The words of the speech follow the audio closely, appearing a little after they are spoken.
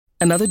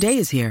Another day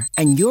is here,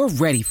 and you're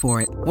ready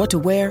for it. What to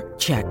wear?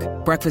 Check.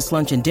 Breakfast,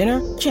 lunch, and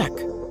dinner? Check.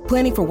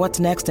 Planning for what's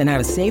next and how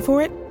to save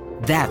for it?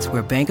 That's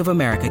where Bank of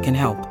America can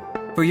help.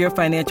 For your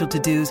financial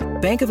to-dos,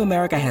 Bank of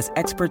America has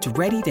experts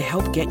ready to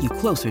help get you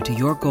closer to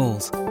your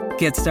goals.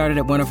 Get started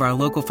at one of our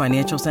local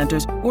financial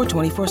centers or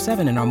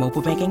 24/7 in our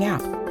mobile banking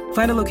app.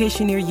 Find a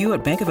location near you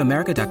at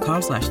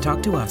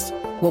bankofamerica.com/talktous.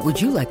 What would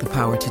you like the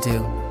power to do?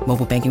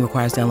 Mobile banking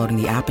requires downloading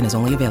the app and is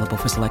only available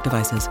for select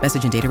devices.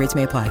 Message and data rates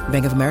may apply.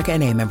 Bank of America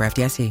N.A., member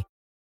FDIC.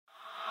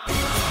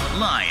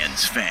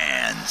 Lions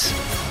fans,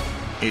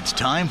 it's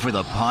time for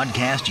the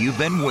podcast you've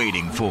been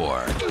waiting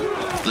for.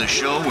 The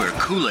show where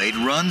Kool-Aid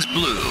runs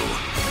blue,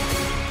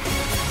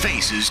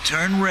 faces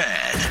turn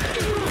red,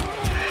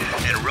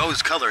 and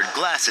rose-colored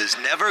glasses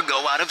never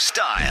go out of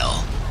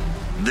style.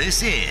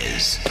 This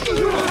is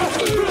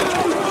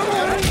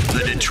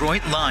the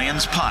Detroit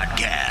Lions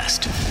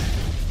Podcast,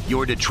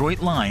 your Detroit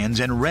Lions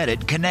and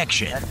Reddit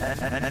connection.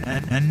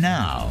 And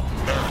now,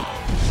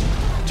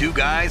 two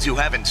guys who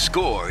haven't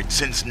scored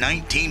since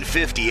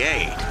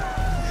 1958.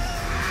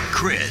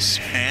 Chris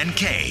and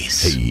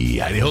Case. Hey,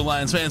 howdy-ho,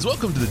 Lions fans.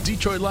 Welcome to the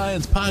Detroit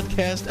Lions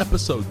Podcast,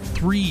 episode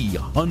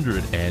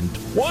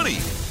 320.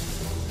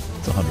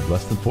 It's 100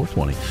 less than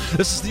 420.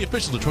 This is the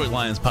official Detroit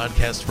Lions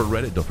Podcast for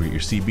Reddit. Don't forget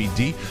your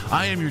CBD.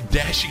 I am your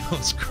dashing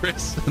host,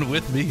 Chris, and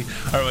with me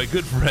are my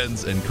good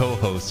friends and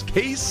co-hosts,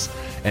 Case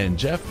and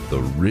Jeff, the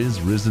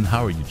Riz Risen.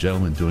 How are you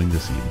gentlemen doing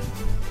this evening?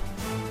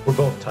 We're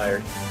both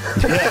tired.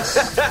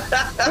 Yes.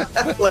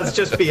 Let's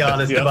just be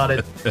honest about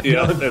it.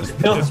 Yeah, it's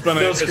been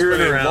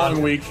a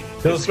long week.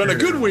 It's been a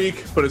good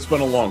week, but it's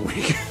been a long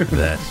week.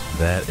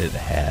 that it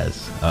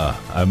has.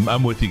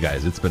 I'm with you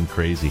guys. It's been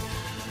crazy.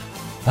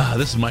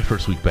 This is my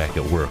first week back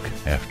at work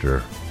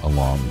after a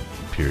long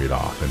period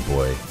off, and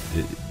boy,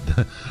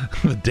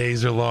 the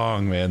days are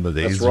long, man. The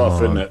days That's rough,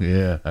 are long. isn't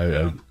Yeah,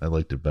 it? I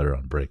liked it better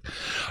on break.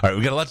 All right,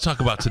 we got a lot to talk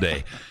about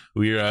today.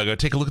 We're going to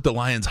take a look at the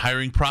Lions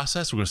hiring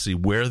process. We're going to see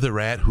where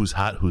they're at, who's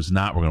hot, who's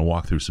not. We're going to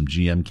walk through some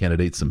GM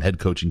candidates, some head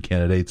coaching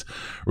candidates.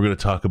 We're going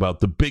to talk about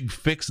the big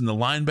fix in the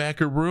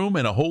linebacker room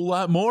and a whole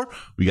lot more.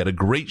 We got a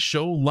great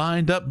show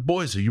lined up.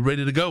 Boys, are you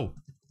ready to go?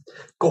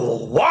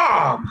 Go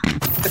wham!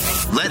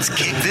 Let's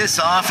kick this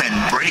off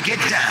and break it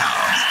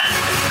down.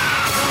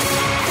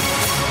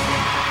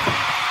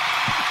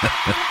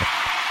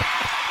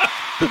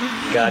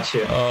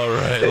 Gotcha. All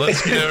right,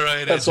 let's get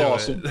right That's into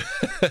awesome. it.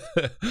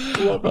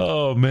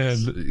 Oh, man.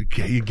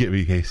 You get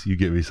me, Case. You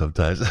get me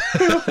sometimes.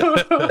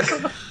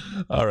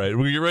 All right,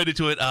 we'll get right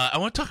into it. I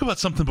want to talk about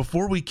something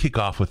before we kick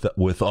off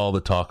with all the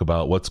talk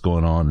about what's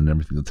going on and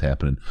everything that's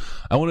happening.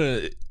 I want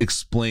to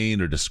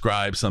explain or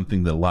describe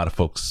something that a lot of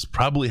folks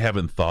probably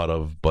haven't thought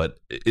of, but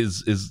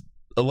is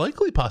a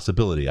likely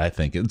possibility, I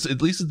think. It's,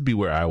 at least it'd be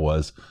where I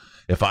was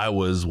if I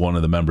was one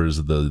of the members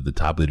of the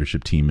top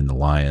leadership team in the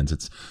Lions.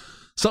 It's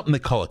something they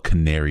call a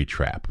canary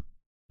trap.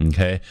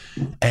 Okay.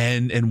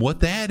 And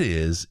what that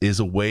is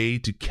a way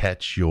to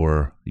catch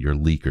your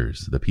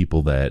leakers, the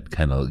people that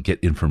kind of get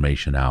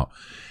information out.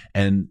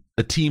 And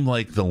a team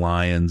like the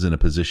Lions in a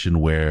position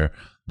where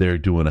they're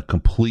doing a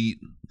complete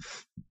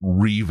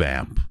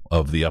revamp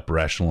of the upper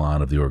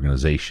echelon of the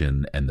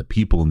organization and the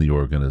people in the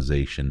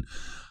organization.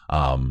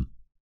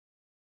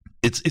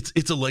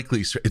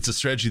 It's a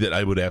strategy that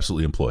I would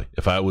absolutely employ.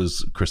 If I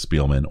was Chris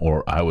Spielman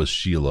or I was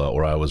Sheila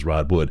or I was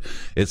Rod Wood,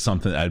 it's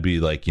something I'd be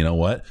like, you know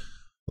what?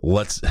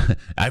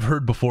 I've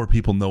heard before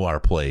people know our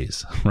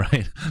plays,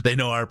 right? They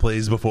know our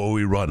plays before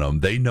we run them.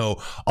 They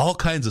know all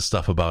kinds of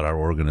stuff about our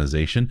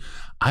organization.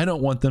 I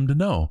don't want them to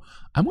know.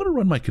 I'm going to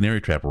run my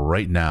canary trap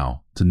right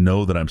now to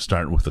know that I'm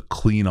starting with a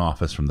clean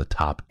office from the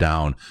top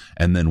down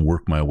and then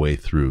work my way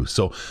through.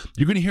 So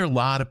you're going to hear a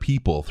lot of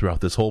people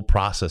throughout this whole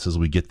process as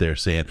we get there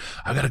saying,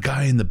 I got a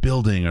guy in the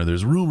building, or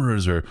there's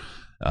rumors, or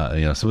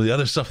some of the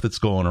other stuff that's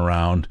going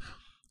around.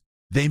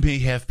 They may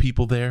have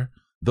people there.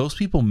 Those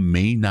people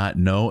may not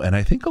know, and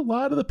I think a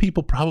lot of the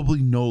people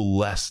probably know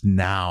less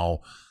now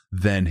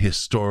than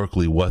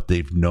historically what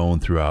they've known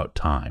throughout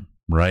time,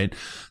 right?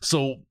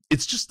 So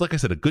it's just, like I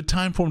said, a good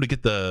time for them to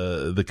get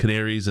the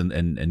canaries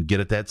and get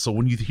at that. So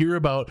when you hear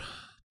about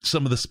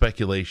some of the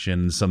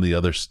speculation, some of the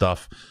other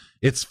stuff,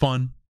 it's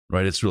fun,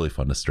 right? It's really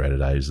fun to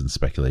strategize and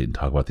speculate and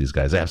talk about these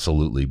guys,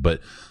 absolutely.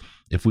 But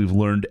if we've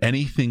learned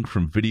anything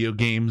from video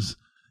games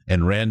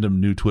and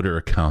random new Twitter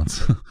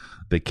accounts,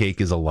 the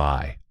cake is a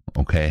lie.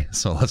 Okay,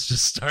 so let's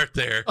just start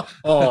there.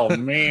 Oh,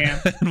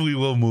 man. And we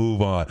will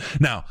move on.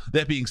 Now,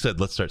 that being said,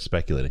 let's start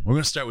speculating. We're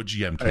going to start with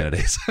GM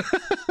candidates.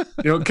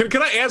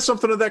 Can I add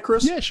something to that,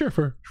 Chris? Yeah, sure,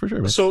 for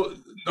sure. Man. So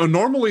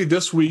normally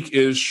this week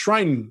is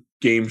Shrine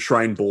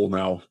Bowl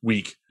now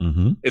week.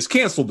 Mm-hmm. It's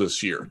canceled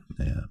this year.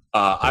 Yeah.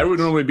 I would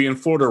normally be in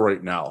Florida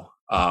right now.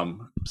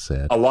 I'm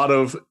sad. A lot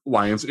of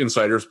Lions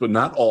insiders, but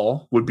not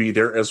all, would be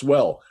there as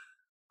well.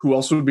 Who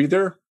else would be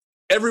there?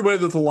 Everybody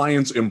that the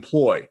Lions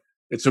employ.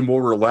 It's a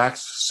more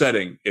relaxed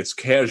setting. It's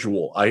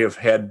casual. I've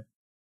had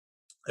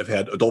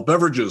adult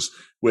beverages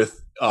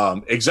with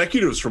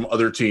executives from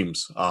other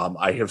teams.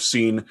 I have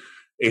seen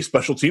a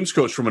special teams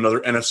coach from another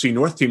NFC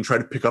North team tried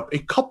to pick up a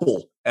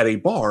couple at a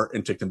bar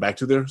and take them back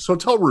to their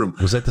hotel room.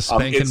 Was that the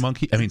spanking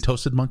monkey? I mean,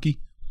 toasted monkey?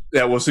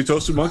 That was the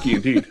toasted monkey,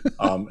 indeed.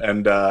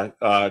 And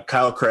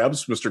Kyle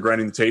Krabs, Mr.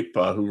 Grinding the Tape,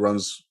 who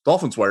runs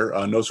Dolphins Wire,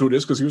 knows who it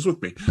is because he was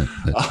with me.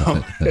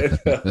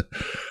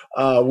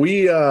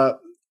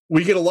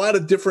 We get a lot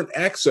of different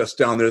access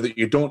down there that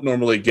you don't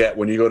normally get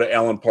when you go to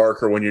Allen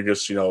Park or when you're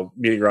just,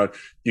 meeting around.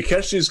 You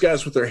catch these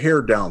guys with their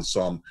hair down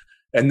some,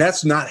 and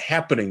that's not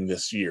happening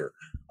this year.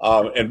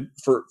 And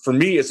for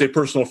me, it's a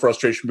personal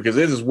frustration because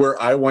it is where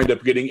I wind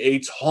up getting a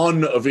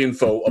ton of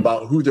info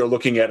about who they're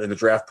looking at in the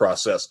draft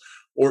process.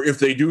 Or if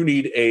they do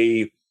need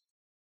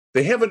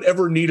they haven't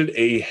ever needed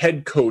a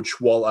head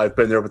coach while I've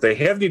been there, but they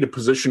have needed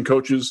position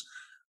coaches.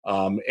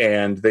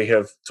 And they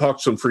have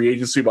talked some free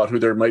agency about who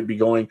there might be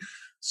going.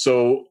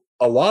 So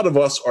a lot of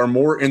us are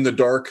more in the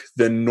dark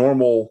than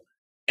normal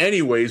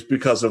anyways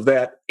because of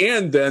that.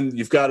 And then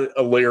you've got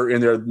a layer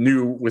in there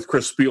new with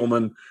Chris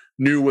Spielman,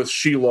 new with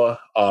Sheila.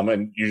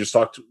 And you just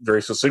talked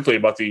very succinctly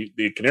about the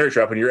Canary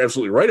Trap, and you're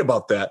absolutely right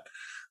about that.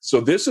 So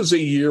this is a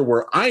year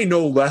where I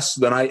know less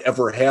than I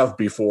ever have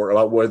before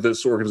about where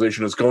this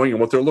organization is going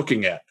and what they're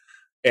looking at.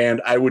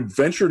 And I would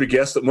venture to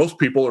guess that most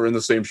people are in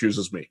the same shoes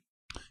as me.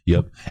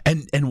 Yep.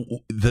 And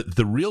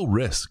the real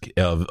risk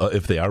of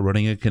if they are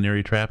running a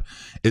Canary Trap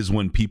is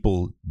when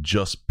people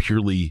just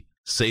purely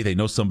say they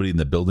know somebody in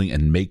the building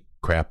and make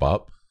crap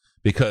up,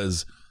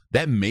 because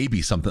that may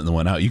be something that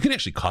went out. You can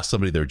actually cost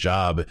somebody their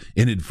job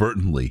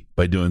inadvertently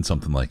by doing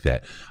something like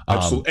that.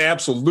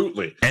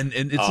 Absolutely. And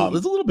it's a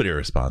little bit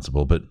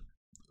irresponsible, but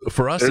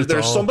for us,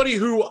 there's somebody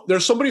who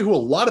a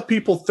lot of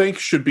people think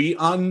should be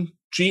on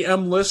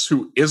GM lists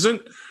who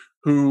isn't,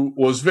 who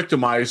was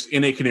victimized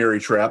in a Canary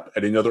Trap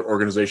at another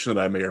organization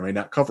that I may or may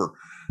not cover.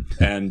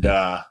 And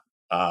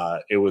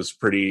it was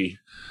pretty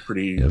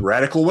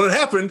radical when it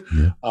happened.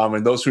 Yeah.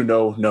 And those who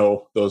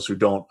know, those who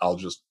don't, I'll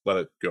just let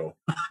it go.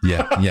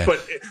 Yeah.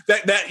 But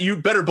that you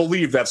better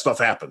believe that stuff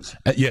happens.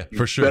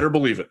 For sure. Better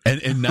believe it.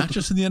 And not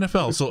just in the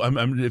NFL. So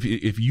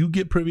if you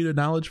get privy to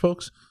knowledge,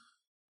 folks,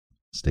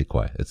 stay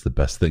quiet. It's the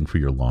best thing for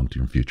your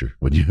long-term future.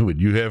 When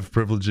you have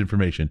privileged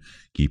information,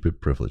 keep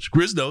it privileged.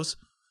 Grizz knows.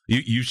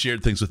 You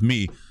shared things with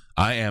me.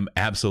 I am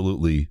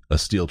absolutely a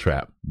steel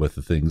trap with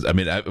the things. I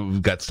mean,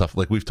 we've got stuff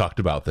like we've talked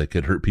about that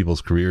could hurt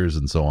people's careers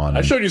and so on.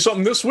 I showed you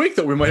something this week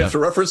that we might have to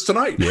reference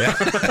tonight. Yeah.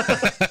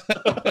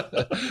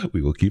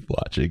 We will keep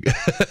watching.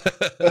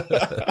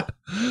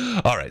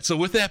 All right. So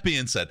with that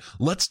being said,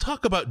 let's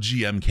talk about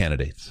GM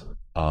candidates.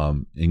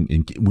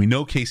 We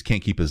know Case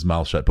can't keep his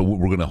mouth shut, but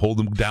we're going to hold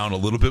him down a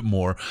little bit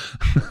more.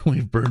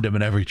 We've burned him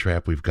in every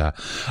trap we've got.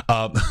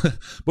 But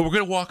we're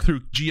going to walk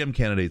through GM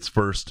candidates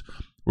first.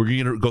 We're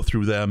going to go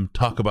through them,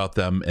 talk about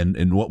them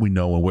and what we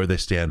know and where they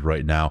stand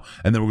right now.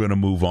 And then we're going to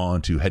move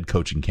on to head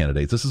coaching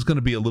candidates. This is going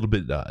to be a little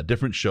bit a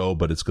different show,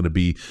 but it's going to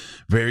be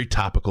very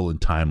topical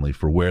and timely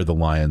for where the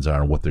Lions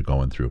are and what they're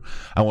going through.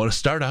 I want to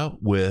start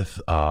out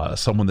with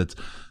someone that's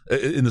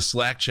in the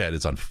Slack chat.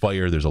 It's on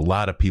fire. There's a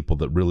lot of people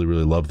that really,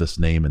 really love this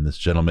name and this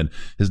gentleman.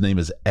 His name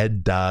is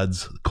Ed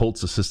Dodds,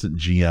 Colts assistant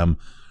GM.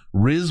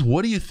 Riz,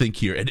 what do you think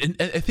here? And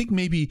I think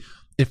maybe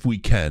if we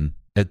can,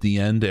 at the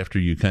end, after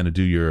you kind of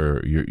do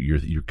your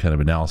kind of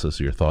analysis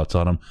or your thoughts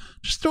on them,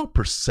 just throw a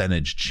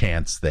percentage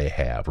chance they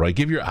have, right?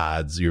 Give your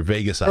odds, your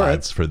Vegas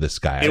odds for this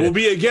guy. It will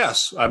be a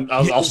guess.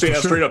 I'll say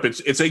that straight up.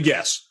 It's a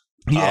guess.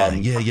 Yeah.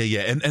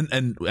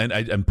 And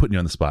I'm putting you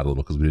on the spot a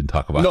little because we didn't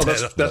talk about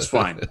that. No, that's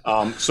fine.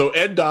 So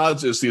Ed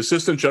Dodds is the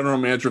assistant general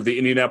manager of the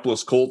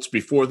Indianapolis Colts.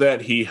 Before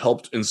that, he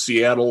helped in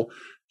Seattle.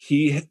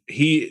 He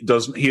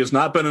has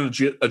not been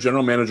a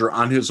general manager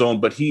on his own,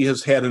 but he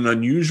has had an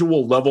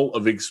unusual level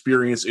of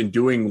experience in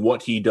doing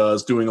what he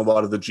does, doing a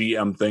lot of the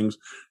GM things.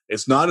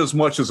 It's not as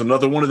much as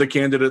another one of the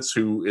candidates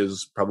who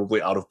is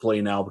probably out of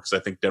play now because I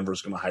think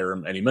Denver's going to hire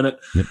him any minute.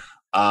 Yep.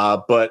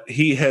 But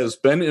he has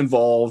been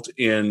involved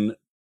in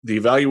the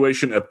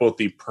evaluation at both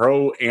the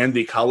pro and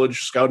the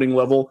college scouting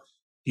level.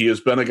 He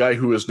has been a guy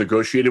who has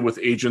negotiated with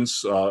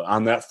agents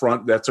on that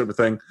front, that sort of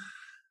thing.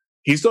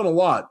 He's done a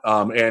lot,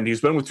 and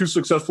he's been with two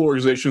successful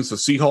organizations, the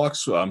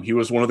Seahawks. He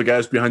was one of the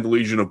guys behind the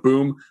Legion of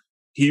Boom.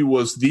 He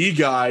was the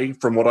guy,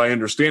 from what I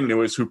understand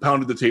anyways, who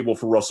pounded the table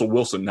for Russell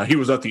Wilson. Now, he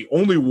was not the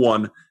only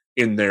one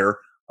in there,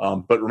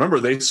 but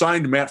remember, they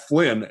signed Matt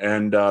Flynn,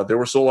 and there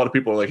were still a lot of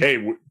people like, hey,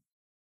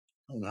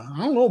 I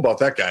don't know about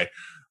that guy.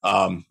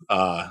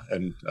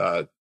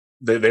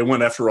 They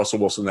went after Russell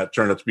Wilson. That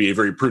turned out to be a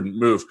very prudent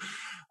move.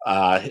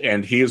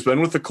 And he has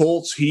been with the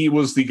Colts. He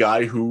was the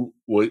guy who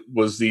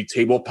was the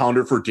table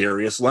pounder for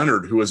Darius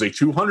Leonard, who is a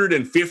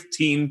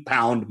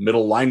 215-pound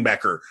middle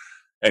linebacker,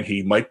 and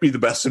he might be the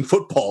best in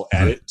football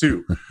at it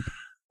too.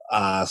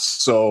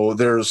 So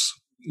there's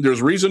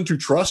reason to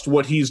trust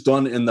what he's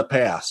done in the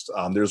past.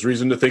 There's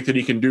reason to think that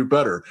he can do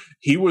better.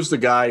 He was the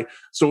guy.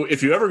 So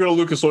if you ever go to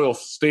Lucas Oil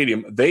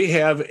Stadium, they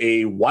have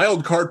a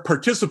wild card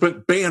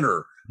participant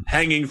banner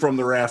hanging from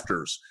the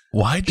rafters.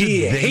 Why do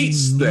they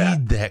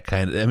need that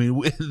kind of? I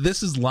mean,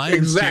 this is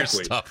Lions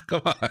stuff.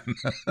 Come on.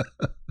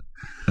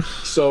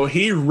 So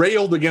he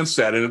railed against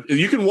that, and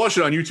you can watch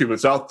it on YouTube.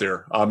 It's out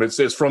there.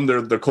 It's from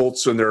the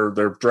Colts and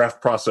their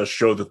draft process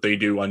show that they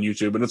do on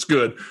YouTube, and it's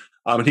good.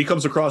 And he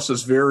comes across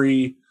as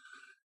very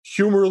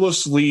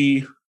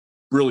humorlessly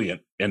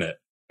brilliant in it,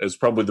 is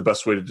probably the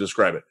best way to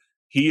describe it.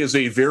 He is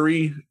a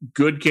very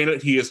good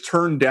candidate. He has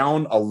turned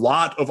down a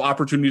lot of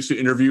opportunities to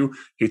interview.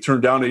 He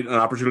turned down an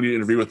opportunity to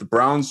interview with the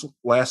Browns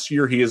last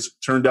year. He has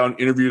turned down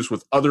interviews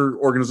with other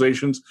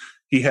organizations.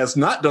 He has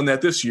not done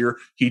that this year.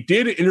 He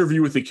did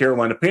interview with the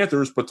Carolina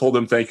Panthers, but told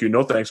them thank you,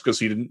 no thanks, because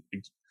he didn't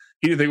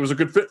think it was a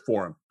good fit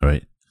for him.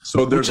 Right.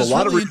 So there's a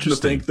lot of reason to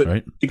think that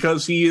right?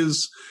 because he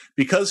is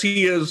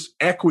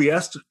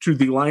acquiesced to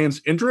the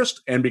Lions'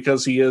 interest, and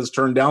because he has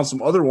turned down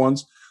some other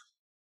ones,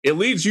 it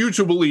leads you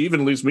to believe,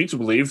 and leads me to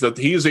believe, that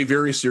he is a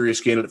very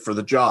serious candidate for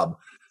the job.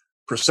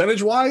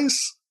 Percentage-wise,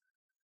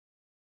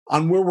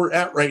 on where we're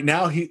at right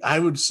now, I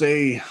would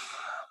say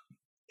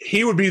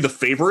he would be the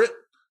favorite.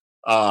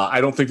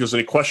 I don't think there's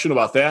any question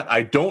about that.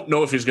 I don't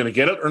know if he's going to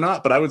get it or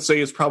not, but I would say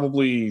it's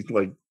probably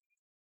like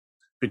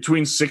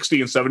between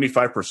 60 and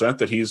 75%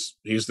 that he's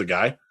the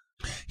guy.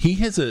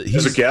 He's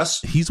a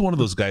guess. He's one of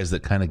those guys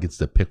that kind of gets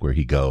to pick where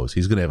he goes.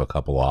 He's going to have a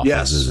couple offers,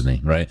 yes, isn't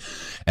he? Right.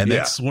 And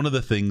that's one of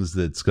the things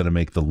that's going to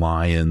make the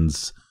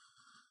Lions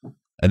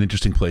an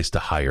interesting place to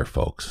hire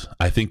folks.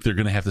 I think they're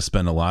going to have to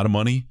spend a lot of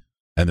money,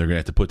 and they're going to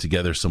have to put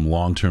together some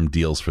long-term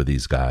deals for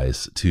these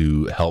guys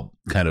to help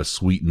kind of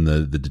sweeten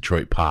the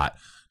Detroit pot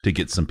to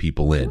get some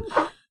people in.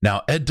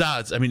 Now, Ed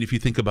Dodds, I mean, if you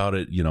think about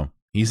it,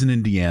 he's in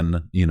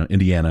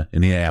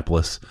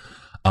Indianapolis.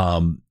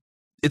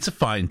 It's a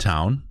fine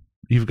town.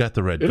 You've got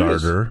the Red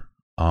Garter,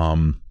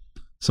 some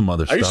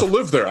other stuff. I used to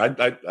live there. I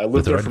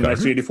lived there from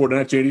 1984 to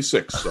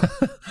 1986. So.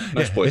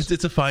 Nice place.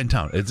 It's a fine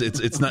town.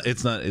 It's not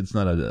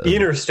a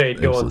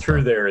interstate going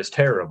through there is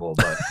terrible,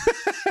 but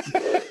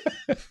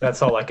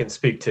that's all I can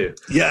speak to.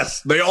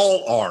 Yes, they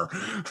all are.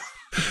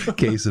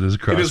 Case it is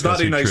cross. It is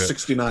not a nice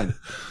 69.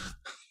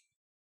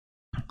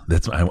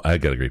 That's I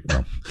got to agree.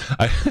 No.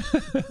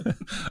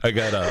 I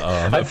got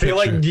I feel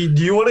like do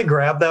you want to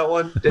grab that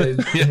one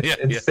and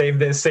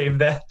save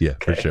that? Yeah,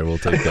 okay. For sure. We'll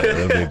take that.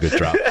 That'll be a good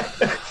drop.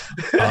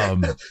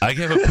 I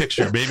have a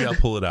picture. Maybe I'll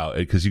pull it out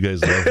because you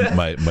guys love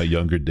my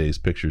younger days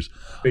pictures.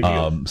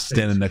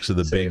 Standing next to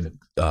the big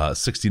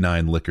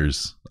 69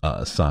 Liquors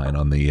sign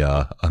on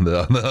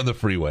the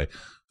freeway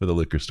for the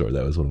liquor store.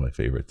 That was one of my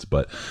favorites.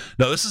 But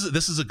no,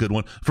 this is a good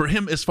one for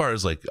him as far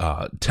as like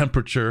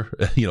temperature,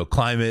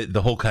 climate,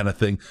 the whole kind of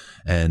thing.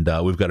 And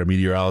we've got our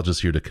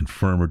meteorologist here to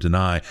confirm or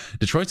deny.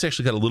 Detroit's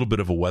actually got a little bit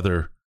of a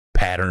weather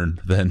pattern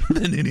than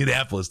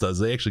Indianapolis does.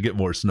 They actually get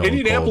more snow.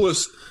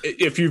 Indianapolis,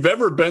 if you've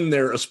ever been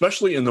there,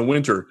 especially in the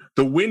winter,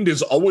 the wind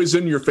is always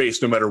in your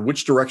face no matter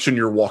which direction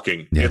you're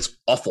walking. Yeah. It's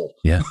awful.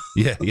 Yeah.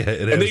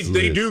 And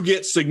they do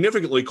get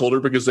significantly colder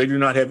because they do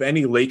not have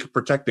any lake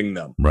protecting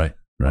them. Right.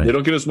 They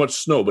don't get as much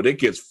snow, but it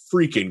gets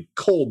freaking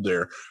cold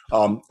there.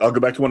 I'll go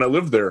back to when I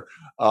lived there.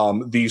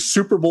 The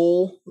Super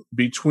Bowl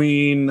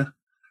between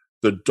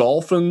the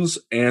Dolphins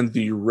and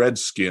the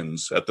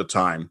Redskins at the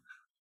time,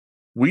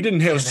 we didn't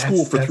have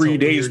school for 3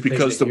 days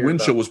because the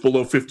wind chill was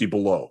below 50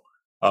 below.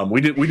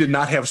 We did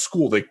not have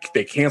school. They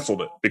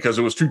canceled it because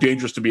it was too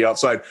dangerous to be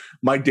outside.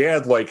 My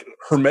dad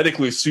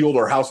hermetically sealed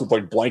our house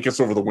with blankets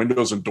over the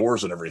windows and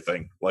doors and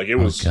everything.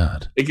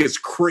 It gets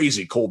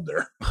crazy cold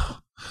there.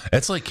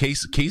 It's like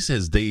Case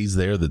has days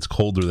there that's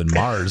colder than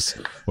Mars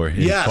or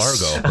in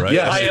Fargo, right?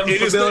 Yeah, I am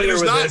familiar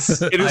with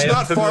this. It is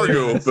not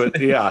Fargo, but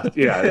yeah.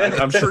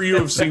 I'm sure you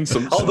have seen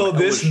some. Although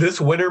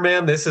this winter,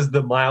 man, this is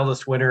the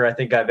mildest winter I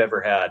think I've ever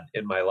had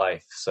in my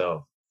life.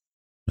 So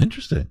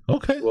interesting.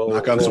 Okay, we'll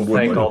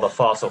thank all the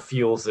fossil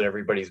fuels that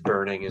everybody's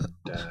burning, and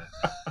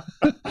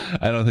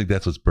I don't think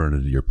that's what's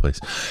burning to your place.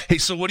 Hey,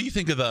 so what do you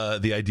think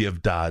of the idea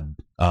of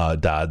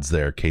Dodds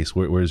there, Case?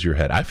 Where's your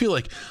head? I feel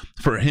like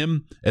for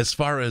him, as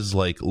far as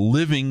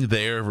living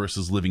there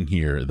versus living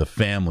here, the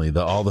family,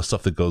 all the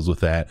stuff that goes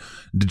with that,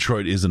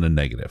 Detroit isn't a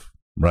negative,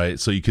 right?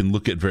 So you can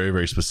look at very,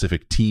 very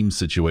specific team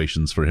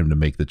situations for him to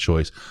make the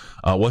choice.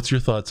 What's your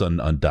thoughts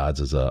on Dodds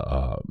as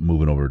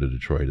moving over to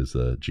Detroit as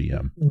the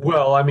GM?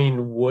 Well, I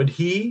mean, would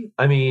he?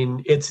 I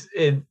mean, it's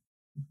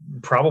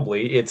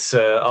probably it's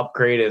an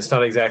upgrade. It's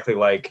not exactly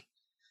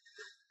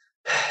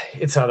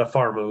it's not a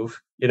far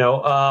move,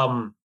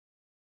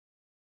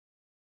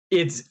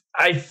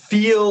 I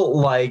feel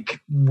like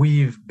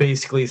we've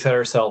basically set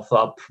ourselves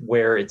up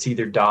where it's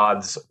either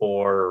Dodds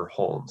or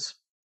Holmes.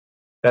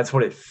 That's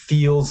what it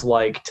feels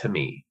like to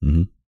me.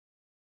 Mm-hmm.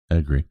 I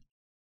agree.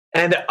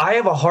 And I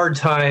have a hard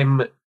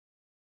time.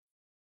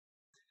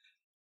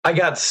 I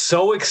got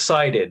so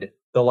excited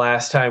the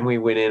last time we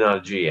went in on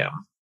a GM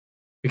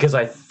because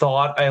I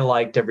thought I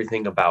liked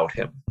everything about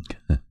him.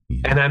 Yeah.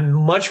 And I'm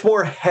much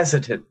more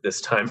hesitant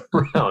this time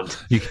around.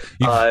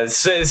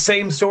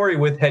 Same story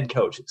with head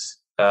coaches.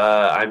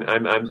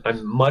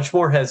 I'm much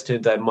more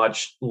hesitant. I'm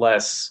much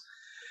less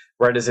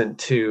reticent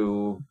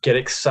to get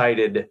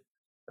excited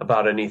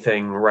about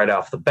anything right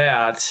off the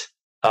bat.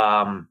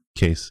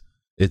 Case,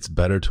 it's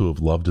better to have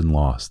loved and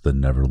lost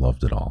than never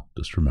loved at all.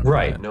 Just remember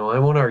right. that. No, I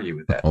won't argue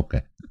with that.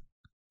 Okay.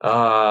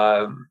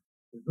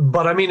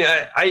 But I mean,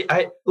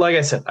 I like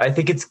I said, I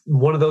think it's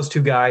one of those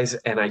two guys,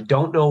 and I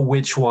don't know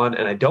which one,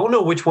 and I don't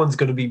know which one's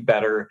going to be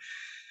better.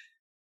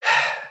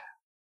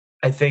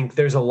 I think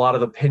there's a lot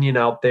of opinion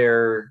out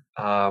there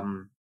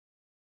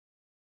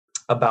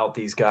about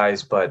these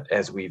guys, but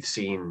as we've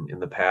seen in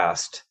the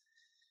past,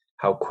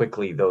 how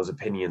quickly those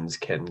opinions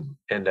can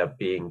end up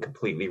being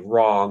completely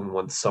wrong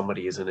once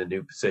somebody is in a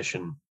new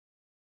position.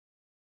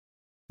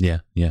 Yeah,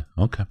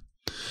 okay.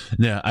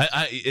 Yeah,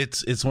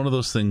 it's one of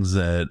those things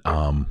that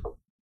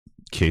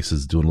Case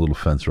is doing a little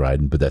fence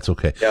riding, but that's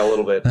okay. Yeah, a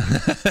little bit.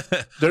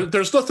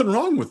 There's nothing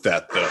wrong with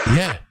that, though.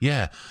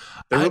 Yeah.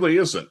 There really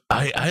isn't.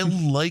 I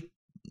like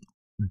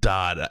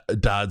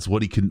Dodds,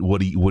 what he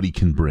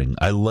can bring.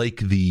 I like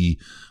the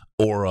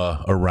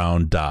aura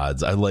around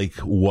Dodds. I like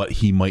what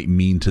he might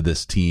mean to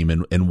this team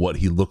and what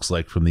he looks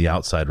like from the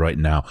outside right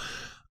now.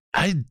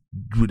 I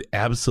would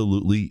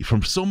absolutely,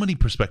 from so many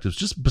perspectives,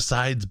 just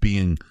besides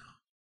being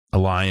a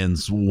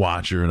Lions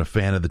watcher and a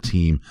fan of the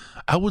team,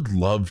 I would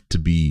love to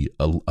be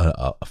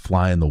a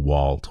fly in the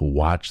wall to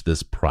watch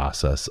this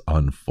process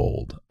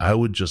unfold. I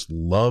would just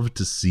love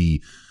to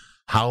see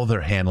how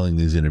they're handling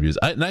these interviews.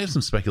 And I have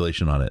some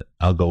speculation on it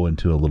I'll go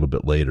into a little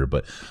bit later,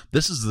 but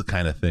this is the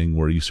kind of thing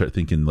where you start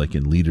thinking like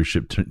in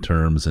leadership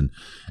terms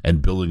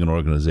and building an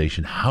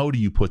organization. How do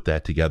you put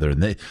that together?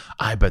 And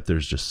I bet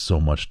there's just so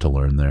much to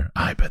learn there.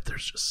 I bet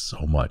there's just so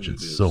much.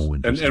 It's so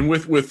interesting. And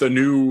with the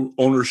new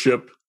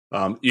ownership,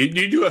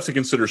 you do have to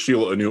consider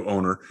Sheila a new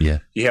owner. Yeah.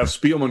 You have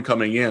Spielman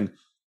coming in.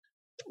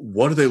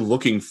 What are they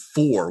looking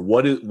for?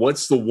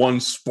 What's the one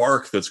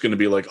spark that's going to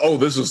be like, oh,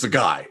 this is the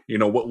guy? You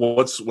know,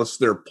 what's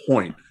their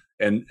point?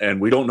 And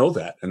we don't know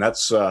that, and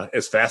that's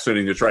it's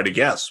fascinating to try to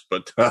guess,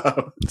 but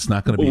it's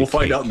not going to be. We'll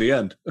find out in the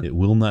end. It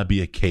will not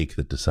be a cake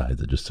that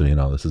decides it. Just so you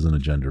know, this is an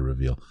agenda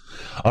reveal.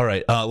 All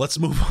right, let's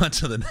move on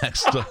to the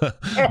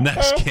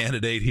next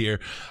candidate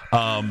here.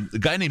 A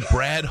guy named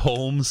Brad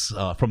Holmes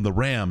from the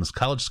Rams,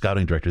 college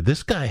scouting director.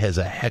 This guy has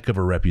a heck of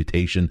a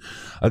reputation.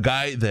 A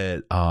guy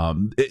that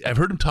I've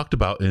heard him talked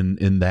about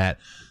in that.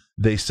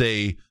 They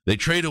say they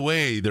trade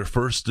away their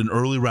first and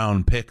early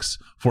round picks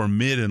for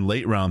mid and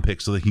late round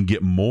picks so they can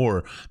get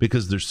more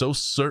because they're so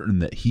certain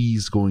that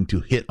he's going to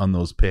hit on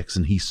those picks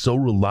and he's so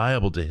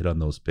reliable to hit on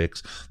those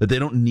picks that they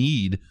don't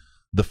need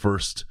the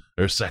first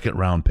or second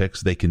round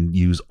picks. They can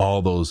use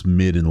all those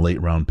mid and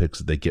late round picks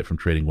that they get from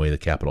trading away the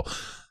capital.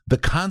 The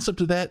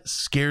concept of that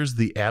scares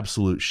the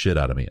absolute shit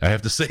out of me. I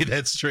have to say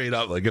that straight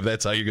up, like if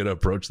that's how you're going to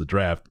approach the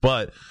draft.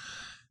 But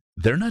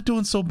they're not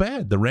doing so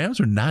bad. The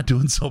Rams are not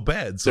doing so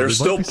bad. So they're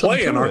still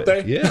playing, aren't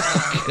they? Yeah.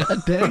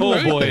 God damn oh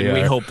right boy, they we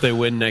are. hope they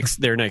win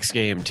their next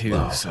game too.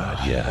 Oh, so.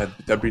 God, yeah,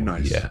 that'd be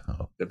nice. Yeah,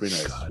 that'd be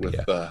nice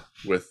God,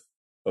 with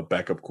a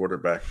backup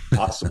quarterback,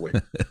 possibly.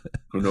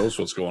 Who knows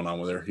what's going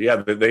on with her? Yeah,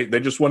 they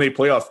just won a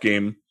playoff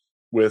game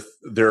with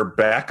their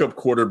backup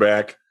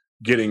quarterback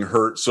getting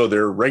hurt. So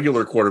their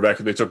regular quarterback,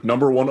 they took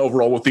number 1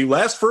 overall with the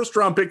last first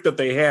round pick that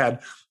they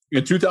had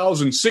in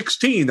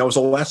 2016. That was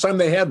the last time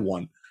they had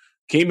one.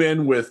 Came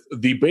in with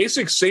the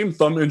basic same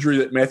thumb injury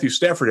that Matthew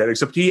Stafford had,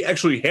 except he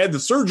actually had the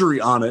surgery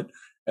on it,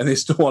 and they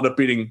still wound up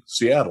beating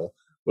Seattle,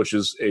 which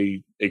is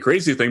a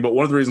crazy thing. But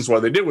one of the reasons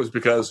why they did was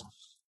because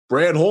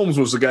Brad Holmes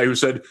was the guy who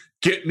said,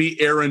 get me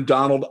Aaron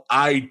Donald.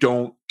 I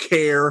don't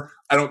care.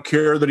 I don't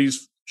care that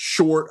he's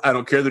short. I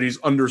don't care that he's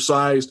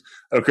undersized.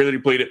 I don't care that he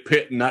played at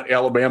Pitt and not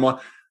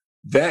Alabama.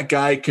 That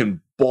guy can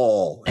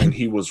ball, and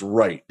he was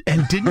right.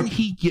 And didn't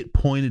he get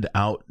pointed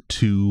out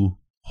to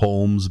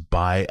Holmes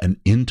by an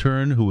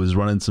intern who was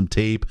running some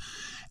tape,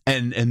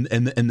 and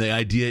the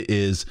idea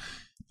is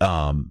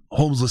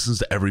Holmes listens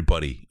to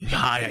everybody,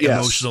 high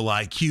emotional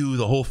IQ,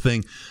 the whole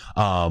thing.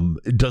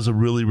 Does a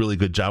really, really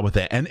good job with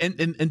that,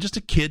 and just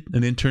a kid,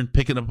 an intern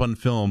picking up on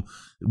film,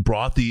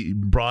 brought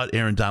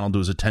Aaron Donald to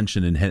his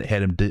attention and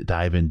had him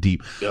dive in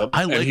deep. Yep.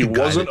 I like he a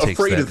guy wasn't that takes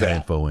afraid that of that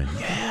info in.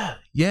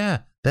 Yeah,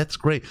 that's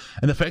great,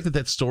 and the fact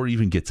that story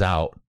even gets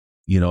out,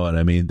 you know what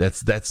I mean?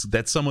 That's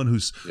someone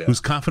who's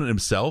confident in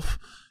himself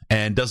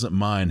and doesn't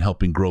mind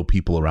helping grow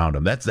people around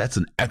him. That's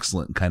an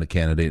excellent kind of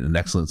candidate, an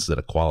excellent set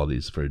of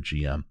qualities for a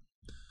GM.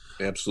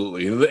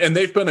 Absolutely. And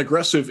they've been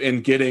aggressive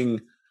in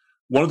getting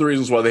 – one of the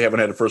reasons why they haven't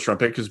had a first-round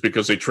pick is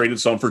because they traded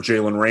some for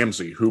Jalen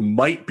Ramsey, who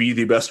might be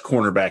the best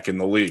cornerback in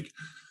the league.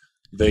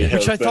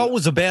 Which I thought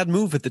was a bad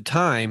move at the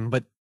time,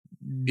 but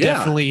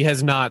definitely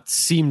has not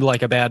seemed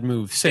like a bad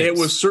move since. It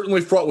was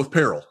certainly fraught with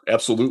peril,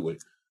 absolutely.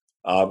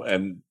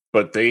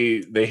 But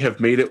they have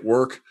made it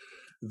work.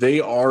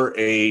 They are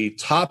a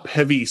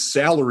top-heavy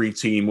salary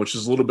team, which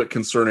is a little bit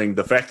concerning.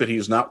 The fact that he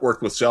has not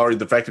worked with salary,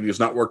 the fact that he has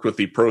not worked with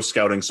the pro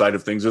scouting side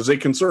of things is a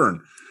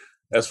concern.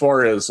 As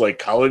far as like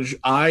college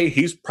eye,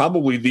 he's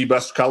probably the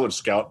best college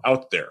scout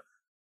out there.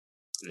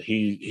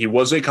 He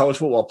was a college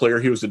football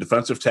player. He was a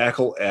defensive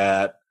tackle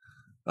at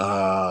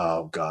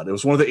it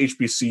was one of the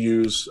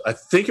HBCUs. I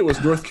think it was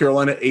North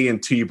Carolina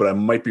A&T, but I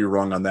might be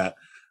wrong on that.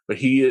 But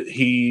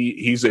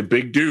he's a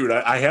big dude.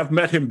 I have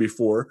met him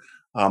before.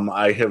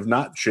 I have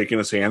not shaken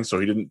his hand, so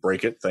he didn't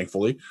break it,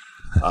 thankfully.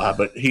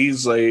 But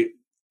he's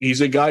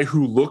a guy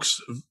who looks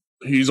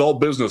he's all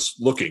business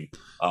looking.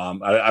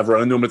 I've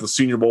run into him at the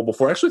Senior Bowl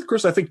before. Actually,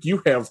 Chris, I think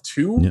you have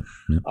too.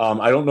 Yep.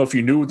 I don't know if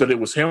you knew that it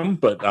was him,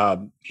 but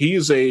he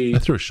is I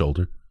threw a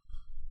shoulder.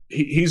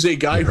 He's a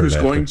guy who's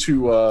going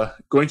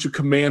to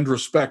command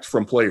respect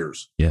from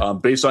players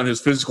based on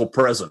his physical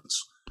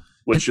presence,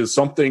 which is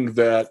something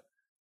that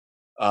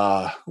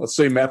let's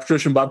say Matt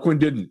Patricia and Bob Quinn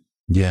didn't.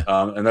 Yeah,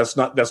 and that's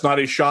not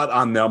a shot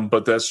on them,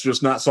 but that's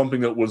just not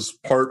something that was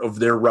part of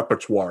their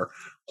repertoire.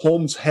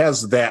 Holmes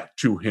has that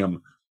to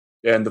him,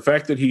 and the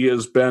fact that he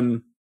has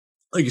been,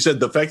 like you said,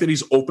 the fact that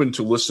he's open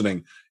to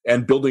listening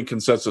and building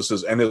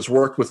consensuses, and has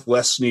worked with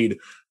Les Snead,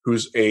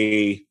 who's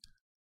a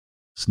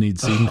Snead.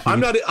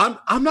 I'm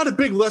not a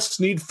big Les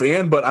Snead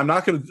fan, but I'm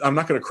not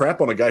gonna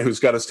crap on a guy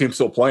who's got his team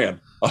still playing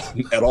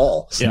at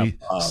all. Snead.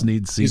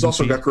 He's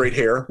also got great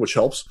hair, which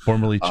helps.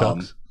 Formerly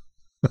Chucks.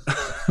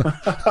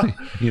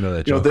 You know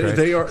that joke, right?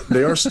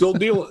 they are still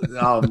dealing.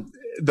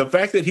 The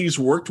fact that he's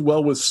worked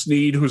well with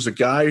Snead, who's a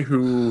guy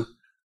who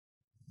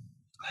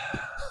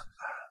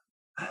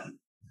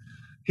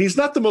he's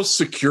not the most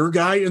secure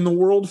guy in the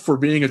world for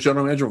being a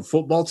general manager of a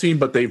football team,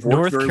 but they've worked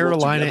North very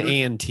Carolina well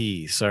together.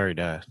 A&T. Sorry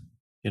to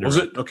interrupt.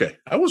 Was it? Okay,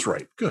 I was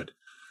right. Good.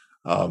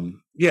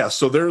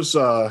 So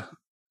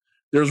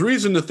there's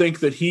reason to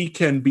think that he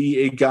can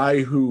be a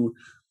guy who,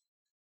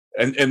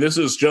 and this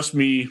is just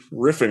me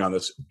riffing on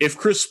this. If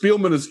Chris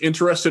Spielman is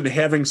interested in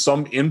having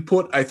some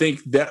input, I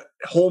think that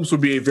Holmes would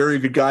be a very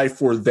good guy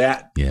for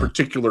that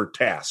particular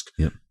task,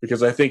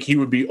 because I think he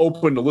would be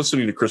open to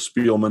listening to Chris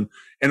Spielman,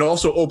 and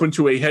also open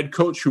to a head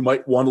coach who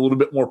might want a little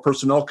bit more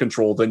personnel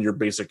control than your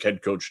basic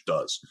head coach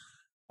does.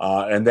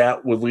 And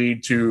that would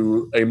lead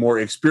to a more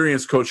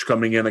experienced coach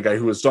coming in, a guy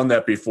who has done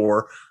that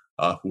before,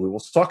 who we will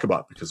talk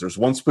about, because there's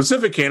one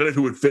specific candidate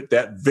who would fit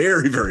that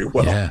very, very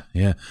well.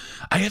 Yeah.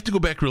 I have to go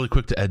back really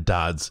quick to Ed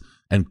Dodds,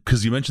 and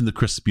because you mentioned the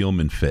Chris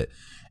Spielman fit,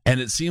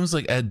 and it seems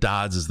like Ed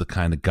Dodds is the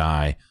kind of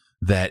guy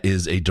that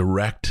is a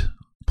direct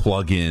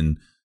plug-in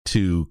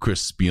to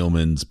Chris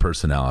Spielman's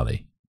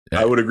personality.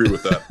 I would agree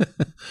with that.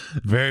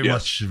 very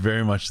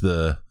much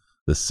the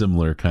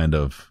similar kind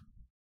of.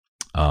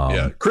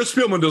 Chris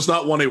Spielman does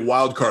not want a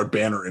wild card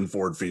banner in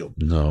Ford Field.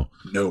 No,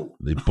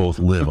 they both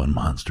live on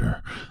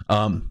Monster.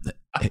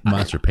 Hey,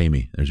 Monster, pay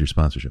me. There's your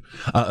sponsorship.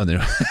 What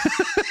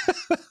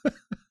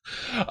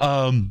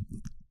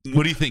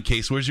do you think,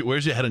 Case? Where's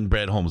your head on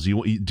Brad Holmes? Do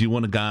you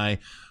want a guy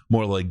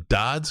more like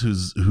Dodds,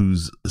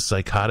 who's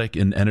psychotic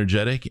and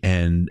energetic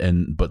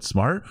and but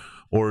smart,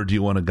 or do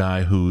you want a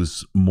guy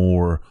who's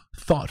more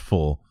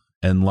thoughtful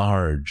and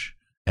large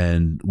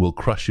and will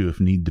crush you if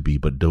need to be,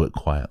 but do it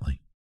quietly?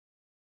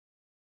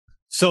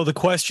 So the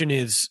question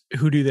is,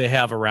 who do they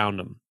have around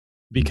them?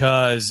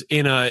 Because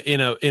in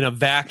a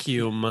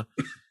vacuum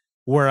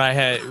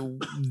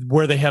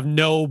where they have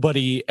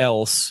nobody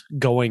else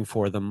going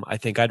for them, I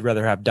think I'd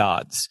rather have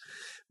Dodds.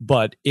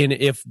 But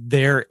if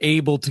they're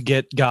able to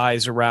get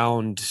guys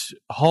around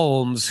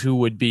Holmes who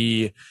would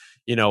be,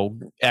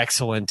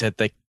 excellent at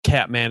the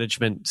cap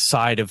management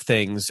side of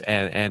things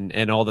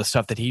and all the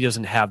stuff that he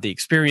doesn't have the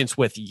experience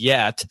with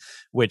yet,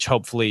 which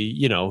hopefully,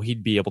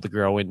 he'd be able to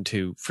grow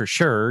into for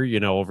sure,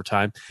 over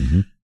time.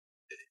 Mm-hmm.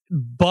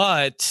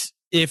 But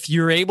if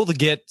you're able to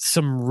get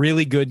some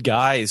really good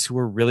guys who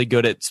are really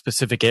good at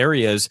specific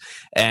areas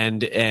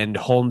and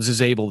Holmes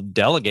is able to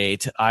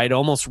delegate, I'd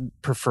almost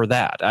prefer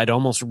that. I'd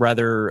almost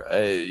rather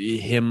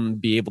him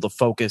be able to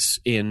focus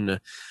in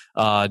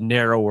a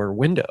narrower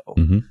window.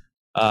 Mm-hmm.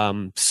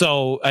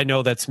 So I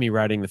know that's me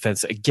riding the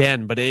fence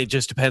again, but it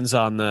just depends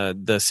on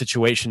the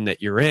situation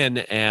that you're in.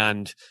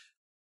 And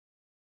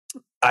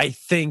I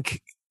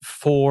think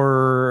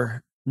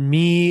for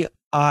me,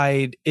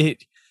 it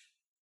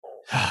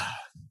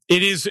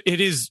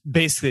is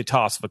basically a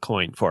toss of a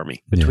coin for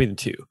me between the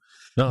two.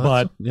 No,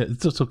 but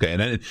it's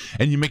okay.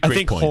 And you make great points. I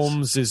think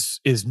Holmes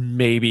is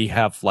maybe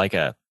have like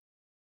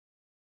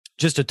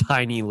just a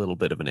tiny little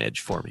bit of an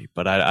edge for me,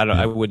 but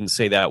I wouldn't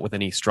say that with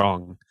any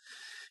strong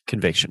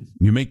conviction.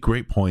 You make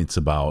great points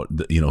about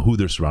who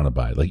they're surrounded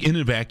by. Like in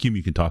a vacuum,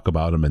 you can talk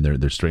about them and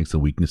their strengths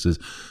and weaknesses,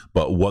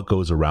 but what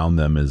goes around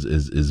them is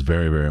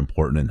very, very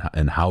important,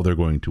 and how they're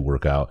going to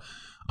work out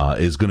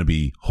is going to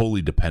be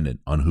wholly dependent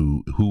on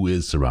who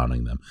is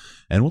surrounding them.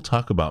 And we'll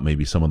talk about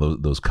maybe some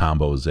of those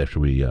combos after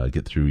we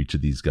get through each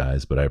of these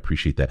guys. But I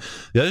appreciate that.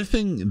 The other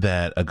thing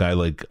that a guy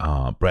like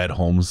Brad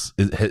Holmes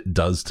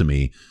does to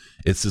me,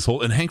 it's this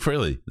whole, and Hank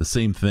Fraley, the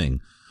same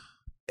thing.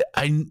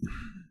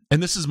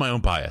 And this is my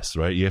own bias,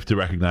 right? You have to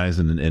recognize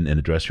and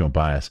address your own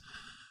bias.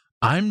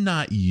 I'm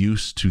not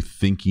used to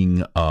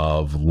thinking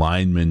of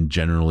linemen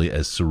generally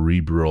as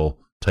cerebral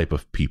type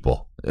of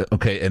people.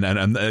 Okay, and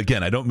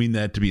again, I don't mean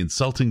that to be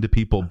insulting to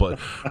people, but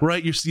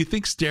right, you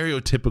think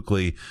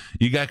stereotypically,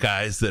 you got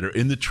guys that are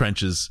in the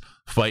trenches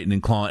fighting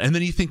and clawing, and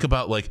then you think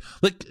about like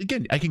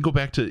again, I can go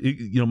back to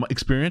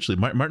experientially,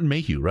 Martin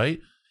Mayhew, right?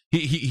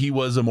 He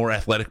was a more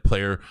athletic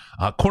player,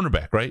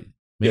 cornerback, right?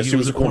 Maybe Yes, he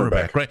was a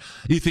cornerback, right?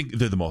 You think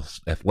they're the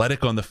most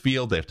athletic on the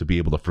field. They have to be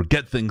able to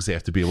forget things. They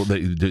have to be able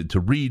to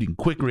read and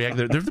quick react.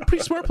 They're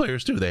pretty smart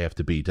players too. They have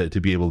to be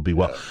to be able to be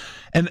well.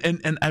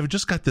 And I've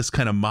just got this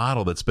kind of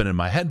model that's been in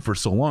my head for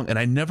so long, and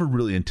I never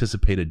really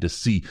anticipated to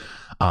see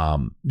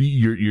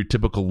your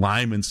typical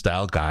lineman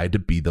style guy to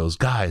be those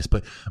guys.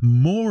 But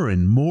more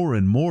and more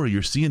and more,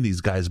 you're seeing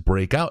these guys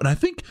break out. And I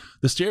think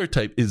the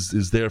stereotype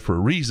is there for a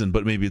reason,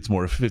 but maybe it's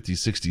more 50s,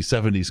 60s,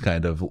 70s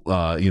kind of,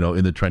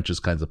 in the trenches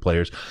kinds of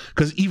players.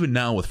 Because even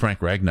now with Frank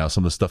Ragnow,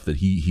 some of the stuff that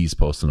he's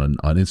posting on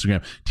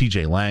Instagram,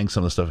 TJ Lang,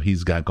 some of the stuff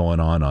he's got going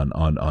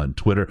on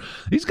Twitter,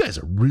 these guys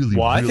are really,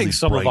 well, really I think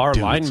some of our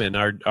dudes. linemen,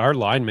 our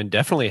linemen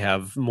definitely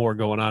have more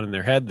going on in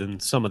their head than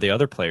some of the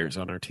other players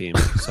on our team.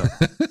 So.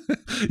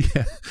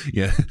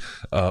 yeah.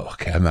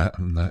 Okay, I'm not.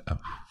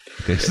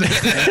 Okay.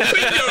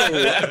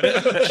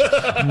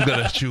 I'm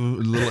gonna chew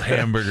a little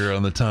hamburger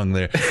on the tongue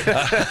there.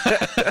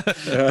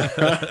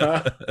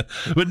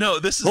 But no,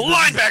 this is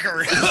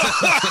linebacker.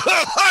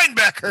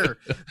 Linebacker.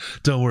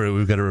 Don't worry,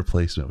 we've got a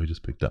replacement we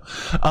just picked up.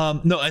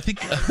 No, I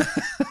think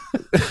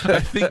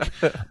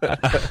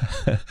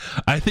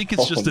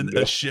it's just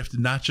a shift,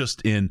 not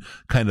just in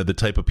kind of the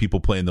type of people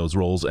playing those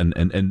roles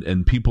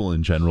and people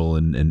in general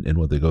and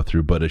what they go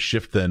through, but a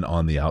shift then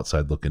on the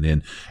outside looking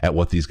in at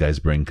what these guys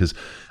bring. Because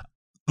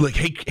like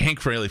Hank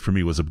Fraley for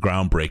me was a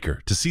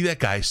groundbreaker. To see that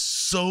guy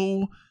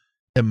so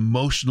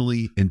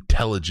emotionally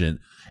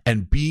intelligent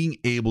and being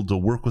able to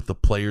work with the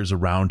players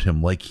around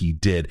him like he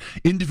did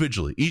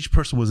individually. Each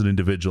person was an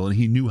individual, and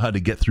he knew how to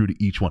get through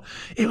to each one.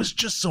 It was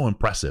just so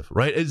impressive,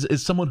 right?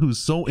 As someone who's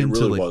so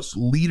into really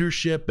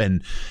leadership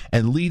and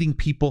leading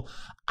people,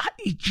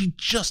 he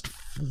just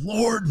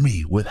floored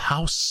me with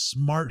how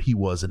smart he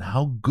was and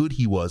how good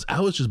he was. I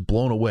was just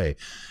blown away.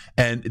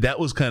 And that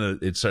was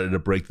it started to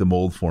break the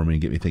mold for me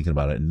and get me thinking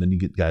about it. And then you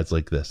get guys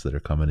like this that are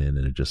coming in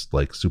and are just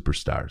like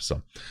superstars.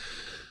 So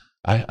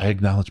I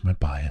acknowledge my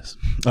bias.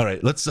 All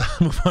right, let's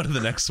move on to the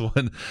next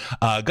one.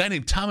 A guy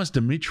named Thomas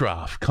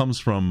Dimitroff comes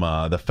from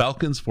the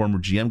Falcons, former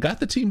GM, got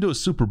the team to a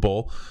Super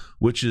Bowl,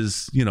 which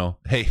is,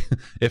 hey,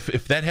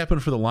 if that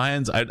happened for the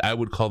Lions, I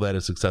would call that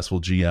a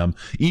successful GM.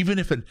 Even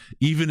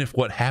if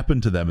what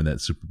happened to them in that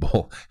Super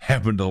Bowl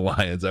happened to the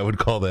Lions, I would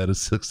call that a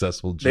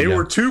successful GM. They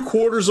were 2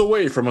 quarters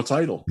away from a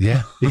title.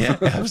 Yeah,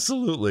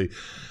 absolutely.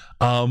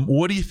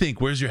 What do you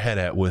think? Where's your head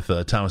at with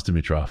Thomas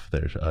Dimitroff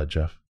there,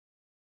 Jeff?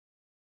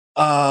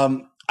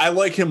 I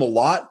like him a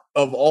lot.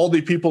 Of all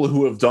the people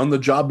who have done the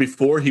job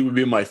before, he would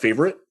be my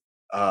favorite.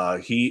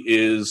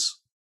 He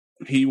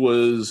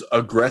was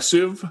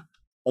aggressive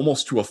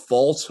almost to a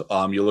fault.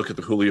 You look at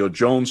the Julio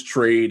Jones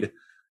trade,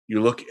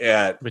 you look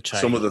at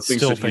some of the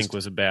things that I think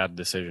was a bad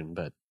decision,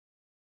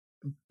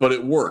 but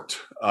it worked.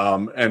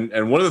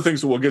 And one of the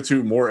things that we'll get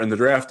to more in the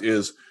draft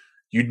is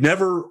you'd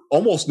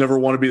almost never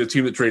want to be the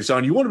team that trades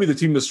down. You want to be the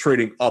team that's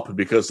trading up,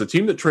 because the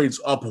team that trades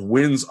up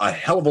wins a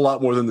hell of a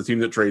lot more than the team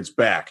that trades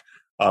back.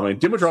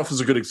 And Dimitroff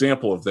is a good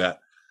example of that.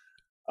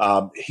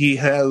 He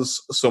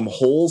has some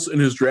holes in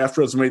his draft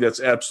resume.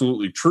 That's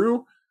absolutely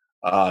true.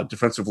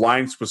 Defensive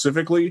line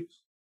specifically.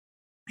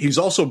 He's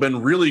also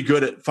been really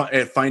good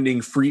at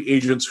finding free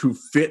agents who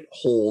fit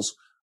holes.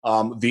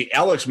 The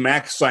Alex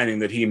Mack signing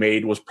that he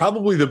made was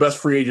probably the best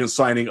free agent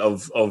signing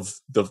of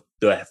the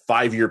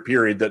 5-year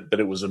period that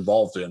it was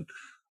involved in.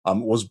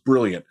 Was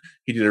brilliant.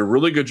 He did a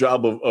really good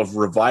job of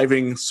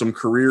reviving some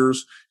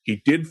careers.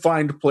 He did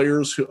find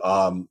players,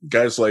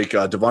 guys like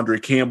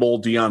Devondre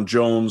Campbell, Deion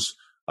Jones,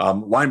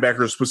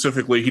 linebackers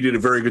specifically. He did a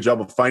very good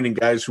job of finding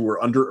guys who were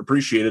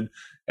underappreciated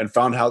and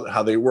found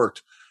how they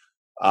worked.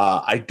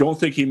 I don't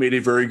think he made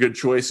a very good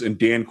choice in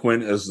Dan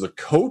Quinn as the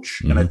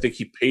coach, and I think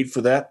he paid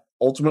for that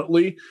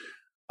ultimately.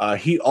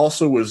 He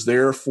also was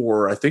there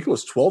for, I think it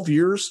was 12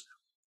 years.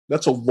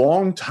 That's a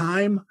long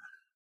time.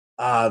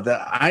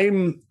 That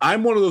I'm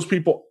one of those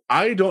people.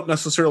 I don't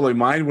necessarily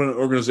mind when an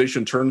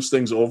organization turns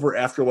things over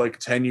after like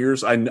 10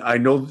 years. I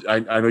know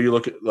you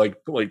look at like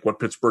what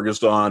Pittsburgh has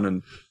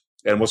done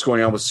and what's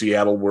going on with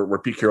Seattle, where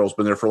Pete Carroll's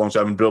been there for a long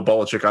time, and Bill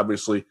Belichick,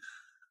 obviously.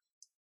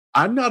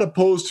 I'm not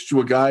opposed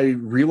to a guy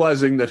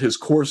realizing that his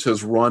course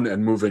has run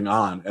and moving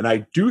on. And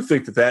I do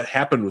think that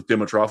happened with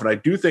Dimitroff, and I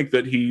do think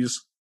that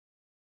he's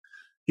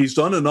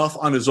done enough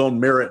on his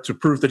own merit to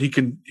prove that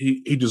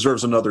he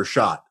deserves another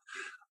shot.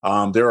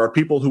 There are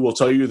people who will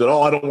tell you that,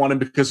 I don't want him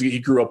because he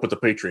grew up with the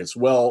Patriots.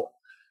 Well,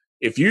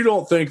 if you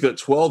don't think that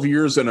 12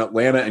 years in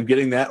Atlanta and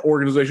getting that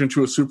organization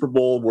to a Super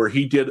Bowl where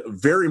he did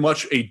very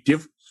much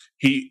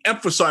he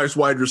emphasized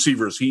wide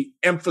receivers, he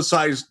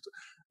emphasized,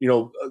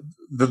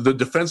 the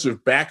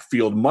defensive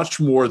backfield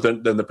much more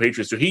than the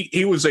Patriots do.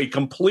 He was a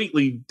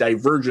completely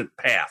divergent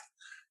path.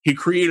 He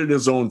created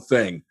his own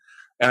thing.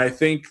 And I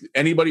think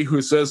anybody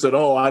who says that,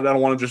 I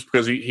don't want to just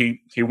because he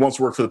wants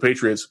to work for the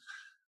Patriots,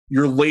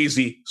 you're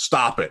lazy.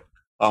 Stop it.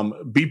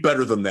 Be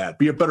better than that.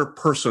 Be a better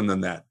person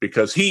than that,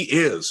 because he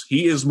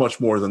is much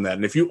more than that.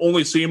 And if you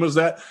only see him as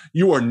that,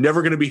 you are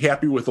never going to be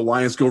happy with the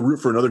Lions. Go root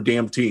for another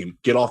damn team.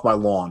 Get off my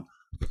lawn.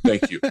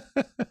 Thank you.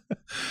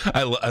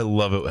 I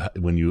love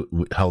it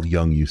when how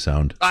young you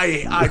sound.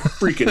 I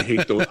freaking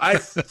hate those. I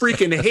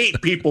freaking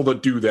hate people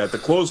that do that. The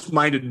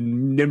closed-minded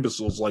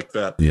imbeciles like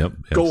that. Yep.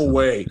 Go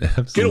away.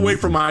 Absolutely. Get away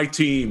from my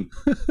team.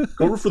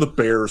 Go root for the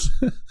Bears.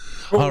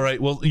 All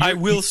right. Well, I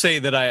will say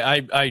that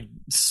I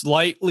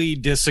slightly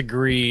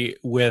disagree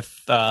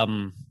with.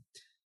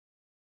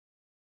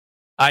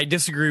 I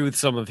disagree with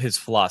some of his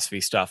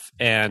philosophy stuff,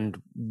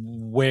 and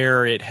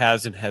where it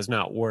has and has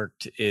not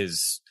worked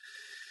is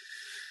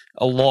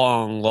a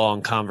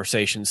long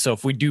conversation. So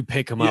if we do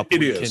pick him up,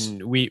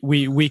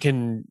 we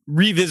can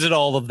revisit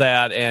all of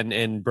that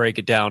and break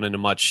it down in a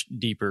much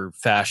deeper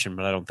fashion.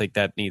 But I don't think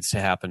that needs to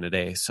happen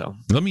today. So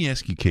let me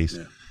ask you, Case.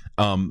 Yeah.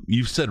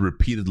 You've said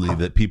repeatedly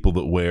that people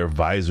that wear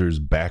visors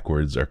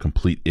backwards are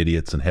complete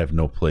idiots and have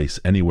no place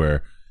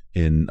anywhere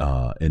in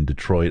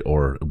Detroit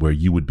or where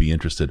you would be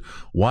interested.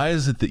 Why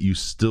is it that you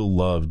still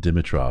love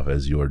Dimitrov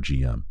as your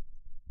GM?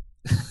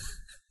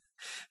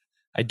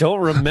 I don't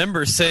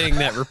remember saying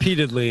that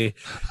repeatedly.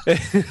 I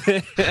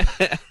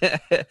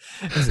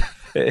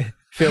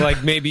feel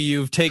like maybe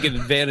you've taken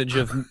advantage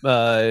of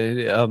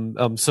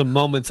some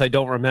moments I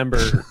don't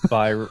remember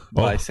by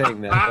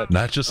saying that. But,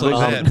 not just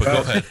like that, but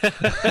go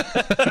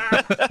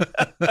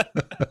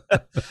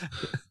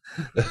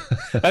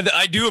ahead.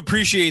 I do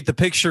appreciate the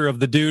picture of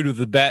the dude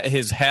with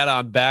his hat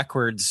on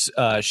backwards,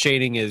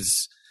 shading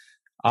his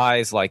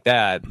eyes like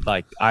that.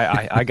 Like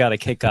I got a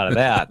kick out of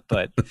that,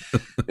 but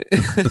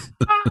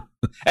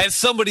as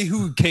somebody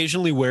who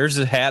occasionally wears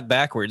a hat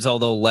backwards,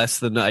 although less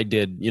than I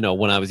did,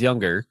 when I was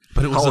younger.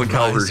 But it was Colin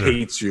Cowherd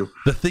hates you.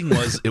 The thing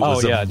was, it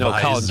was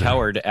Colin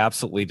Cowherd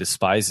absolutely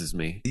despises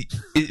me.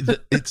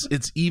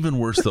 It's even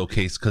worse though,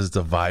 Case, because it's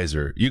a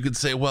visor. You could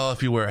say, well,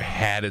 if you wear a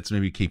hat, it's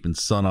maybe keeping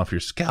sun off your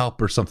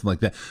scalp or something like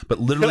that. But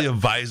literally, a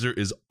visor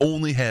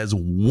only has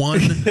one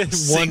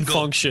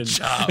function.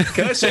 Job.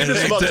 Can I say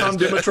this about Tom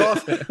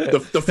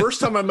Dimitrov? The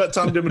first time I met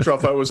Tom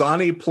Dimitrov, I was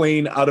on a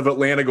plane out of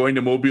Atlanta going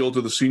to Mobile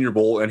to the Senior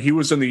Bowl, and he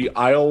was in the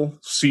aisle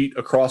seat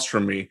across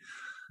from me.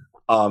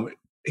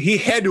 He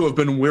had to have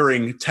been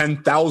wearing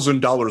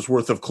 $10,000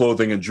 worth of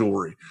clothing and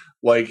jewelry.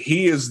 Like,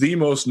 he is the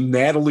most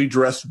nattily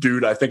dressed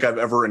dude I think I've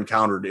ever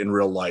encountered in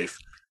real life.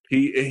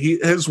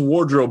 His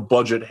wardrobe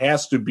budget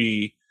has to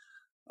be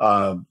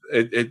I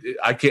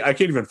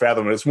can't even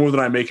fathom it. It's more than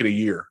I make in a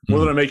year, more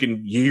than I make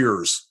in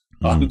years.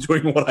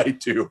 Doing what I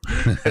do.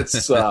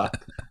 It's so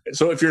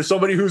if you're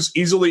somebody who's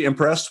easily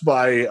impressed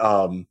by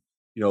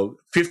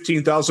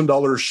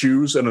 $15,000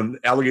 shoes and an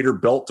alligator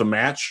belt to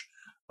match,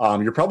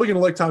 you're probably going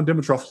to like Tom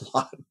Dimitrov a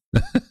lot.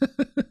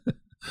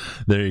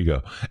 There you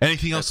go.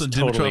 Anything else on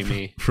Dimitrov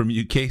totally from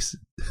you, Case,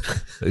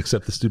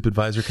 except the stupid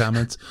visor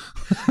comments?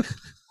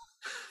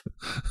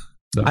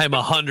 No. I'm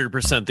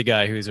 100% the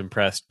guy who's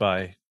impressed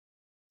by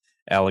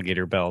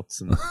alligator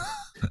belts and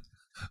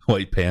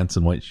white pants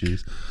and white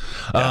shoes.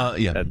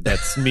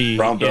 That's me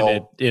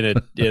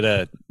in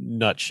a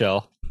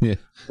nutshell. Yeah.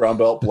 Brown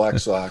belt, black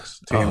socks,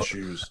 tan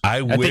shoes.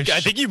 I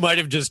think you might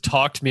have just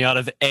talked me out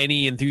of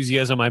any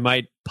enthusiasm I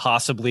might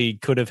possibly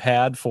could have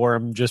had for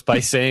him just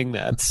by saying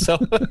that. So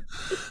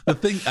the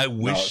thing I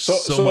wish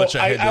so much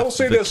I will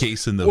say the this.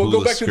 Case in the we'll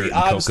hula go back to skirt the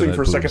odds thing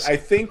for a second. I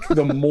think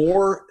the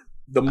more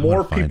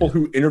people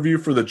who interview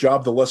for the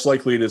job, the less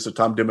likely it is that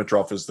Tom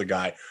Dimitrov is the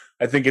guy.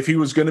 I think if he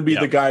was going to be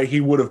the guy,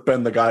 he would have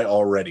been the guy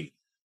already.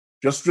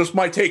 Just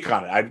my take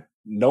on it.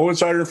 No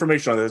insider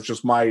information on it. It's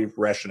just my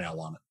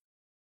rationale on it.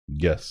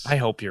 Yes. I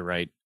hope you're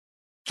right.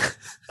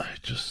 I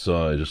just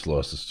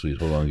lost this tweet.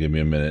 Hold on, give me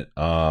a minute.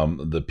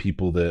 The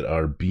people that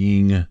are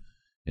being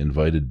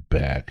invited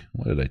back.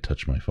 Why did I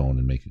touch my phone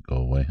and make it go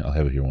away? I'll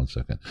have it here 1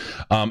 second.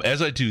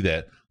 As I do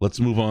that, let's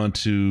move on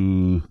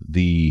to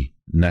the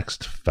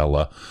next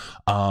fella.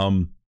 A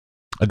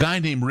guy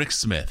named Rick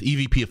Smith,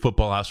 EVP of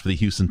Football Ops for the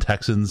Houston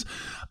Texans.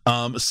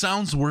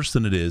 Sounds worse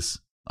than it is.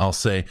 I'll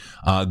say,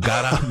 got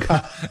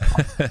out.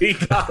 He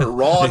got a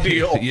raw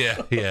deal.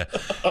 Yeah.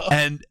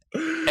 And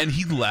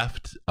he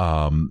left.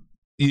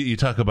 You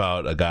talk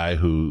about a guy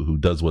who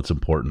does what's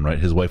important, right?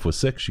 His wife was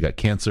sick. She got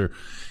cancer.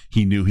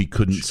 He knew he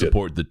couldn't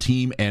support the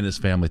team and his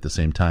family at the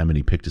same time. And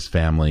he picked his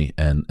family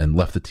and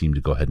left the team to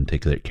go ahead and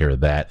take care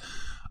of that.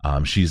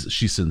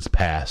 She's since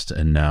passed,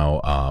 and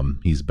now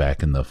he's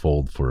back in the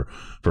fold for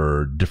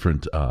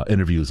different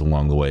interviews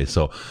along the way.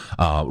 So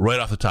right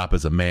off the top,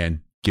 as a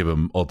man, give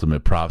him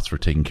ultimate props for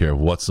taking care of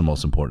what's the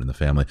most important in the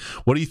family.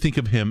 What do you think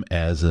of him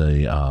as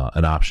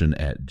an option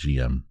at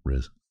GM,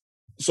 Riz?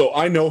 So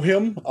I know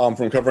him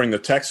from covering the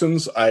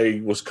Texans.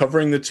 I was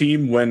covering the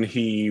team when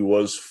he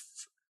was.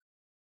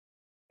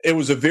 It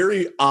was a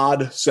very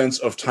odd sense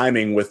of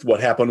timing with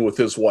what happened with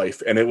his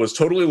wife, and it was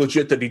totally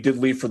legit that he did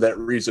leave for that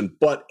reason.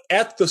 But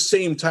at the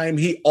same time,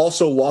 he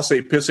also lost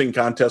a pissing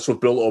contest with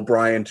Bill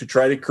O'Brien to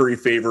try to curry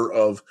favor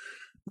of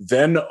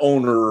then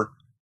owner.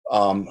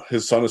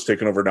 His son has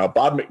taken over now.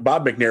 Bob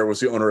McNair was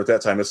the owner at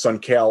that time. His son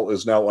Cal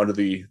is now under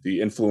the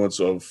influence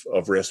of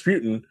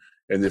Rasputin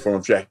in the form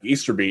of Jack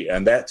Easterby,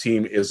 and that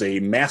team is a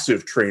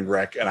massive train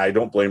wreck. And I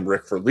don't blame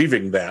Rick for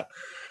leaving that.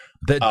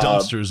 That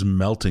dumpster's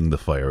melting. The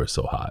fire is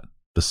so hot.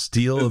 The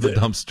steel of the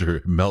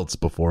dumpster melts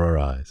before our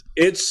eyes.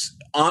 It's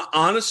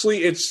honestly,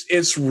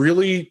 it's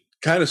really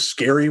kind of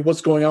scary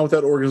what's going on with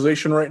that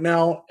organization right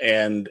now.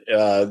 And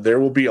there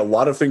will be a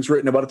lot of things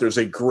written about it. There's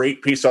a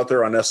great piece out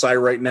there on SI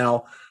right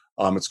now.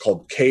 It's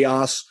called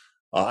Chaos.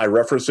 I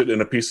referenced it in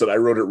a piece that I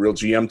wrote at Real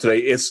GM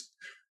today.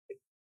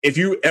 If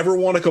you ever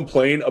want to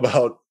complain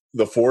about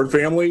the Ford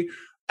family,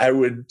 I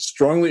would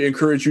strongly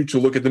encourage you to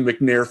look at the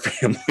McNair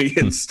family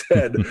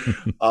instead.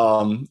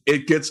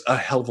 It gets a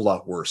hell of a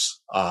lot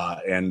worse.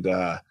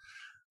 But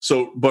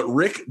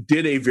Rick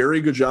did a very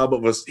good job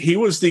of us. He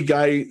was the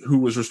guy who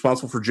was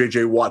responsible for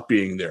J.J. Watt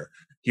being there.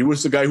 He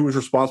was the guy who was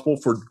responsible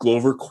for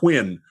Glover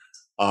Quinn.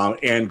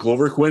 And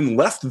Glover Quinn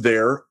left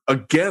there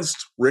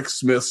against Rick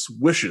Smith's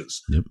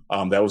wishes. Yep.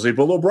 That was a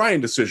Bill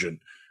O'Brien decision.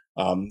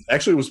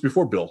 Actually, it was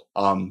before Bill.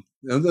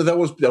 That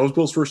was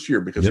Bill's first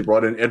year because they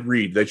brought in Ed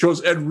Reed. They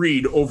chose Ed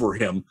Reed over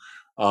him,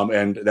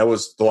 and that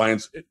was the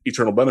Lions'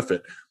 eternal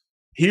benefit.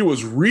 He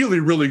was really,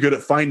 really good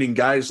at finding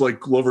guys like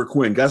Glover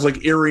Quinn, guys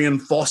like Arian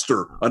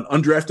Foster, an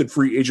undrafted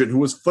free agent who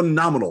was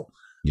phenomenal.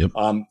 Yep.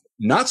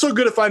 Not so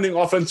good at finding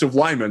offensive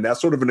linemen.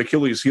 That's sort of an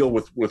Achilles heel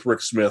with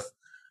Rick Smith.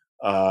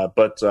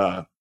 But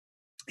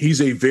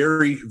he's a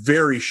very,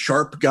 very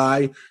sharp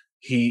guy.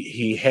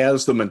 He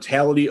has the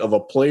mentality of a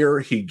player.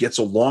 He gets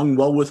along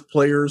well with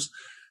players.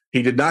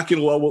 He did not get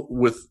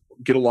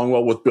along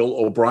well with Bill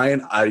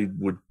O'Brien. I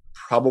would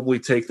probably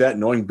take that,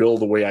 knowing Bill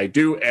the way I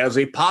do, as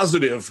a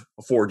positive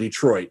for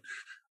Detroit.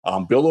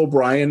 Bill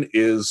O'Brien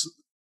is,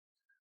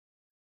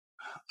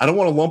 I don't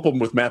want to lump him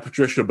with Matt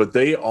Patricia, but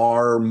they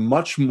are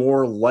much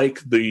more like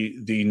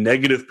the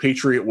negative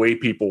Patriot way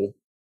people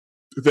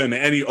than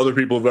any other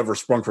people who've ever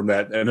sprung from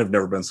that and have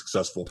never been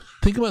successful.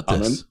 Think about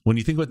this. When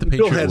you think about the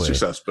Patriot Bill had way.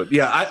 Success, but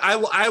yeah,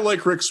 I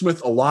like Rick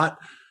Smith a lot.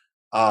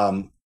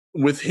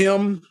 With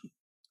him,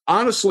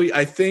 honestly,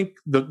 I think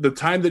the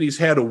time that he's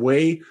had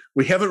away,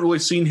 we haven't really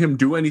seen him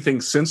do anything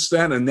since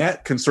then, and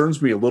that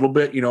concerns me a little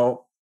bit. You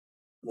know,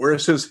 where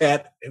is his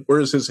head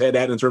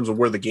at in terms of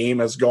where the game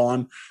has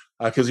gone?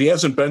 Because he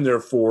hasn't been there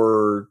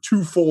for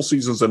 2 full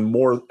seasons and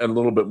a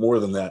little bit more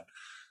than that.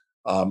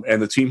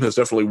 And the team has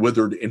definitely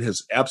withered in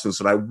his absence.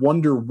 And I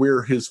wonder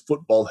where his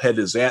football head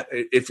is at.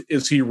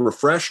 Is he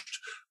refreshed,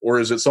 or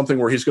is it something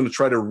where he's going to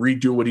try to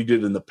redo what he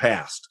did in the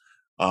past?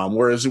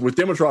 Whereas with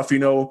Dimitroff, you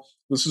know,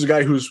 this is a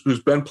guy who's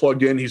been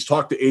plugged in. He's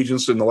talked to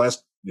agents in the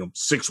last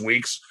 6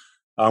 weeks,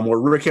 where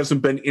Rick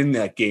hasn't been in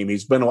that game.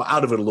 He's been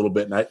out of it a little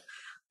bit. And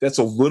that's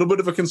a little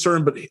bit of a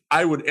concern, but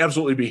I would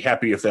absolutely be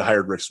happy if they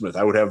hired Rick Smith.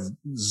 I would have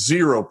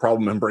zero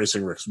problem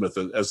embracing Rick Smith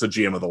as the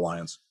GM of the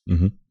Lions.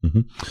 Mm-hmm,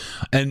 mm-hmm.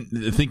 And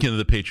thinking of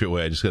the Patriot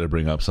way, I just got to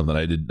bring up something.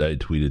 I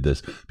tweeted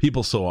this.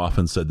 People so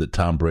often said that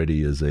Tom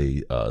Brady is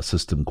a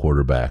system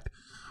quarterback.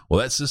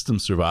 Well, that system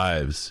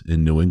survives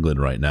in New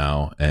England right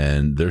now,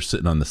 and they're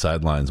sitting on the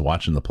sidelines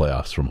watching the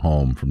playoffs from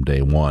home from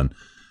day one.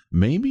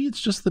 Maybe it's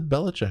just that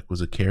Belichick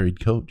was a carried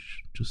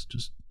coach. Just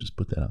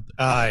put that out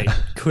there. I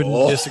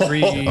couldn't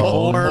disagree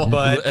more,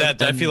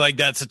 but I feel like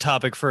that's a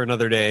topic for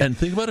another day. And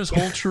think about his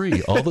whole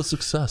tree, all the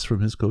success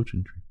from his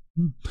coaching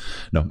tree.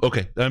 No,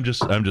 okay. I'm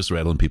just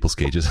rattling people's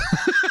cages.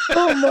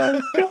 Oh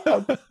my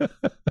God.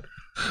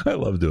 I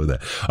love doing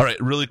that. All right,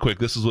 really quick.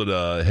 This is what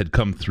had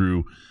come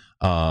through.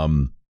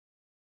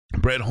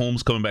 Brad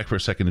Holmes coming back for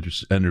a second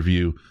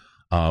interview.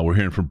 We're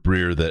hearing from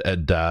Breer that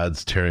Ed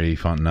Dodds, Terry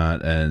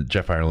Fontenot, and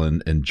Jeff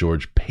Ireland and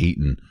George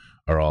Payton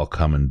are all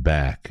coming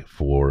back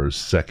for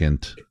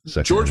second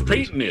George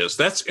interviews. Payton is.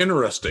 That's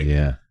interesting.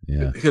 Yeah.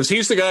 Because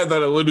he's the guy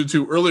that I alluded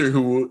to earlier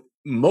who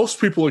most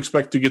people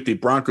expect to get the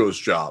Broncos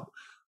job.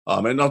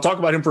 And I'll talk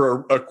about him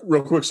for a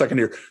real quick second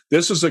here.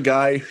 This is a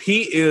guy,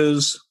 he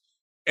is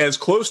as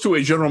close to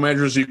a general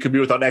manager as you could be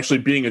without actually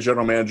being a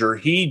general manager.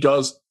 He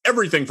does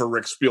everything for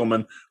Rick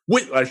Spielman.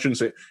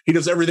 He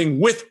does everything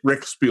with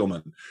Rick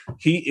Spielman.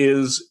 He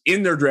is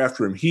in their draft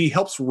room. He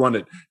helps run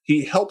it.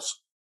 He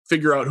helps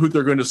figure out who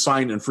they're going to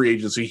sign in free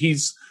agency.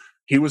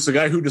 He was the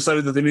guy who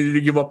decided that they needed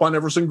to give up on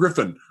Everson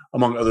Griffin,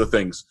 among other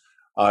things.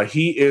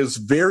 He is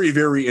very,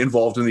 very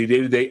involved in the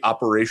day-to-day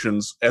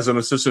operations as an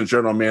assistant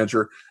general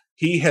manager.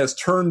 He has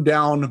turned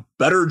down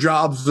better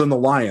jobs than the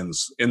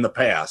Lions in the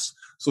past.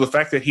 So the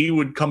fact that he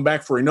would come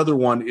back for another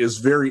one is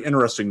very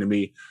interesting to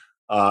me,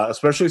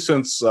 especially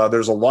since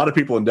there's a lot of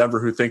people in Denver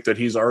who think that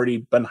he's already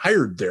been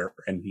hired there,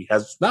 and he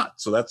has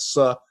not. So that's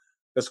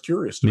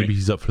curious to me. Maybe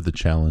he's up for the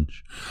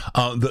challenge.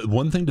 The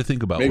one thing to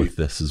think about with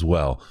this as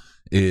well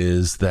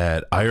is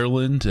that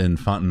Ireland and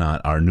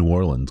Fontenot are New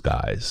Orleans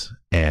guys,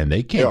 and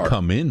they can't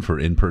come in for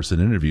in-person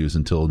interviews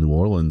until New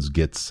Orleans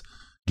gets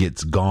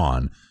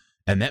gone,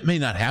 and that may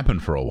not happen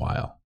for a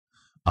while.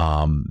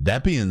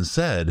 That being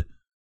said,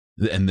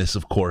 and this,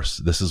 of course,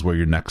 this is where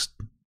your next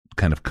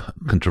kind of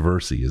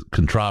controversy is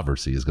going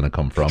to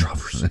come from.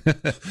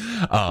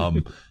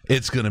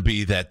 It's going to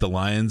be that the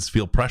Lions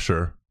feel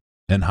pressure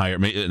and hire,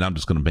 and I'm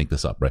just going to make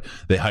this up, right?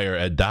 They hire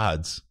Ed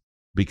Dodds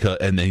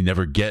and they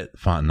never get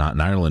Fontenot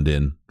and Ireland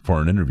in for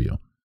an interview,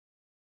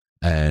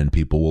 and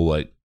people will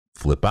like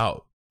flip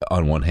out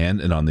on one hand,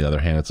 and on the other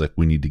hand, it's like,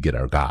 we need to get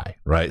our guy,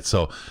 right?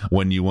 So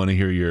when you want to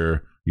hear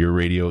your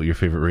your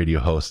favorite radio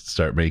hosts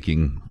start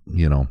making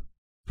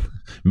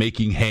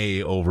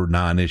hay over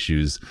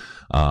non-issues,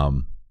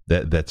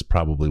 that's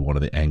probably one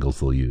of the angles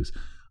they'll use.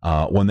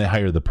 When they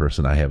hire the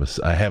person, I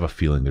have a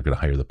feeling they're going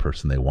to hire the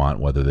person they want,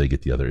 whether they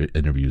get the other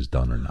interviews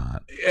done or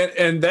not.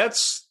 And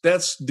that's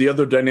the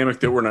other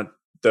dynamic that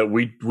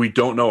we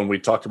don't know, and we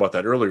talked about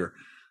that earlier.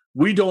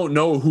 We don't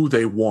know who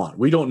they want.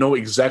 We don't know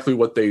exactly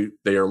what they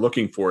are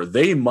looking for.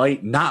 They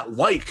might not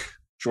like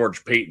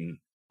George Paton,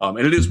 and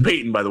it is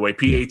Paton, by the way,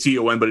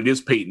 Paton, but it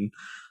is Paton.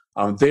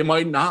 They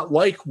might not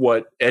like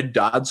what Ed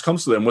Dodds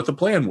comes to them with a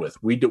plan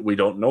with. We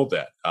don't know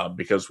that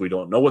because we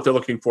don't know what they're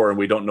looking for, and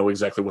we don't know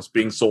exactly what's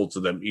being sold to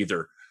them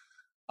either.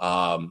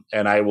 And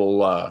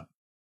I'll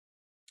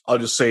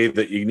just say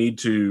that you need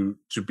to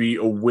be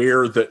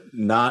aware that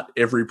not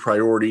every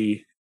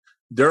priority.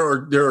 There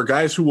are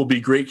guys who will be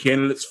great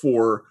candidates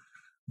for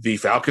the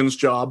Falcons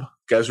job,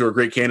 guys who are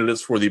great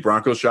candidates for the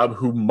Broncos job,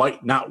 who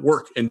might not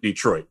work in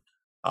Detroit.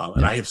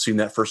 And I have seen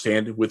that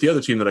firsthand with the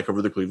other team that I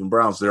cover, the Cleveland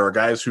Browns. There are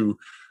guys who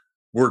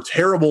were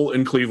terrible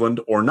in Cleveland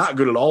or not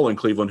good at all in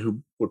Cleveland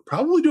who would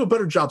probably do a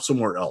better job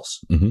somewhere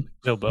else.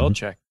 Bill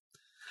Belichick.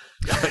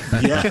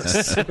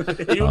 Yes.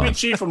 He would be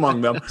chief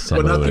among them,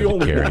 but not the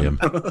only one.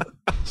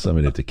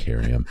 Somebody had to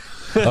carry him.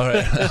 All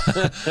right.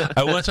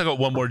 I want to talk about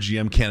one more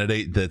GM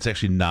candidate that's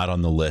actually not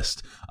on the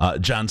list.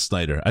 John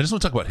Snyder. I just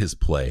want to talk about his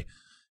play.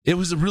 It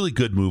was a really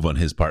good move on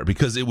his part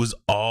because it was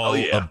all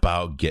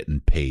about getting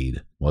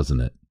paid,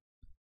 wasn't it?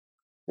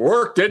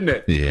 Worked, didn't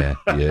it? Yeah,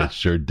 it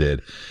sure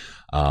did.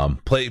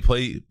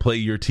 Play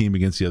your team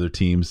against the other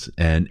teams,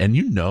 and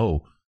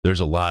there's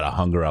a lot of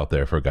hunger out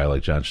there for a guy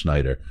like John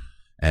Schneider,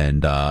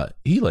 and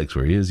he likes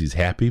where he is. He's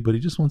happy, but he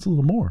just wants a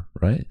little more,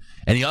 right?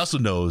 And he also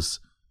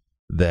knows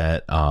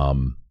that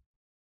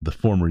the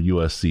former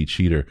USC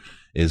cheater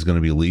is going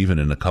to be leaving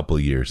in a couple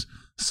of years,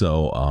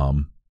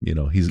 so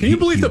he's. Can you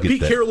believe that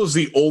Pete Carroll is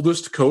the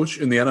oldest coach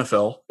in the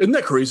NFL? Isn't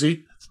that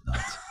crazy? It's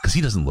nuts. Because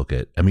he doesn't look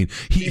it. I mean,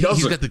 he's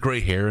got the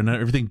gray hair and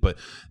everything, but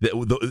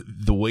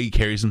the way he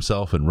carries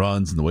himself and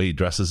runs and the way he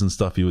dresses and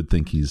stuff, you would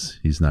think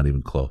he's not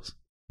even close.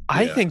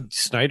 I think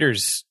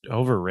Snyder's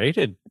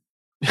overrated.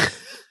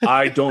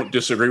 I don't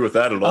disagree with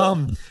that at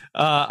all.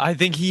 I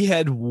think he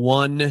had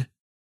a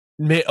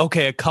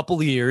couple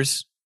of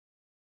years,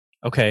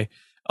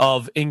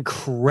 of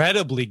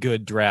incredibly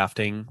good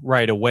drafting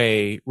right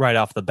away, right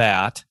off the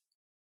bat.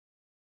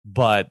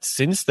 But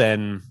since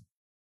then,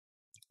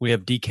 we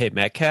have DK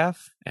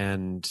Metcalf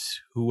and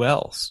who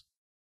else?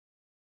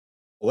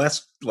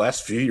 Last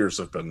few years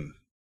have been,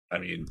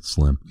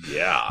 slim.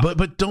 Yeah,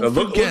 but don't forget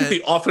look at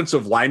the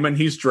offensive lineman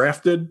he's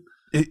drafted.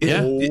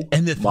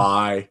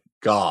 My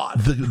God,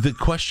 the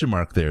question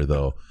mark there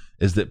though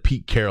is that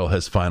Pete Carroll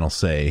has final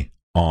say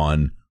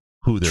on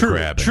who they're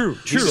grabbing. True.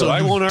 So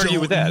I won't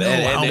argue with that.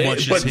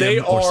 But they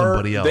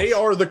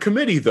are the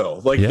committee though.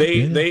 Like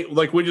they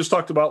like we just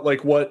talked about,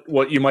 like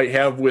what you might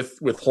have with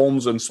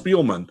Holmes and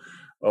Spielman.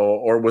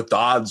 Or with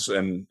Dodds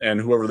and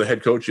whoever the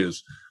head coach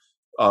is.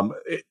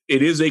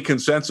 It is a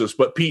consensus,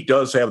 but Pete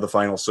does have the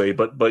final say.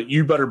 But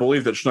you better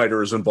believe that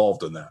Schneider is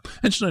involved in that.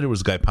 And Schneider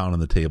was the guy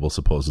pounding the table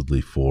supposedly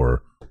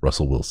for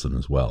Russell Wilson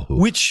as well,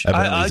 which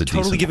I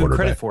totally give him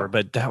credit for.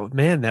 But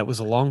that was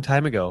a long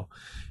time ago.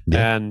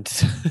 Yeah. And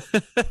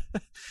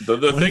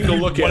the thing to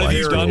look at, what have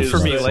you done for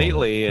me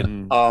lately?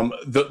 And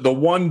the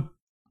one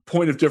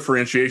point of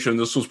differentiation,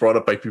 this was brought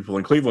up by people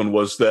in Cleveland,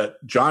 was that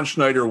John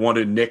Schneider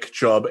wanted Nick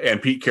Chubb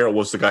and Pete Carroll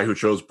was the guy who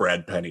chose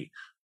Brad Penny.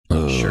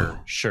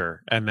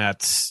 Sure. And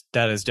that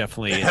is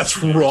definitely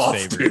rough,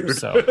 favor, dude.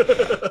 So.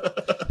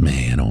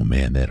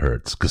 Man, that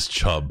hurts because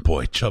Chubb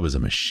is a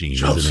machine,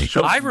 isn't he?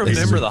 I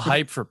remember the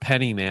hype for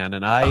Penny, man,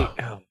 and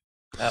that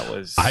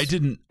was.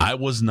 I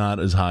was not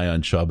as high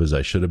on Chubb as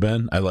I should have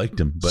been. I liked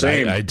him, but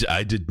I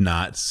did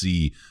not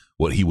see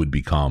what he would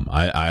become.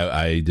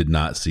 I did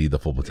not see the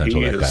full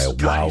potential of that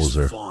guy.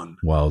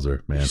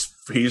 Wowzer, man.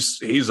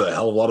 He's a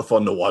hell of a lot of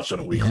fun to watch on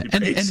a weekly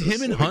basis. And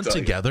him and Hunt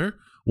together,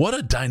 what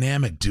a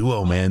dynamic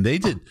duo, man. They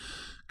did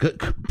good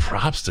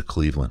props to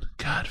Cleveland.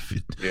 God,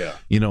 yeah.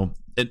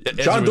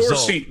 John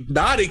Dorsey,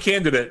 not a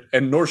candidate,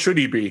 and nor should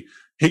he be.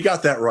 He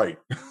got that right.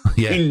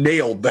 Yeah. He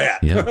nailed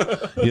that. Yeah.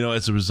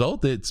 As a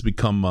result, it's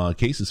become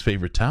Case's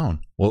favorite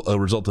town. Well, a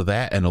result of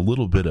that and a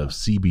little bit of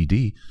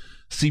CBD.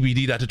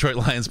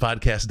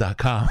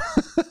 CBD.DetroitLionsPodcast.com.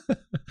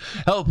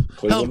 Help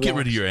get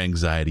rid of your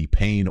anxiety,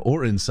 pain,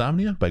 or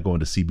insomnia by going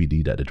to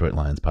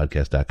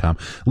CBD.DetroitLionsPodcast.com.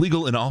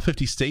 Legal in all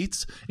 50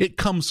 states. It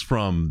comes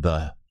from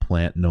the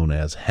plant known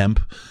as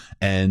hemp,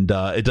 and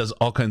it does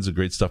all kinds of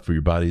great stuff for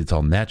your body. It's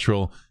all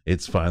natural.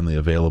 It's finally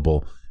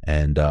available.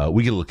 And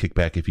we get a little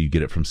kickback if you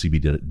get it from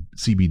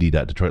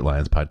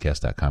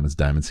CBD.DetroitLionsPodcast.com. It's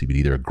Diamond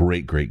CBD. They're a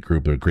great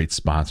group. They're a great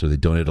sponsor. They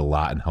donate a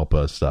lot and help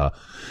us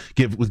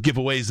give with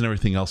giveaways and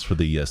everything else for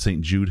the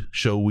St. Jude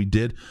show we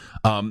did.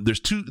 There's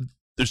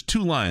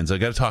two lines. I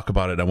got to talk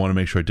about it. I want to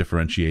make sure I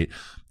differentiate.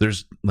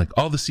 There's like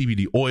all the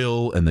CBD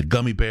oil and the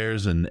gummy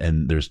bears,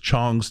 and there's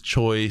Chong's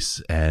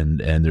Choice,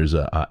 and there's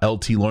a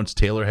LT Lawrence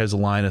Taylor has a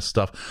line of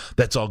stuff.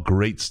 That's all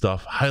great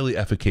stuff, highly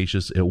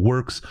efficacious. It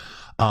works.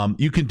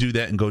 you can do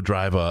that and go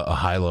drive a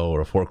high-low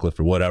or a forklift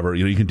or whatever.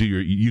 You can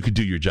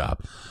do your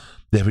job.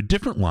 They have a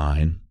different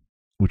line,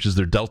 which is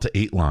their Delta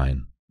 8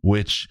 line,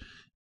 which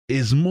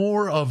is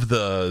more of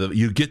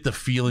you get the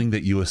feeling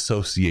that you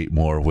associate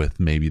more with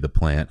maybe the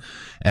plant.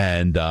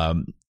 And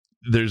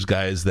there's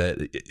guys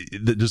that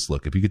just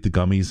look, if you get the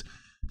gummies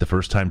the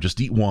first time,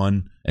 just eat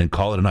one and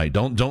call it a night.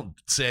 Don't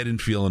say I didn't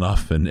feel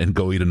enough and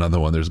go eat another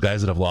one. There's guys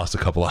that have lost a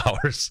couple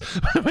hours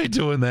by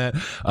doing that.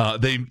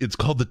 It's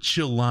called the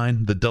Chill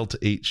line, the Delta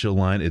 8 Chill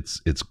line.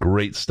 It's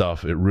great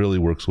stuff. It really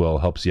works well,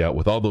 helps you out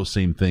with all those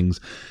same things.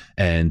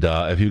 And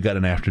if you've got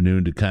an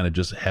afternoon to kind of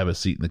just have a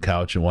seat in the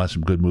couch and watch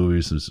some good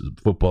movies, some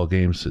football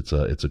games, it's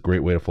a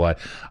great way to fly.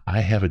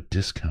 I have a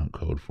discount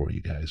code for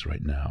you guys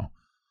right now.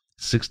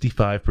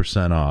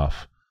 65%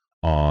 off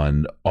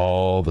on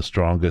all the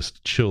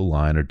strongest Chill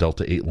line or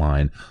Delta 8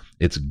 line.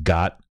 It's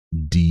got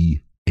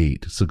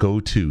D8. So go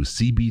to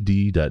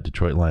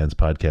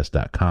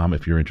cbd.detroitlionspodcast.com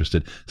if you're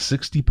interested.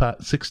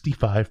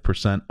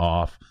 65%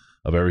 off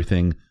of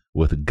everything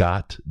with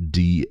got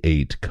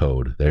D8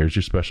 code. There's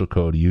your special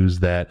code. Use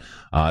that.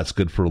 It's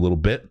good for a little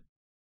bit.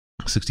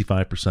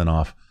 65%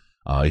 off.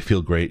 You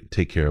feel great.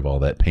 Take care of all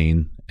that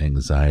pain,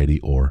 anxiety,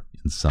 or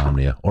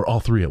insomnia, or all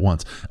three at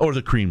once. Or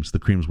the creams. The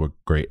creams work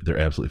great. They're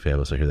absolutely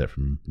fabulous. I hear that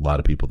from a lot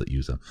of people that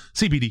use them.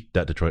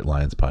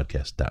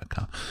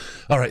 cbd.detroitlionspodcast.com.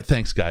 All right.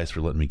 Thanks, guys,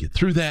 for letting me get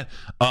through that.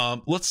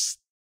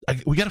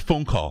 We got a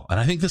phone call, and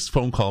I think this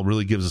phone call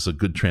really gives us a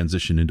good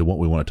transition into what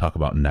we want to talk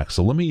about next.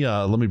 So let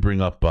me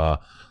bring up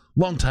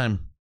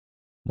long-time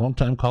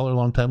caller,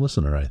 long-time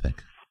listener, I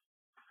think.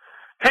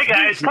 Hey,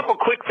 guys, a couple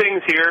quick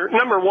things here.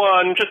 Number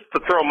one, just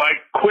to throw my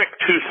quick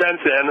 2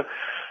 cents in,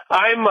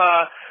 I'm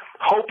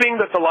hoping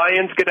that the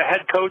Lions get a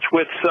head coach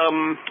with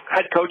some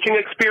head coaching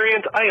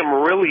experience. I am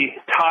really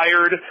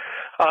tired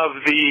of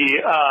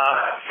the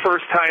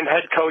first-time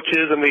head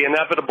coaches and the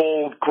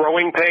inevitable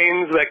growing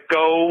pains that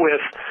go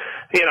with,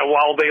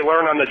 while they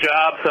learn on the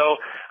job. So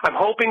I'm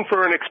hoping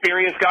for an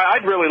experienced guy.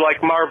 I'd really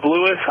like Marv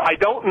Lewis. I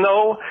don't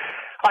know.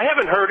 I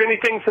haven't heard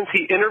anything since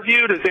he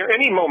interviewed. Is there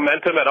any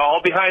momentum at all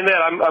behind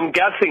that? I'm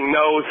guessing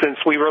no, since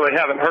we really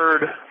haven't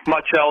heard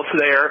much else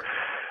there.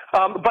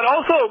 But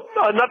also,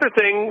 another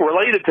thing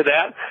related to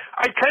that,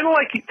 I'd kind of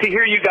like to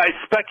hear you guys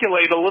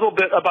speculate a little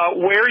bit about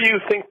where you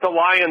think the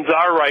Lions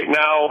are right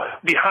now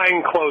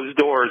behind closed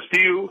doors.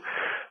 They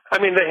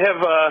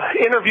have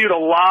interviewed a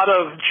lot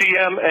of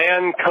GM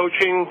and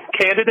coaching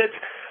candidates.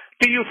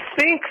 Do you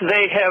think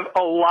they have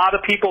a lot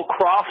of people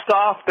crossed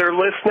off their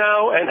list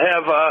now and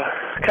have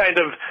kind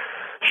of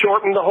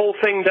shortened the whole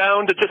thing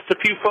down to just a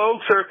few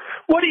folks? Or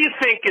what do you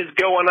think is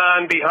going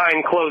on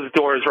behind closed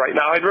doors right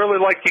now? I'd really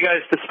like you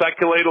guys to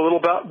speculate a little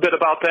bit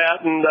about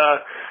that and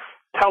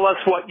tell us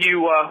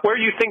where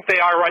you think they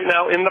are right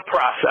now in the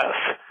process.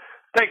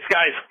 Thanks,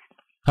 guys.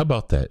 How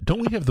about that?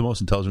 Don't we have the most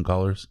intelligent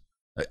callers?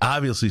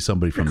 Obviously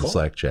somebody from the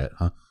Slack chat,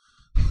 huh?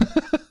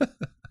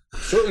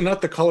 Certainly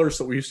not the colors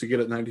that we used to get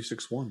at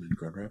 96.1 in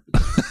Grand Rapids.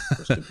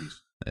 Rest in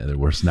peace. Yeah, they're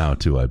worse now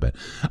too, I bet.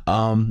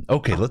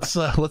 Okay, let's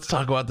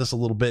talk about this a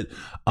little bit.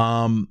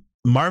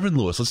 Marvin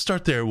Lewis. Let's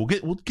start there. We'll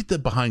get the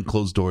behind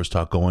closed doors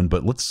talk going,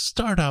 but let's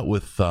start out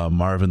with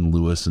Marvin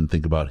Lewis and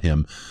think about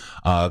him.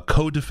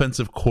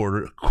 Co-defensive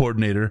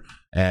coordinator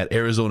at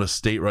Arizona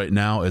State right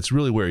now. It's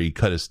really where he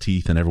cut his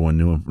teeth and everyone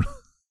knew him.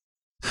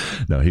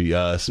 No, he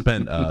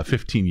spent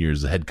 15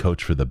 years as head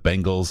coach for the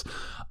Bengals.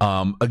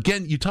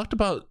 Again, you talked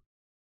about,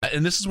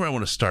 and this is where I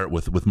want to start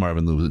with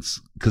Marvin Lewis,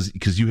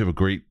 because you have a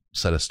great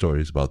set of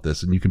stories about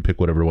this, and you can pick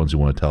whatever ones you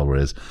want to tell where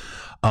it is.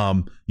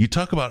 You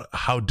talk about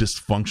how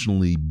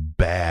dysfunctionally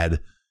bad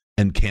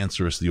and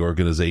cancerous the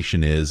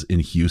organization is in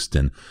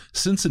Houston.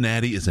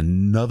 Cincinnati is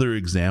another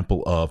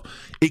example of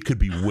it could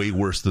be way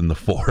worse than the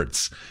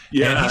Forts.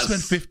 Yeah, and he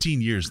spent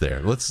 15 years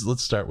there. Let's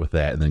start with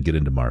that and then get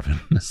into Marvin.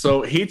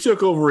 So he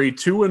took over a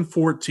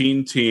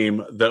 2-14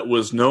 team that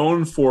was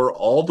known for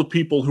all the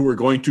people who were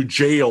going to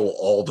jail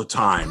all the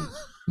time.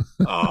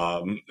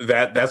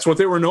 That's what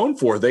they were known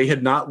for. They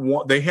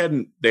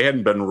hadn't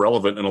been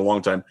relevant in a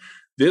long time.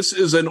 This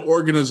is an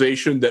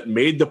organization that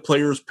made the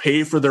players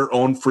pay for their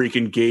own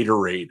freaking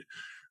Gatorade.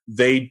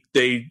 They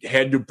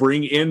had to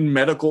bring in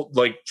medical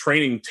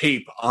training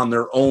tape on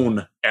their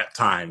own at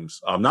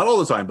times. Not all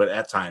the time, but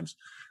at times.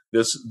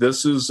 This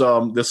is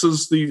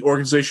the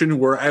organization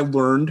where I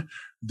learned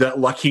that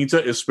La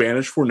Quinta is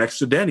Spanish for next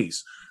to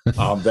Denny's.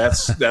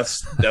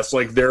 That's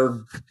like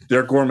their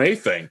gourmet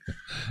thing.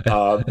 They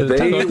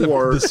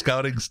were the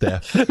scouting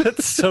staff.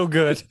 That's so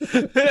good.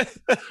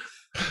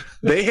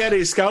 They had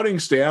a scouting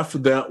staff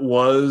that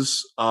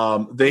was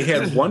they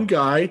had one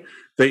guy.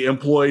 They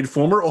employed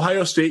former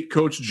Ohio State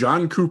coach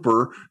John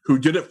Cooper, who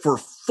did it for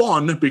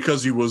fun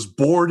because he was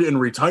bored in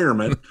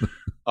retirement.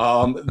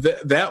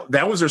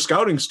 That was their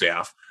scouting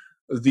staff.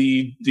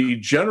 The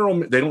general,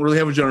 they don't really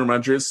have a general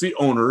manager. It's the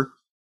owner.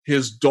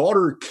 His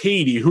daughter,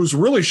 Katie, who's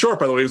really sharp,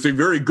 by the way, is a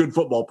very good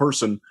football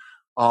person,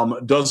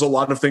 does a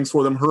lot of things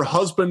for them. Her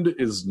husband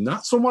is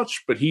not so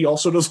much, but he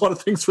also does a lot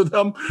of things for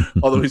them,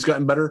 although he's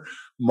gotten better.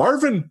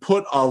 Marvin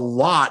put a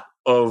lot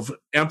of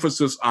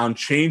emphasis on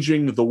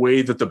changing the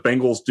way that the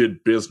Bengals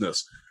did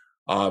business.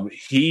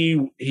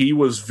 He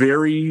was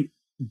very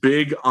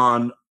big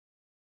on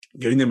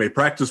getting them a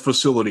practice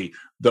facility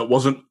that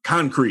wasn't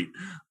concrete.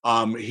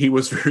 He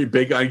was very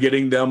big on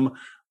getting them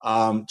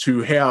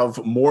to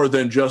have more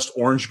than just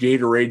orange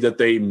Gatorade that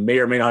they may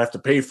or may not have to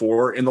pay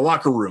for in the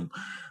locker room.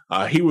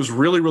 He was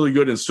really, really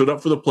good and stood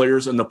up for the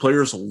players, and the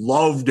players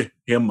loved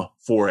him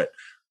for it.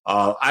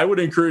 I would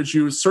encourage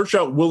you, search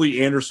out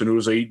Willie Anderson, who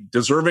was a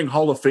deserving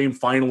Hall of Fame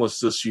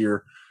finalist this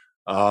year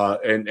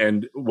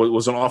and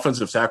was an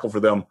offensive tackle for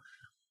them.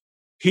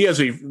 He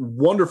has a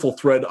wonderful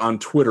thread on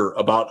Twitter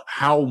about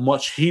how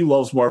much he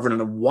loves Marvin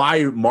and why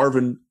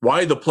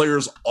the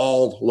players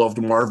all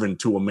loved Marvin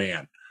to a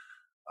man.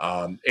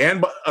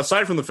 And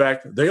aside from the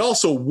fact, they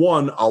also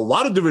won a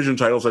lot of division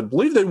titles. I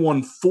believe they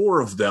won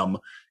 4 of them,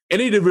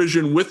 any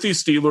division with the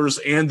Steelers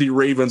and the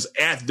Ravens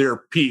at their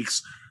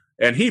peaks.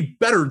 And he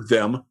bettered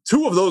them.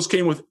 2 of those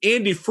came with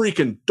Andy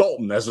freaking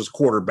Dalton as his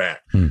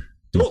quarterback.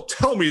 Don't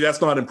tell me that's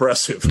not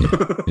impressive.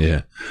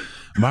 Yeah.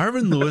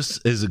 Marvin Lewis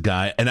is a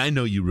guy, and I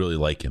know you really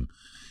like him.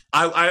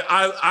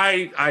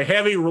 I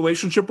have a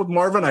relationship with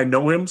Marvin. I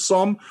know him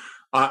some.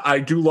 I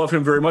do love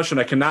him very much, and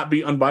I cannot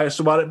be unbiased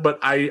about it. But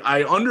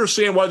I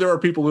understand why there are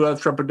people who have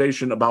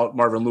trepidation about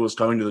Marvin Lewis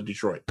coming to the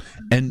Detroit.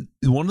 And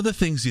one of the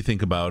things you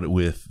think about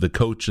with the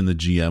coach and the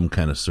GM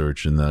kind of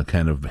search and the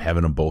kind of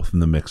having them both in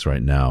the mix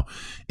right now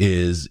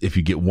is if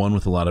you get one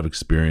with a lot of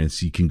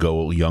experience, you can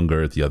go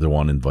younger at the other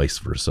one and vice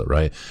versa,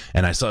 right?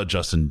 And I saw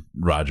Justin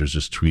Rogers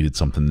just tweeted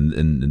something,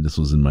 and this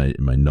was in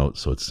my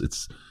notes, so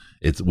it's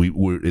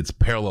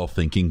parallel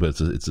thinking,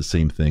 but it's the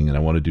same thing, and I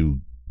want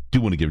to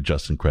want to give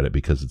Justin credit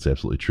because it's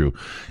absolutely true.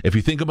 If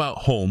you think about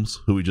Holmes,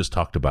 who we just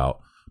talked about,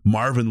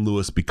 Marvin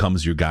Lewis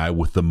becomes your guy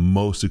with the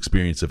most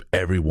experience of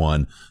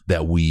everyone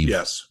that we've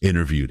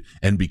interviewed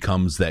and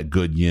becomes that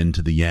good yin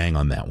to the yang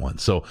on that one.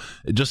 So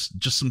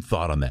just some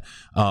thought on that.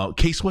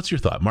 Case, what's your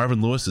thought?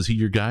 Marvin Lewis, is he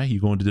your guy?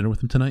 You going to dinner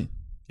with him tonight?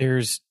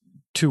 There's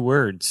 2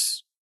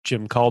 words,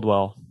 Jim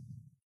Caldwell.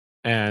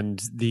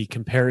 And the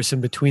comparison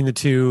between the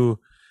two,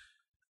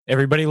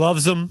 everybody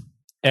loves them.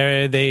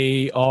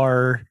 They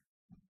are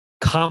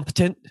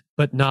competent,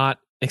 but not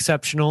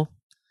exceptional.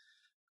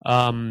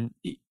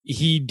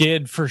 He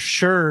did for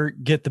sure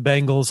get the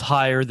Bengals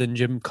higher than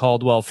Jim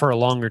Caldwell for a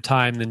longer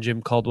time than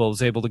Jim Caldwell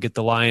was able to get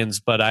the Lions,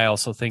 but I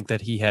also think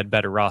that he had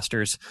better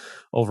rosters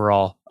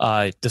overall.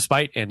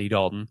 Despite Andy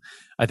Dalton,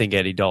 I think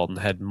Andy Dalton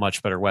had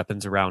much better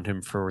weapons around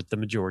him for the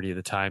majority of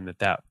the time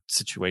that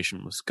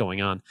situation was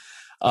going on.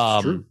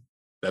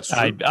 That's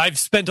true. I've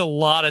spent a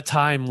lot of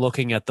time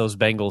looking at those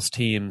Bengals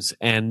teams,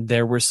 and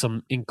there was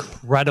some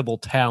incredible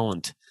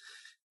talent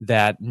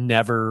that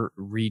never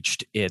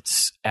reached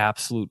its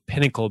absolute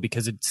pinnacle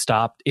because it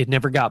stopped.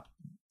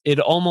 It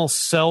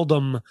almost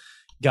seldom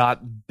got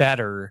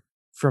better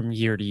from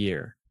year to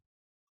year.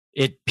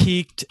 It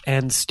peaked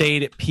and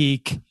stayed at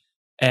peak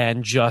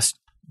and just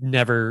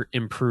never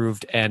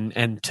improved.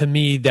 And to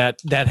me,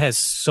 that has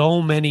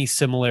so many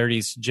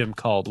similarities to Jim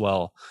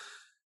Caldwell.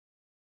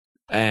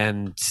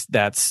 And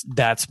that's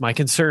my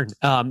concern.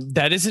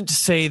 That isn't to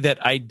say that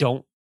I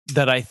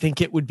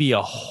think it would be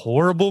a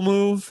horrible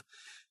move,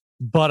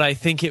 but I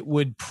think it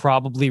would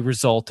probably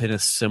result in a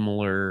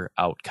similar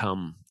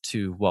outcome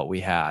to what we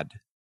had.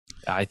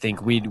 I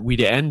think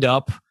we'd end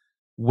up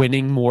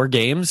winning more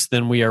games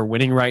than we are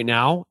winning right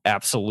now.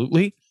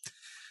 Absolutely.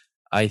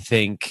 I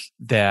think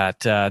that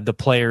the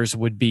players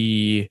would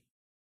be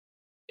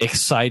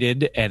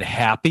excited and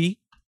happy,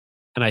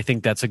 and I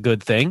think that's a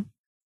good thing.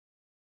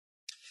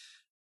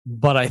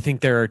 But I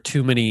think there are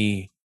too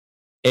many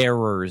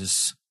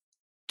errors,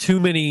 too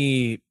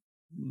many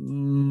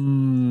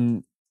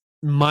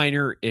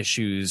minor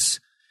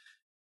issues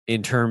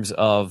in terms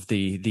of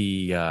the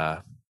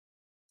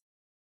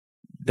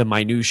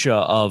minutia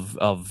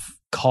of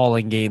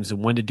calling games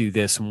and when to do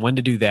this and when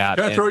to do that.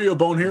 Can I throw you a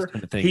bone here?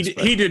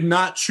 He did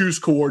not choose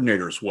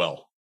coordinators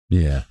well.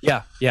 Yeah.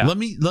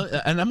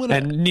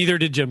 And neither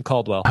did Jim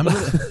Caldwell.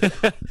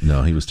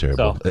 No, he was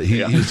terrible. So,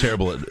 he was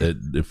terrible at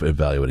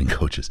evaluating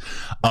coaches.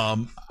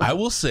 I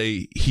will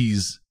say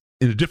he's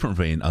in a different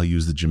vein. I'll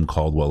use the Jim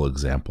Caldwell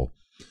example.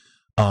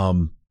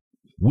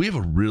 We have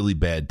a really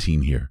bad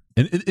team here.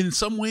 And in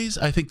some ways,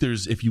 I think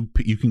if you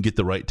can get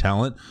the right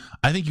talent,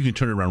 I think you can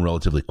turn it around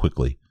relatively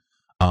quickly.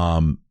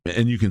 And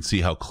you can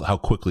see how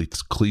quickly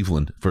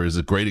Cleveland, as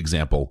a great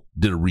example,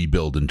 did a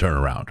rebuild and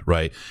turnaround,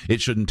 right? It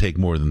shouldn't take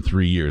more than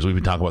 3 years. We've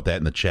been talking about that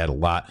in the chat a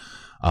lot.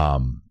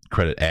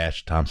 Credit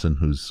Ash Thompson,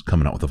 who's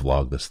coming out with a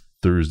vlog this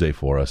Thursday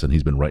for us, and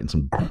he's been writing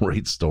some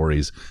great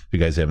stories. If you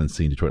guys haven't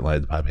seen Detroit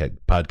Lions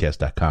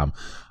podcast.com,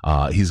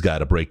 he's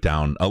got a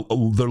breakdown.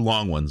 They're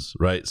long ones,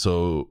 right?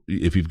 So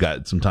if you've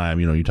got some time,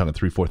 you're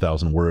talking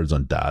 4,000 words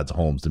on Dodds,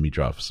 Holmes,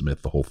 Dimitrov,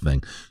 Smith, the whole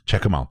thing.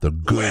 Check them out. They're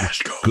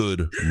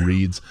good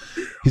reads.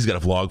 He's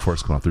got a vlog for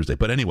us coming out Thursday.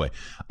 But anyway,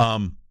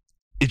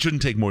 it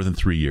shouldn't take more than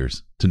 3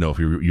 years to know if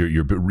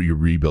your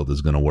rebuild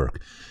is going to work.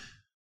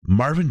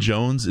 Marvin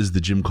Jones is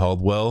the Jim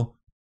Caldwell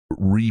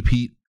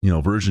repeat,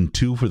 version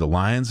 2 for the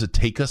Lions to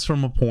take us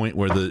from a point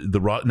where the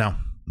raw. Now,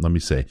 let me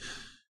say,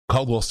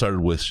 Caldwell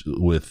started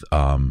with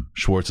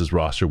Schwartz's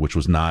roster, which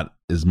was not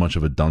as much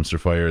of a dumpster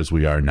fire as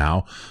we are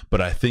now. But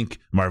I think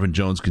Marvin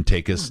Jones can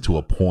take us to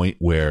a point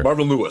where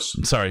Marvin Lewis.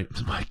 Sorry,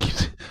 so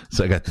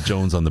I got the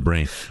Jones on the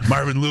brain.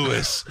 Marvin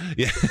Lewis.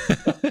 Yeah,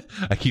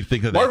 I keep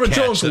thinking of that. Marvin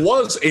Jones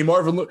was a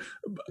Marvin.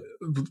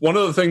 One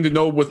other thing to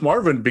know with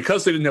Marvin,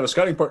 because they didn't have a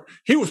scouting part,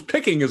 he was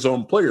picking his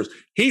own players.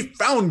 He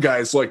found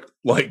guys like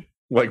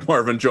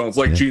Marvin Jones,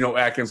 like Geno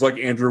Atkins, like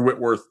Andrew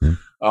Whitworth.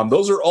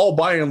 Those are all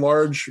by and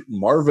large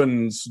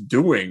Marvin's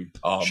doing.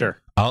 Sure.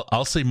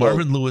 I'll say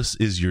Marvin Lewis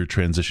is your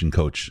transition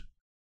coach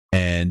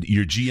and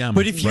your GM.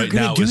 But if you're right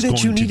going to do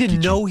that, you need to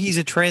know you. He's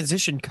a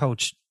transition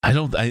coach. I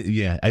don't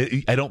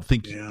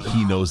think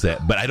he knows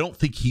that, but I don't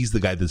think he's the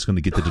guy that's going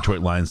to get the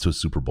Detroit Lions to a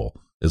Super Bowl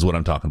is what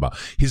I'm talking about.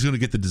 He's going to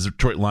get the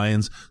Detroit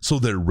Lions so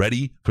they're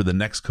ready for the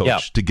next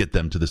coach to get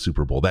them to the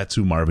Super Bowl. That's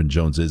who Marvin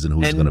Jones is and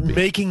who he's going to be.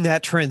 Making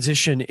that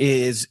transition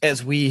is,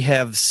 as we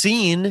have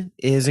seen,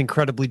 is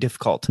incredibly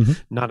difficult.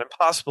 Not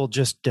impossible,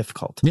 just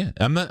difficult. Yeah,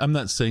 I'm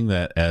not saying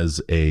that as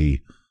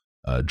a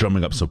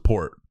drumming up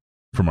support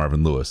for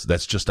Marvin Lewis.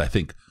 That's just, I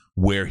think,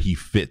 where he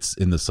fits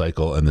in the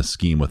cycle and the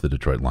scheme with the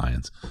Detroit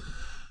Lions.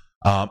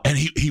 And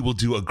he will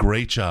do a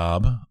great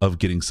job of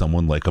getting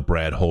someone like a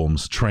Brad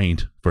Holmes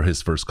trained for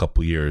his first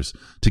couple years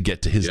to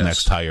get to his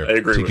next hire,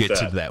 to get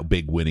to that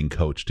big winning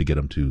coach, to get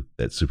him to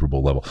that Super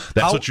Bowl level.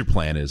 That's what your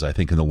plan is, I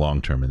think, in the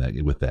long term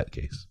with that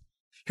case.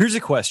 Here's a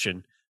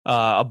question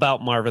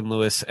about Marvin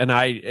Lewis, and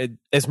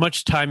as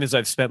much time as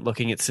I've spent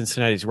looking at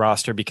Cincinnati's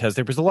roster, because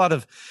there was a lot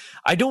of,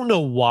 I don't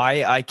know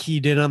why I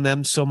keyed in on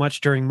them so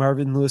much during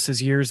Marvin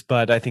Lewis's years,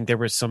 but I think there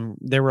were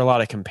a lot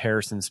of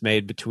comparisons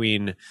made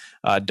between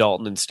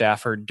Dalton and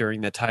Stafford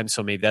during that time,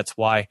 so maybe that's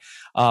why.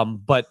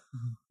 But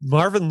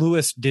Marvin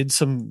Lewis did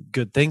some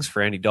good things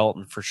for Andy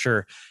Dalton for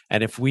sure,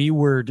 and if we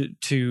were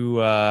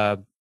to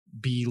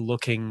be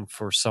looking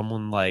for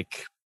someone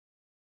like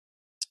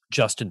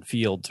Justin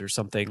Fields or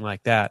something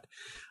like that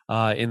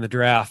in the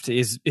draft,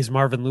 is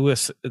Marvin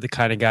Lewis the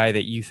kind of guy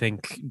that you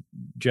think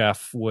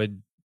Jeff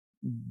would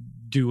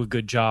do a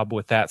good job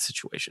with that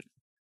situation?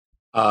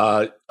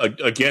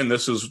 Again,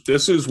 this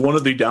is one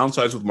of the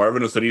downsides with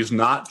Marvin is that he's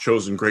not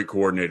chosen great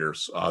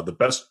coordinators. The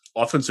best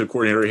offensive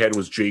coordinator he had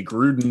was Jay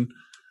Gruden,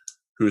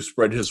 who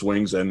spread his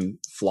wings and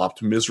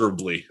flopped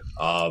miserably.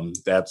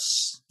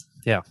 That's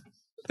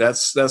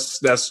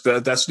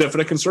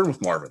definitely a concern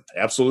with Marvin.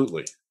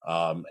 Absolutely.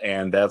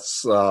 And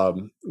that's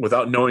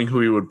without knowing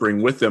who he would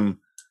bring with him.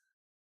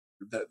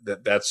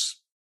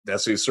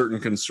 That's a certain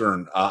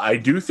concern. I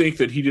do think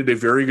that he did a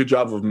very good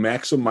job of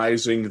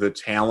maximizing the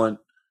talent.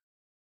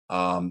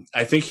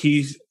 I think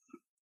you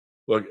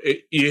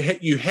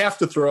have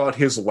to throw out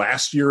his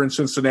last year in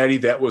Cincinnati.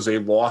 That was a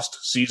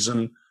lost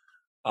season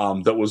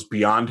that was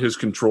beyond his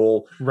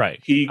control. Right.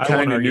 He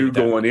kind of knew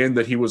going in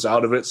that he was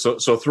out of it. So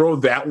throw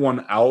that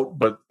one out.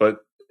 But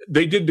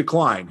they did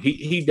decline.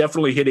 He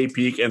definitely hit a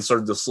peak and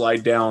started to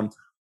slide down.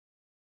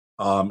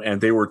 And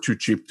they were too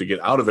cheap to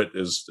get out of it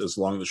is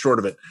long and the short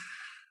of it.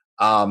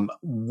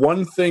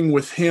 One thing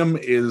with him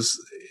is,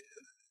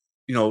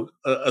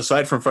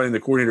 aside from finding the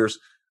coordinators,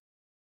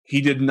 he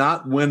did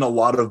not win a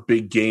lot of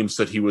big games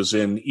that he was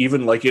in,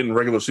 even like in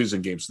regular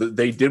season games.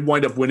 They did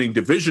wind up winning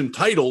division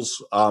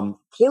titles,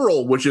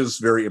 plural, which is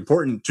very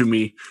important to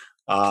me.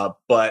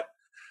 But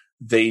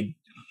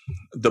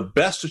the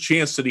best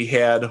chance that he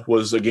had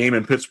was a game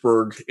in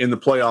Pittsburgh in the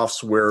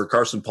playoffs where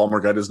Carson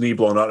Palmer got his knee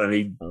blown out and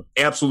an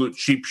absolute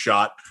cheap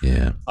shot.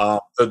 Yeah.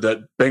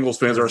 That Bengals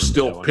fans are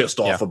still pissed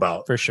off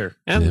about. For sure.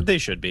 And they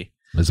should be.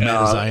 As mad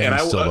as I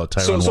am still about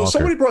Tyrone Walker. So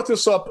somebody brought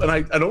this up, and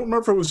I don't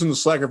remember if it was in the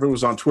Slack or if it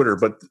was on Twitter,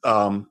 but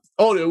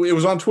it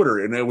was on Twitter,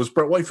 and it was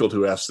Brett Whitefield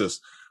who asked this.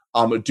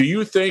 Do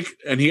you think,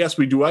 and he asked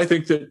me, do I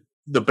think that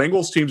the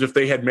Bengals teams, if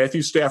they had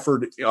Matthew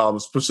Stafford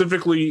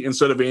specifically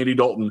instead of Andy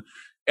Dalton,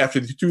 after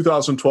the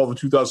 2012 and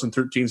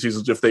 2013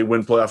 seasons, if they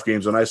win playoff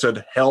games? And I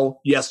said,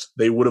 hell yes,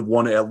 they would have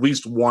won at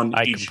least one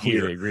each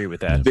year. I completely agree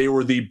with that. They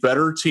were the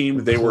better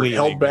team. They were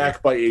held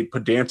back by a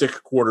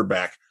pedantic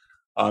quarterback.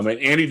 And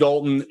Andy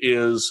Dalton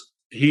is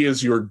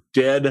your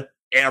dead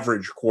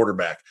average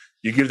quarterback.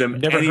 You give them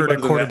never heard a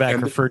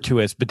quarterback referred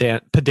to as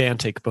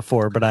pedantic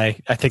before, but I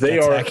think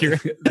that's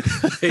accurate.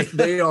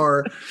 they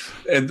are,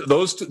 and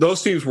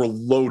those teams were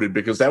loaded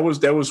because that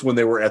was when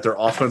they were at their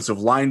offensive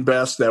line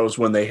best. That was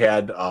when they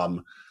had their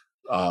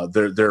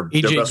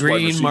AJ best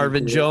Green,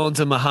 Marvin Jones,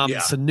 and Mohamed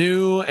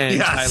Sanu,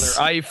 and Tyler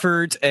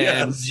Eifert,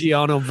 and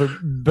Giovanni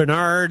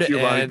Bernard,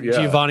 and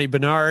Giovanni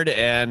Bernard,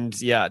 and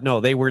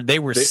they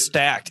were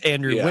stacked.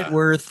 Andrew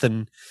Whitworth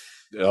and.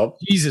 Yep.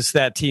 Jesus,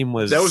 that team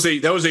was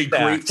a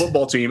great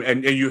football team,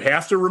 and you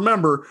have to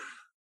remember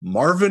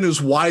Marvin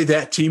is why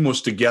that team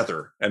was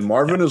together, and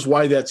Marvin is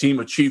why that team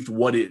achieved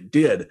what it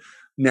did.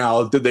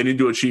 Now, did they need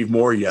to achieve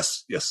more?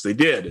 Yes, they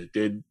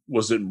did.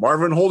 Was it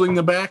Marvin holding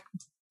them back?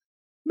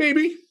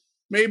 Maybe.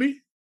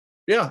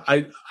 Yeah,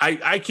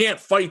 I can't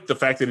fight the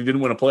fact that he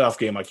didn't win a playoff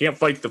game. I can't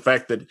fight the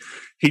fact that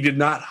he did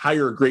not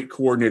hire great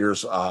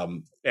coordinators.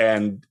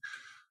 And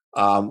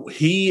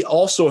He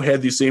also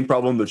had the same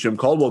problem that Jim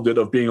Caldwell did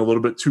of being a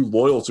little bit too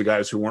loyal to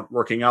guys who weren't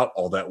working out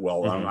all that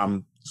well.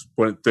 I'm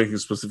thinking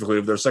specifically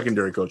of their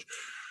secondary coach.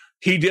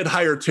 He did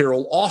hire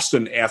Terrell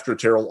Austin after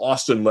Terrell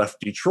Austin left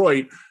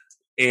Detroit,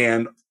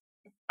 and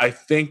I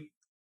think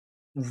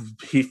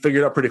he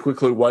figured out pretty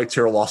quickly why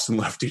Terrell Austin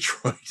left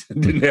Detroit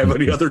and didn't have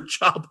any other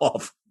job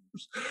offers.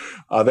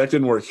 That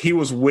didn't work. He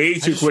was way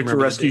too quick to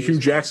rescue Hugh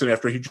Jackson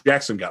after Hugh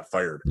Jackson got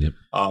fired. Yep.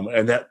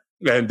 And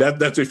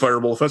that's a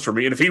fireable offense for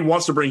me. And if he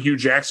wants to bring Hugh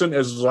Jackson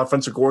as his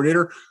offensive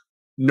coordinator,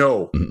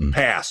 no,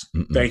 pass.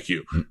 Thank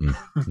you.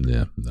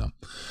 Yeah, no.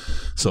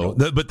 So,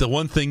 but the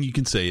one thing you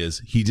can say is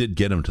he did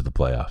get him to the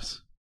playoffs,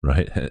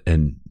 right?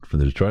 And for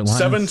the Detroit Lions,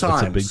 7 times.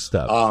 That's a big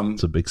step.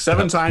 It's a big step.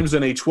 7 times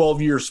in a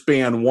 12-year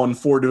span, won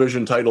 4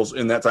 division titles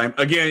in that time.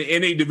 Again,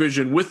 in a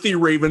division with the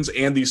Ravens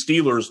and the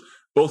Steelers,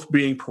 both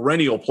being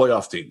perennial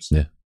playoff teams.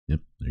 Yeah. Yep.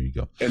 There you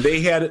go. And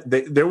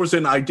there was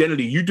an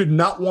identity. You did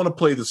not want to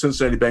play the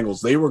Cincinnati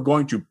Bengals. They were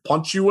going to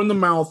punch you in the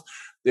mouth.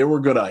 They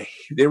were going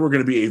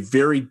to be a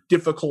very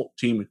difficult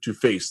team to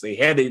face. They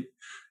had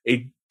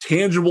a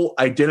tangible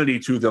identity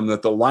to them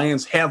that the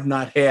Lions have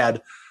not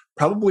had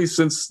probably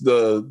since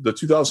the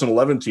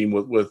 2011 team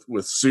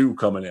with Sue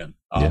coming in,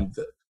 and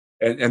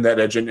that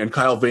edge and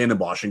Kyle Vanden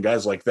Bosch and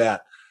guys like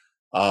that.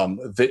 One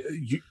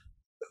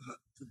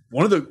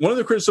of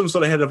the criticisms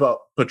that I had about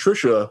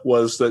Patricia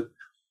was that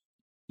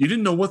you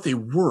didn't know what they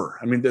were.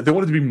 I mean, they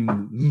wanted to be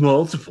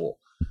multiple.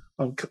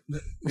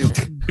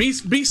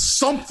 Be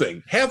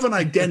something. Have an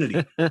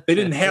identity. They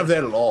didn't have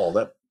that at all.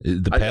 The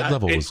pad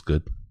level was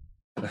good.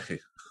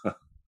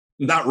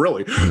 Not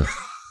really.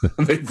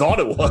 They thought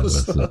it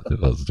was.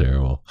 It was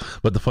terrible.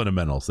 But the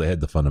fundamentals, they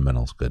had the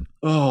fundamentals good.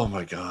 Oh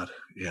my God.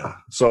 Yeah.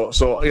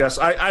 So yes,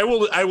 I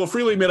will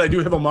freely admit I do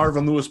have a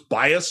Marvin Lewis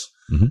bias,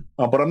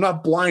 but I'm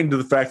not blind to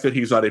the fact that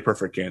he's not a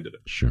perfect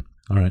candidate. Sure.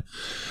 All right.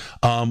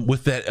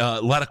 With that,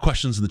 a lot of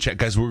questions in the chat,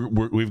 guys.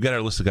 We've got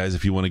our list of guys.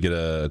 If you want to get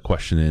a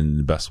question in,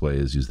 the best way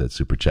is use that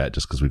super chat,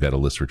 just because we've got a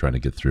list we're trying to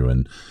get through.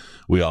 And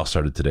we all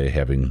started today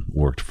having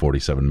worked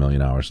 47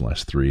 million hours in the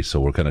last 3. So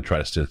we're going to try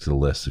to stick to the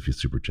list. If you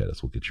super chat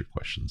us, we'll get your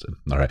questions in.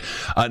 All right.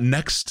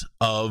 Next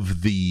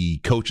of the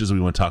coaches we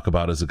want to talk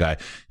about is a guy.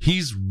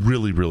 He's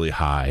really, really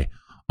high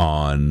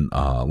on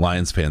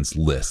Lions fans'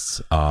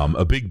 lists.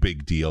 A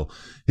big deal.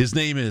 His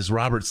name is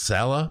Robert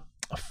Saleh,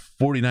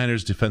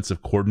 49ers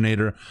defensive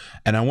coordinator.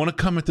 And I want to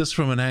come at this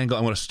from an angle.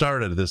 I want to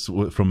start at this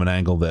from an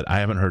angle that I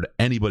haven't heard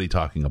anybody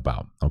talking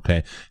about.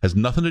 Okay. Has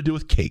nothing to do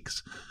with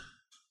cakes.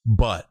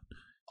 But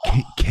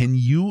can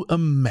you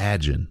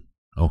imagine,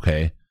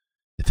 okay,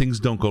 if things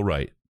don't go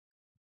right,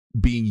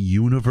 being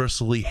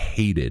universally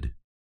hated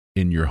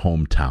in your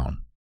hometown?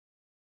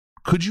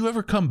 Could you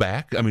ever come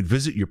back? I mean,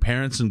 visit your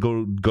parents and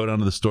go down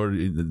to the store.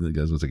 The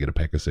guys want to get a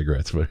pack of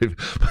cigarettes, but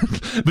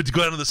to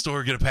go down to the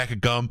store, get a pack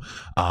of gum,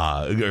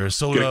 or a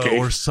soda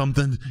or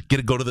something.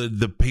 Go to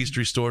the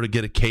pastry store to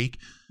get a cake,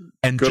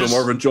 and go to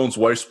Marvin Jones'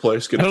 wife's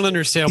place. I don't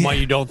understand why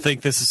you don't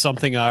think this is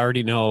something I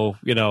already know.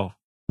 You know.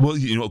 Well,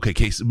 okay,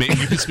 Case. Maybe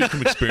you can speak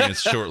from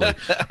experience shortly.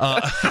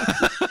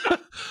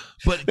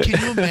 But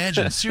can you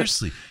imagine,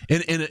 seriously,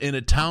 in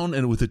a town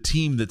and with a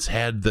team that's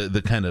had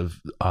the kind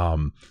of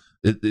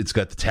it's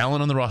got the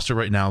talent on the roster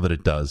right now that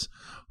it does.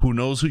 Who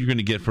knows who you're going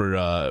to get for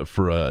a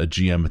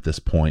GM at this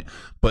point?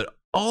 But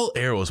all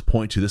arrows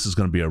point to this is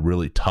going to be a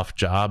really tough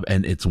job,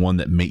 and it's one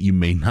that you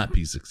may not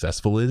be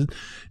successful in.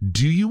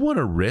 Do you want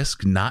to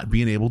risk not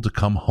being able to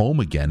come home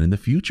again in the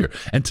future?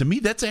 And to me,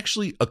 that's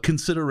actually a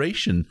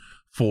consideration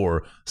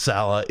for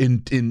Saleh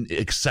in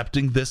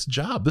accepting this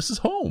job. This is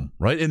home,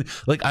 right? And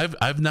like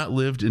I've not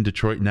lived in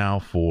Detroit now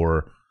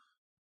for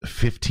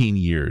 15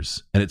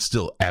 years, and it's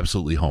still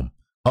absolutely home.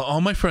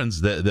 All my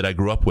friends that I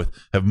grew up with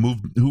have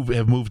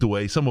moved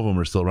away. Some of them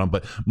are still around,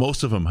 but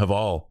most of them have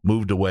all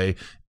moved away.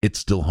 It's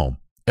still home.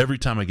 Every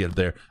time I get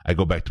there, I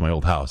go back to my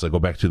old house. I go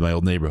back to my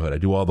old neighborhood. I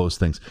do all those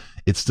things.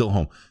 It's still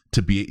home.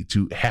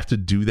 To have to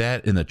do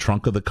that in the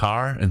trunk of the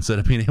car instead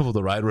of being able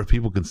to ride where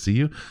people can see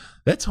you,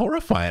 that's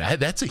horrifying.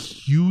 That's a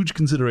huge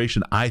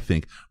consideration, I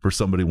think, for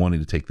somebody wanting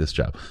to take this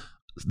job.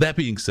 That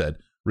being said,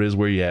 Riz,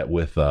 where are you at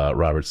with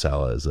Robert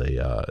Saleh as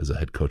a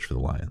head coach for the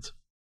Lions?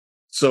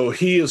 So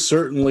he is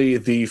certainly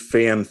the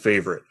fan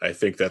favorite. I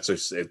think that's a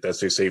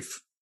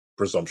safe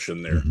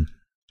presumption there.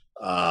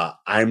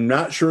 I'm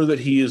not sure that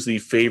he is the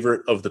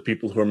favorite of the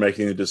people who are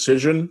making the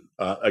decision.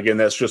 Again,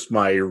 that's just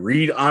my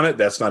read on it.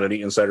 That's not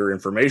any insider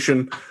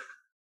information.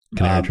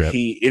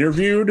 He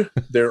interviewed.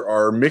 There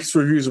are mixed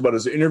reviews about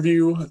his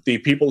interview. The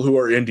people who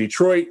are in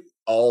Detroit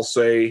all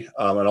say,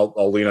 and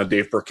I'll lean on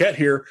Dave Burkett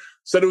here,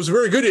 said it was a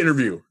very good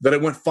interview, that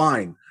it went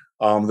fine.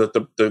 That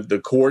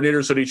the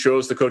coordinators that he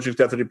chose, the coaching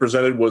staff that he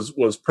presented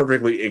was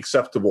perfectly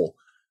acceptable.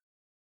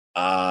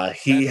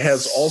 He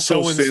has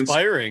also so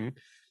inspiring.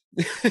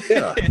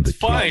 Yeah, it's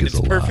fine. It's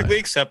perfectly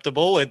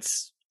acceptable.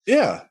 It's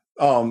and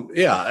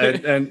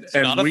it's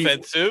not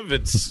offensive.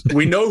 It's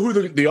we know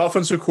who the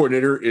offensive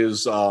coordinator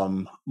is.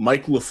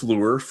 Mike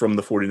LaFleur from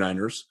the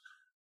 49ers,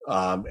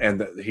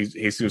 and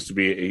he seems to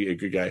be a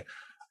good guy.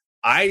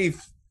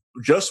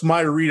 just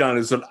my read on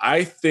it is that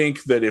I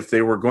think that if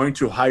they were going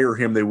to hire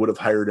him, they would have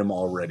hired him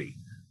already.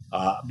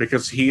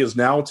 Because he has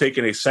now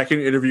taken a second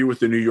interview with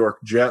the New York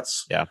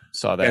Jets. Yeah,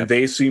 saw that. And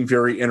they seem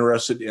very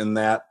interested in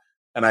that.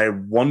 And I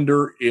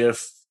wonder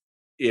if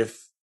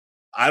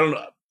I don't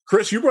know.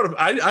 Chris, you brought up.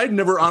 I'd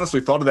never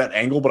honestly thought of that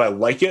angle, but I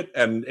like it,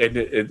 and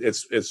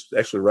it's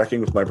actually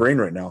wrecking with my brain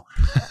right now,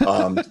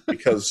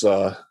 because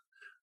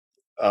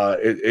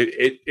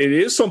it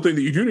is something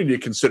that you do need to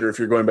consider if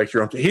you're going back to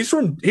your home. He's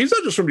from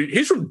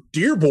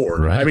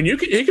Dearborn. Right. I mean,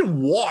 he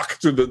can walk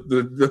to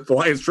the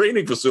Lions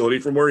training facility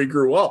from where he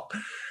grew up.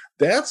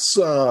 That's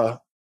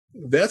not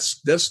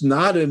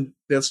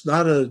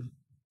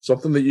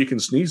something that you can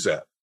sneeze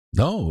at.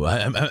 No,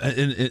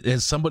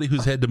 as somebody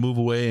who's had to move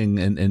away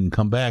and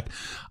come back,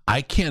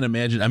 I can't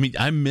imagine. I mean,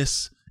 I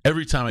miss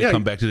every time I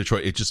come back to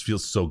Detroit. It just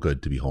feels so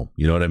good to be home.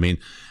 You know what I mean?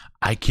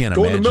 I can't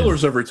imagine. Going to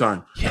Miller's every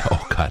time. Yeah.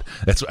 Oh God,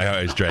 that's why I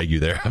always drag you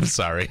there. I'm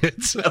sorry.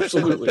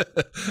 Absolutely.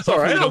 It's all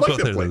right. I like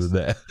that place.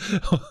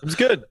 It was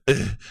good.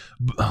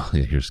 Oh,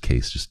 yeah, here's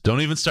Case. Just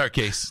don't even start,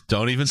 Case.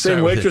 Don't even start.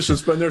 Same waitress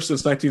has been there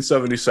since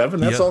 1977.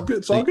 That's all good.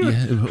 It's all good.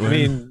 Yeah. I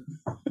mean,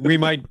 we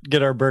might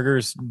get our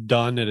burgers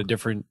done at a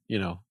different,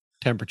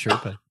 temperature,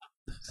 but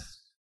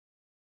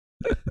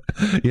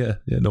yeah,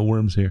 no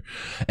worms here.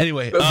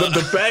 Anyway,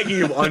 the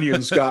bagging of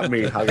onions got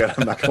me. I'm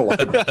not gonna lie.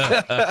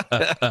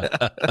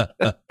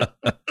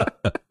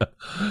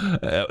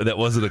 That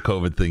wasn't a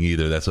COVID thing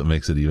either. That's what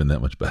makes it even that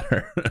much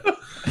better.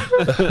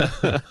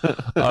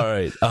 All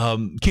right,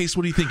 Case,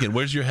 what are you thinking?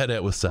 Where's your head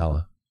at with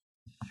Salah?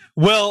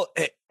 Well,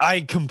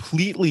 I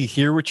completely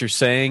hear what you're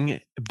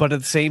saying, but at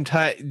the same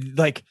time,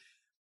 like,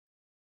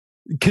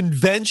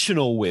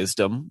 conventional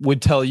wisdom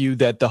would tell you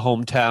that the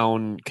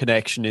hometown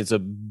connection is a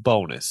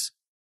bonus.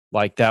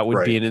 Like, that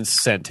would be an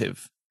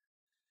incentive.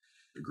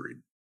 Agreed.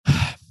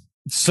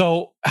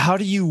 So how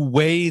do you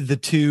weigh the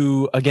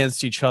two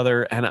against each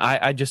other? And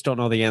I just don't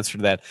know the answer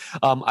to that.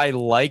 I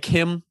like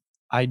him.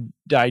 I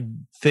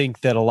think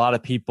that a lot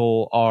of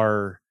people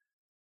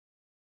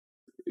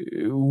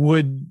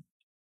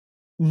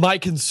my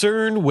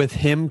concern with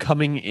him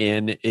coming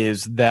in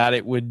is that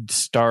it would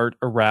start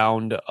a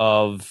round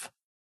of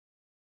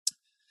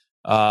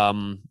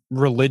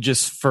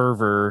religious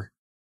fervor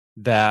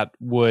that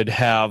would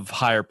have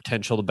higher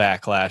potential to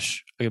backlash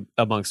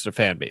amongst our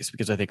fan base,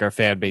 because I think our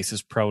fan base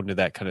is prone to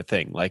that kind of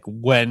thing. Like,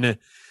 when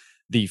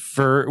the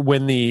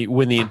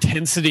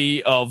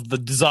intensity of the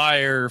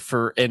desire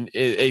for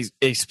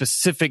a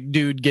specific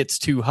dude gets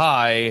too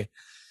high,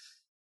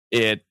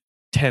 it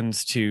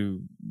tends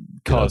to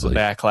cause a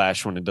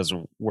backlash when it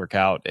doesn't work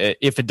out.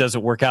 If it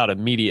doesn't work out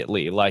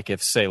immediately, like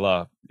if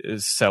Salah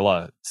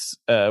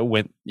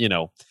went,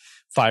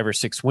 5 or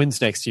 6 wins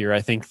next year,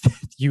 I think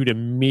you'd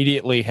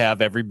immediately have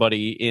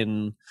everybody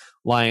in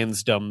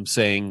Lionsdom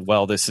saying,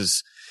 well, this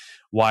is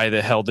why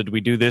the hell did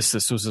we do this?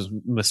 This was a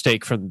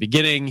mistake from the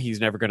beginning. He's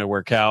never going to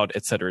work out,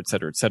 et cetera, et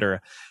cetera, et cetera.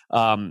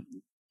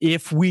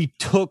 If we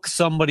took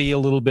somebody a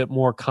little bit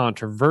more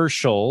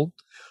controversial,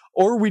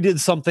 or we did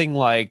something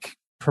like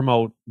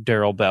promote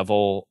Darrell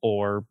Bevell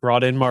or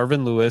brought in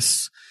Marvin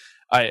Lewis,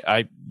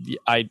 I'm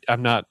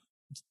not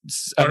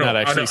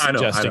actually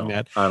suggesting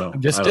that.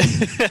 I'm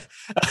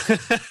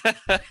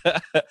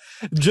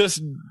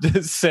just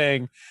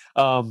saying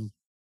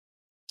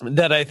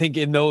that I think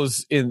in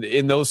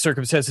those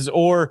circumstances,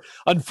 or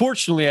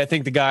unfortunately, I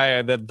think the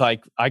guy that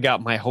I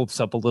got my hopes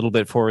up a little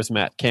bit for is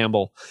Matt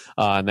Campbell,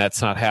 and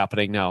that's not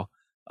happening now.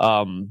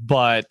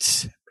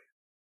 But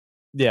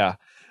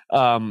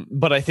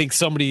I think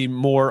somebody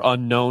more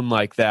unknown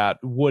like that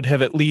would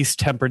have at least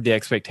tempered the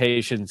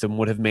expectations and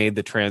would have made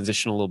the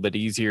transition a little bit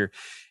easier.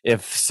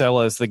 If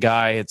Salah is the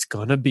guy, it's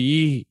going to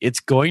be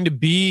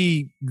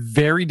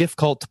very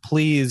difficult to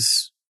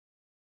please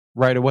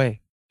right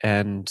away,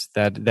 and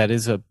that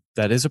is a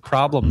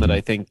problem that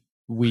I think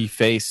we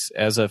face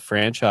as a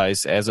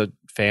franchise, as a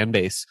fan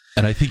base.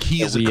 And I think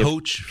he, as a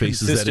coach,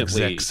 faces that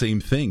exact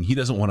same thing. He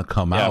doesn't want to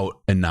come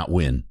out and not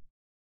win.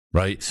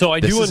 Right. So I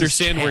do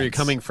understand where you're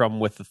coming from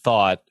with the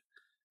thought.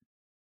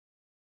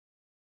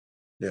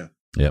 Yeah.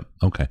 Yeah.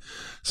 Okay.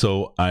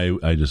 So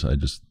I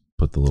just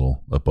put the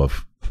little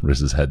above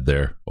Riz's head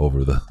there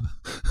over the.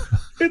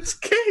 It's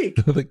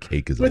cake. The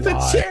cake is with a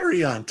lie. A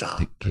cherry on top.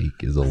 The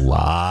cake is a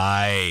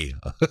lie.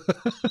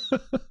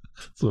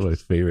 It's one of my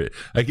favorite.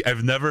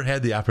 I've never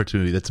had the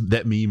opportunity.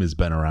 That meme has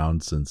been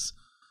around since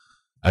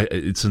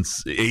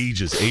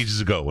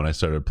ages ago when I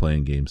started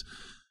playing games.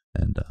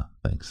 And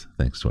thanks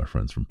to our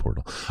friends from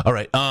Portal. All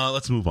right,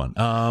 let's move on.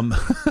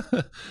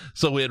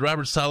 So we had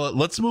Robert Saleh.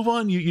 Let's move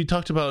on. You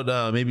talked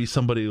about maybe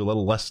somebody a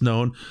little less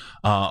known.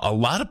 A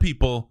lot of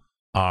people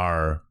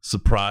are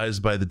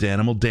surprised by the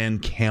Danimal, Dan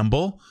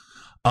Campbell.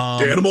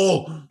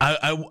 Danimal.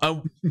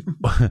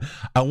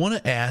 I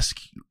want to ask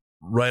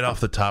right off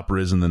the top,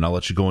 Riz, and then I'll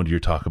let you go into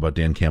your talk about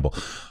Dan Campbell.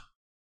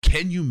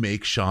 Can you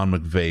make Sean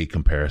McVay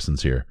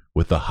comparisons here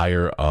with the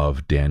hire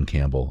of Dan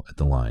Campbell at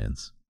the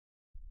Lions?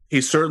 he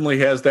certainly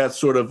has that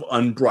sort of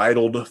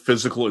unbridled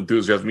physical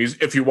enthusiasm.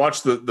 If you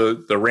watch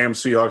the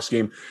Rams Seahawks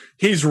game,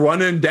 he's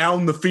running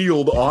down the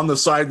field on the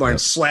sideline,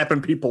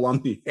 slapping people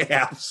on the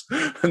ass,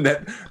 and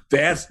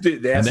that's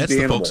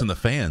the folks in the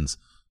fans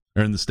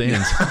or in the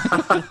stands.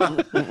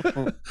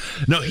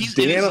 No,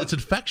 it's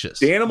infectious.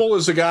 Danimal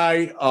is a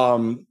guy.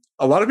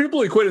 A lot of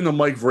people equate him to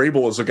Mike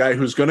Vrabel as a guy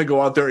who's going to go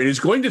out there and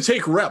he's going to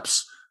take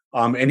reps,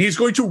 and he's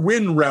going to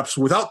win reps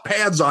without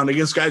pads on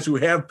against guys who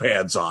have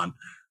pads on.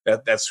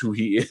 That's who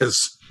he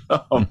is.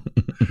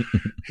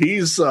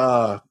 He's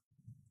I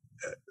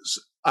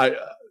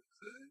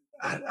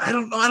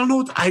don't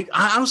know. I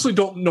honestly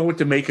don't know what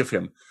to make of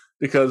him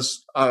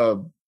because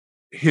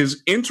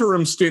his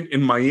interim stint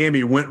in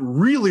Miami went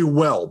really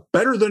well,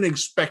 better than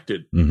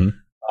expected. Mm-hmm.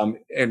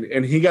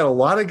 And he got a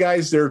lot of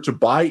guys there to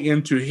buy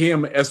into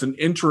him as an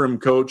interim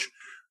coach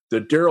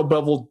that Darrell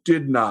Bevell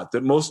did not,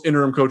 that most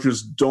interim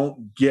coaches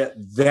don't get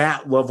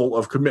that level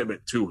of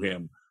commitment to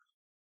him.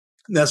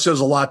 That says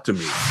a lot to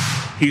me.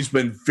 He's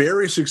been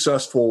very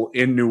successful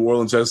in New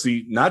Orleans as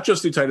not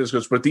just the tight end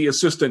coach, but the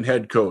assistant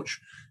head coach.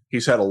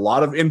 He's had a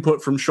lot of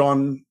input from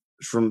Sean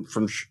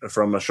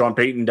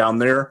Payton down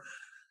there.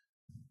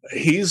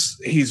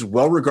 He's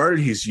well regarded.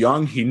 He's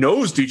young. He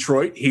knows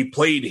Detroit. He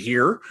played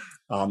here,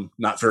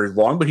 not very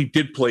long, but he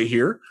did play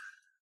here.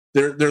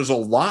 There's a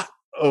lot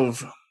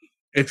of,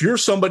 if you're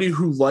somebody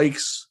who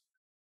likes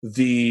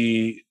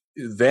that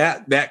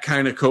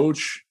kind of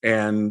coach,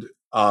 and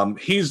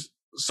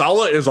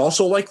Saleh is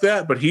also like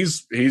that, but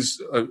he's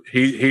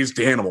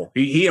Danimal.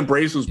 He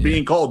embraces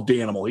being called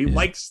Danimal. He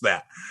likes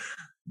that.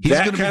 He's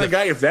that kind of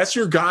guy. If that's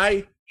your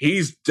guy,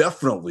 he's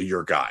definitely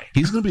your guy.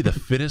 He's going to be the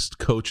fittest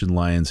coach in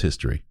Lions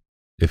history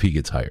if he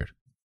gets hired.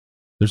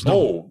 There's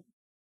no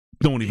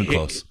one even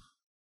close.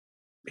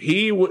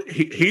 He's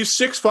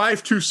 6'5",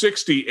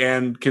 260,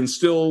 and can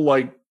still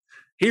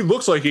he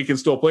looks like he can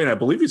still play. And I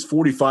believe he's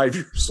 45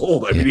 years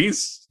old. I mean,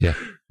 he's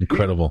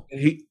incredible.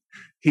 He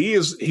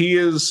is.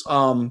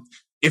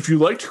 If you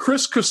liked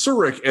Chris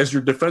Kasurik as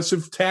your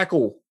defensive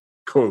tackle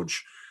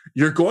coach,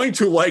 you're going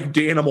to like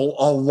Danimal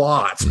a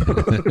lot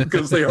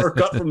because they are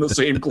cut from the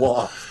same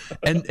cloth.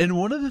 And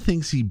one of the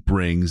things he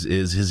brings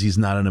is he's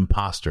not an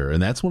imposter,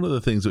 and that's one of the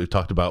things that we've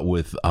talked about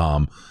with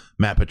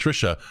Matt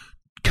Patricia,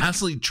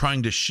 constantly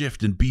trying to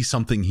shift and be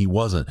something he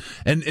wasn't.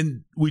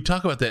 And we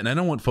talk about that, and I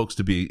don't want folks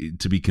to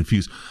be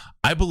confused.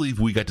 I believe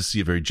we got to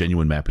see a very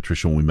genuine Matt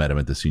Patricia when we met him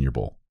at the Senior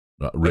Bowl.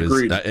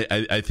 Riz.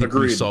 I think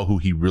we saw who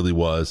he really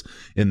was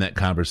in that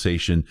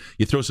conversation.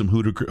 You throw some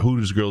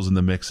Hooters girls in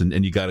the mix,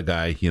 and you got a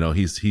guy. He's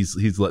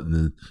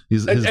letting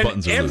his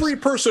buttons are every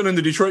loose. Person in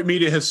the Detroit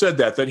media has said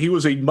that he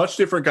was a much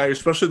different guy,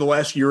 especially the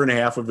last year and a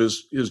half of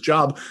his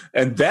job.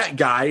 And that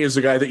guy is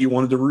the guy that you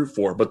wanted to root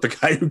for. But the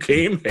guy who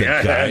came, the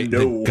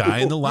guy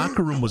in the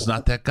locker room was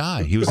not that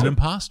guy. He was an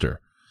imposter.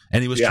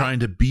 And he was trying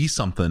to be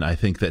something, I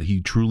think, that he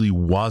truly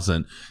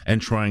wasn't,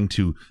 and trying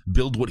to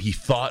build what he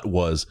thought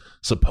was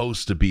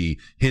supposed to be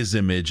his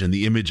image and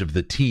the image of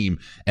the team.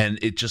 And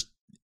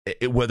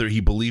whether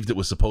he believed it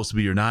was supposed to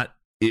be or not,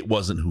 it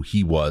wasn't who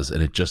he was,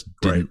 and it just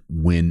didn't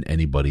win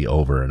anybody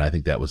over. And I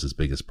think that was his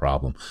biggest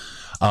problem.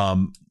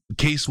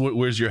 Case,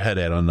 where's your head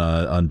at on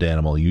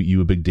Danimal?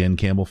 You a big Dan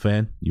Campbell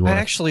fan? I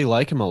actually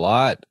like him a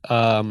lot.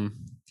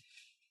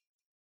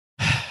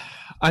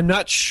 I'm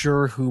not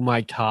sure who my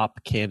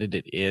top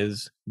candidate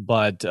is,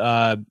 but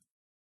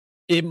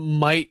it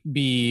might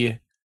be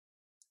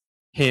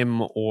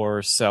him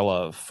or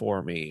Sella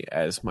for me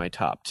as my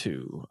top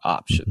two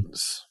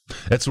options.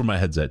 That's where my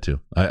head's at too.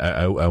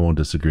 I won't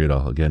disagree at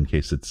all. Again,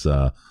 Case, it's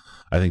I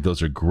think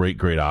those are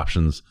great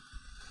options.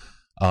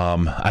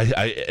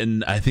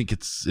 I think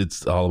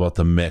it's all about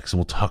the mix, and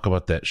we'll talk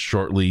about that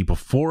shortly.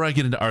 Before I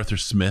get into Arthur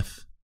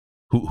Smith,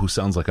 who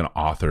sounds like an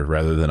author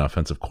rather than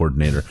offensive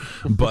coordinator.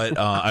 But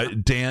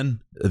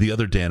Dan, the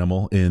other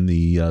Danimal in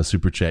the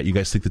super chat, you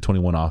guys think the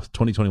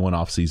 2021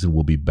 off season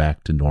will be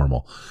back to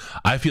normal?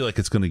 I feel like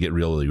it's going to get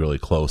really, really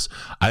close.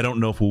 I don't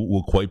know if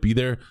we'll quite be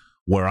there.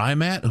 Where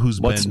I'm at,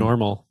 what's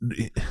normal?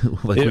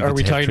 Are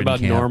we talking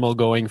about normal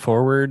going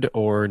forward,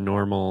 or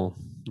normal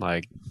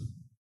like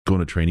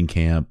going to training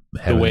camp?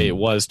 The way it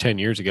was 10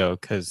 years ago,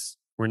 because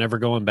we're never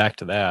going back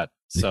to that.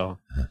 So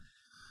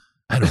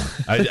I don't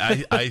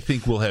know. I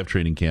think we'll have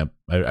training camp.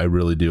 I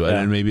really do. Yeah.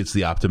 And maybe it's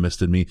the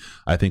optimist in me.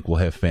 I think we'll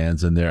have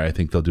fans in there. I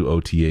think they'll do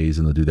OTAs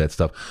and they'll do that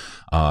stuff.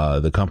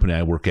 The company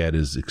I work at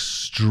is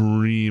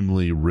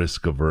extremely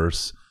risk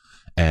averse.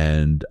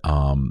 And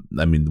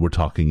we're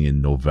talking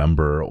in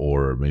November,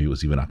 or maybe it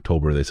was even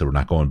October. They said we're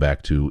not going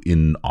back to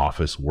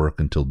in-office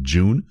work until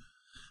June.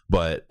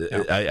 But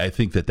I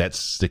think that's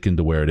sticking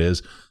to where it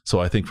is. So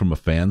I think from a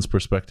fan's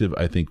perspective,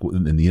 I think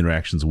in the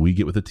interactions we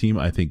get with the team,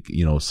 I think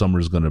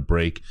summer's going to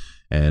break,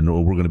 and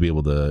we're going to be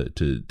able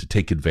to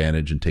take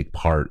advantage and take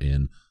part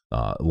in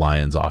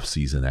Lions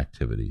off-season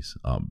activities.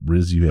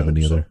 Riz, you have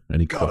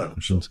any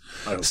questions?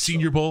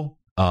 Senior Bowl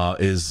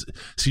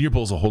Senior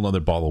Bowl's a whole other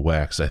ball of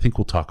wax. I think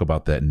we'll talk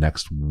about that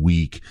next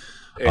week.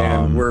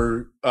 And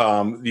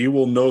you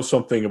will know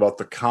something about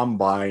the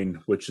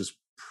combine, which is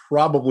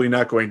probably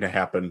not going to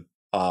happen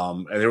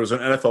And there was an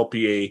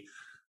NFLPA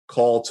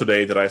call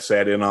today that I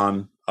sat in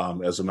on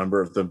as a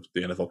member of the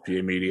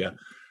NFLPA media.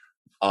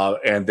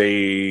 And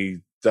they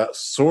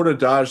sort of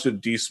dodged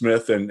it. D.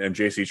 Smith and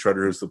J.C.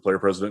 Shredder, who's the player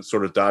president,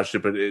 sort of dodged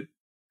it. But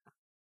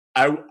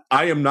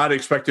I am not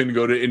expecting to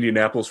go to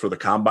Indianapolis for the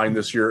Combine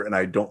this year, and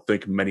I don't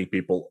think many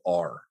people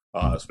are,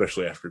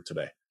 especially after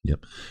today.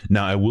 Yep.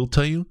 Now, I will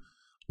tell you,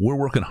 we're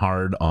working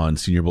hard on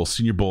Senior Bowl.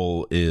 Senior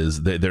Bowl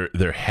is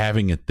they're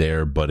having it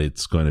there, but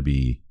it's going to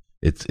be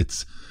it's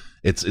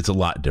a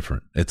lot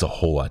different. It's a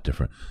whole lot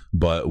different.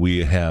 But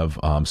we have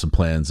some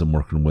plans. I'm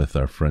working with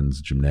our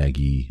friends Jim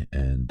Nagy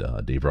and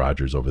Dave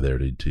Rogers over there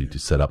to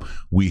set up.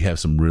 We have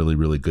some really,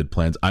 really good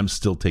plans. I'm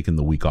still taking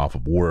the week off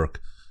of work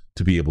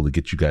to be able to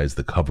get you guys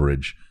the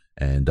coverage,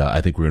 and I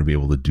think we're going to be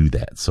able to do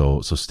that. So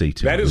stay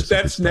tuned.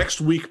 That's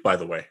next week, by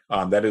the way.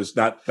 That is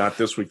not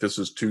this week. This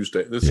is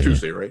Tuesday. This is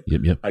Tuesday, right?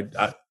 Yep.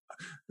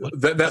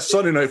 That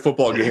Sunday night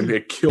football game,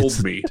 it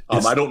killed me.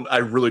 I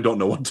really don't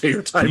know what day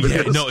or time it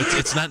is. No,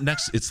 it's not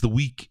next. It's the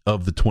week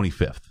of the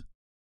 25th.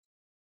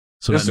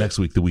 So not next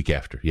week, the week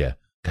after. Yeah.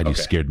 God, you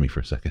scared me for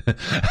a second.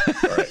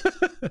 All right.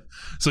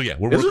 So yeah,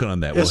 we're working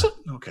on that. Is it?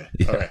 Okay.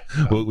 Yeah. All right.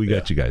 Well, we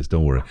got you guys.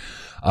 Don't worry.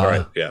 All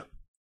right. Yeah.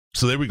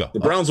 So there we go. The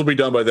Browns will be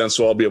done by then,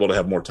 so I'll be able to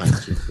have more time.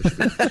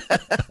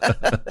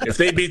 If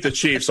they beat the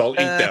Chiefs, I'll eat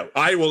that.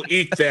 I will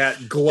eat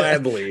that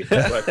gladly.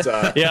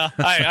 But yeah,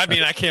 I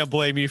mean, I can't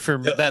blame you for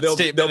that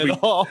statement at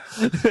all.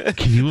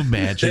 Can you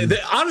imagine?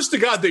 Honest to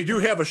God, they do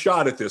have a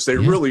shot at this. They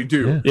really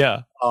do.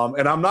 Yeah.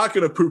 And I'm not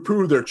going to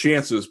poo-poo their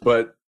chances,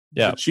 but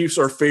the Chiefs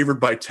are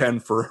favored by 10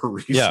 for a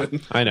reason. Yeah,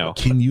 I know.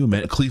 Can you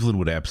imagine? Cleveland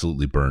would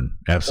absolutely burn.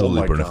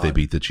 Absolutely burn if they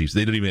beat the Chiefs.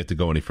 They don't even have to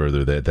go any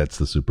further. That's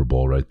the Super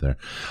Bowl right there.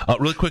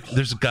 Really quick,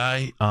 there's a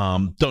guy,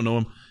 don't know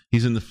him.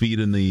 He's in the feed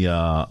in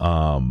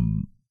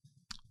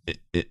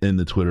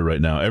the Twitter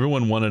right now.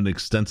 Everyone wanted an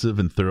extensive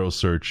and thorough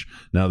search.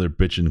 Now they're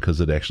bitching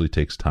because it actually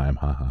takes time.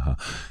 Ha ha ha.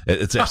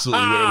 It's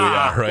absolutely where we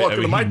are, right?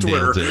 Welcome to my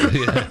Twitter.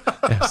 Yeah,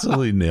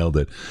 absolutely nailed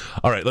it.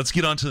 All right, let's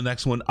get on to the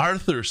next one.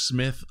 Arthur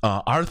Smith,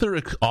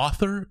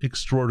 author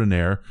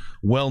extraordinaire,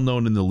 well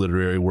known in the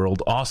literary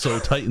world. Also,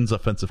 Titans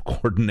offensive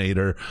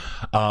coordinator.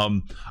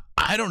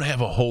 I don't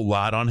have a whole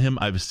lot on him.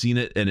 I've seen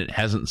it and it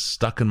hasn't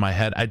stuck in my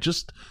head.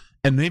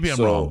 And maybe I'm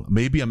wrong.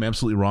 Maybe I'm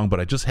absolutely wrong, but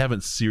I just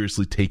haven't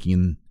seriously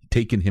taken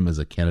him as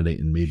a candidate,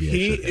 and maybe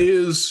he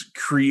is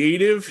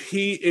creative.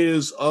 He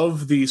is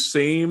of the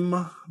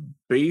same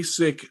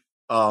basic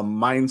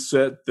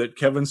mindset that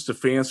Kevin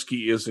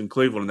Stefanski is in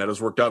Cleveland. That has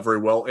worked out very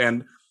well.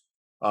 And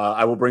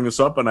I will bring this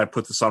up, and I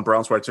put this on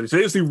Browns White today.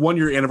 Today is the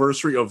 1-year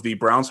anniversary of the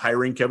Browns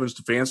hiring Kevin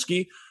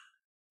Stefanski.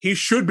 He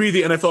should be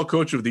the NFL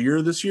Coach of the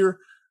Year this year.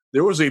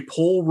 There was a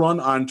poll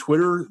run on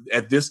Twitter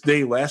at this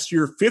day last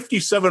year.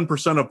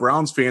 57% of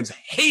Browns fans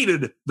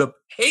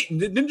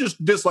didn't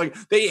just dislike,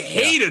 they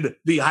hated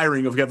the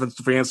hiring of Kevin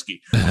Stefanski.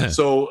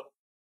 So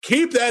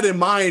keep that in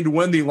mind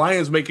when the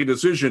Lions make a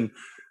decision.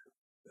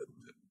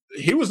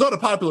 He was not a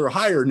popular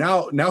hire.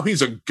 Now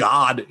he's a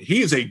god.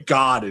 He is a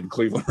god in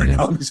Cleveland right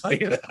now. Let me tell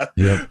you that.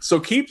 Yeah. So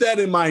keep that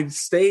in mind.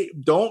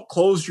 Don't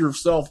close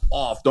yourself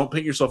off. Don't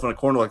paint yourself in a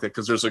corner like that,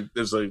 because there's a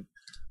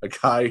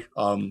guy,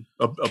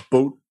 a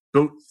boat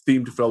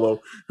themed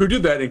fellow who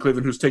did that in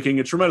Cleveland, who's taking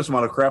a tremendous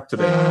amount of crap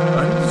today.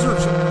 He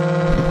deserves it.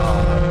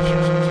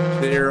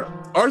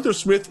 Arthur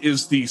Smith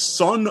is the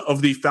son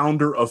of the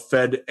founder of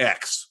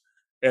FedEx,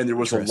 and there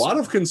was a lot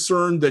of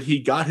concern that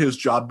he got his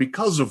job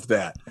because of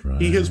that.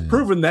 Right. He has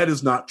proven that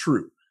is not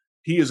true.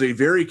 He is a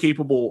very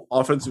capable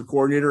offensive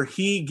coordinator.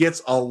 He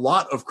gets a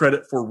lot of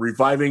credit for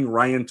reviving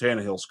Ryan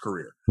Tannehill's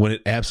career. When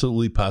it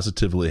absolutely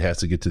positively has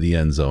to get to the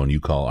end zone, you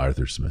call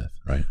Arthur Smith,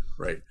 right?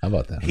 Right. How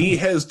about that? He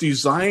has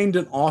designed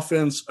an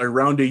offense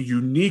around a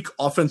unique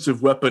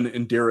offensive weapon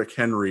in Derrick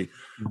Henry.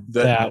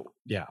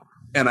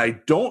 And I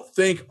don't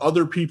think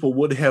other people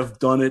would have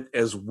done it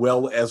as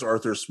well as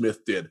Arthur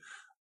Smith did.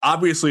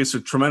 Obviously, it's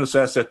a tremendous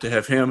asset to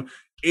have him.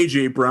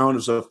 A.J. Brown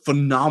is a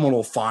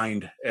phenomenal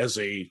find as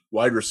a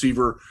wide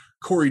receiver.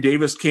 Corey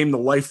Davis came to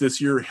life this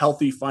year,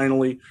 healthy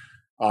finally.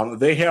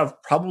 They have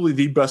probably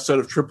the best set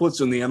of triplets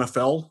in the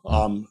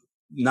NFL.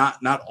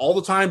 Not all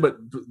the time, but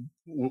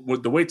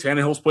with the way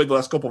Tannehill's played the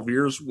last couple of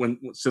years,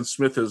 since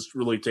Smith has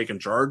really taken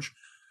charge,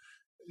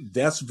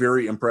 that's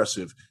very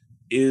impressive.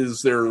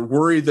 Is there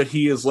worry that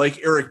he is like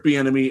Eric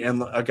Bieniemy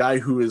and a guy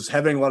who is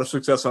having a lot of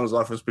success on his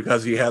offense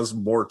because he has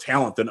more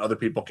talent than other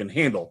people can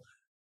handle?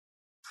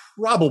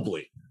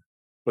 Probably,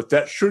 but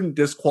that shouldn't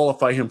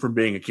disqualify him from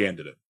being a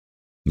candidate.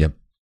 Yep.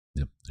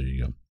 There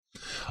you go.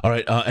 All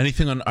right.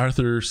 Anything on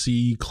Arthur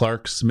C.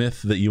 Clarke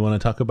Smith that you want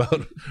to talk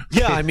about?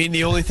 Yeah, I mean,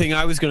 the only thing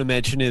I was going to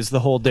mention is the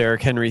whole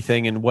Derrick Henry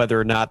thing, and whether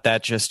or not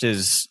that just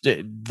is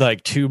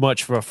like too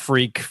much of a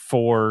freak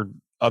for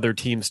other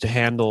teams to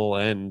handle,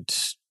 and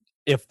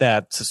if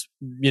that's,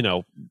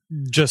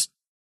 just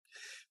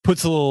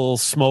puts a little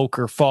smoke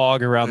or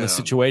fog around the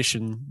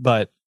situation.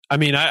 But I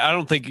mean, I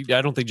don't think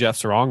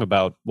Jeff's wrong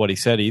about what he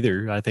said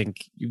either. I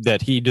think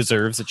that he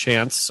deserves a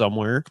chance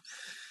somewhere.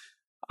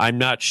 I'm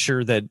not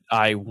sure that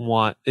I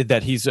want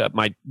that he's at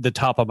the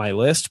top of my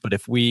list, but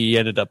if we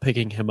ended up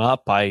picking him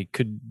up, I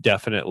could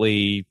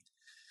definitely,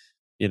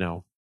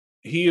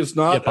 he is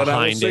not. And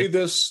I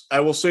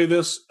will say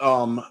this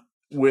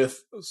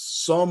with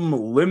some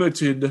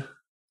limited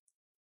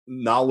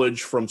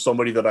knowledge from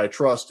somebody that I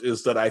trust,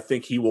 is that I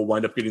think he will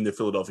wind up getting the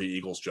Philadelphia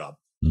Eagles job.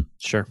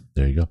 Sure.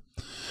 There you go.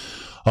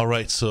 All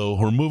right, so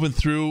we're moving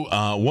through.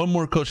 One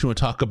more coach we want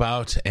to talk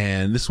about,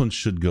 and this one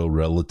should go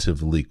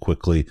relatively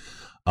quickly.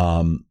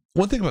 One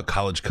thing about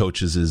college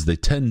coaches is they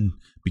tend,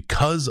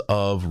 because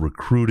of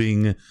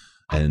recruiting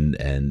and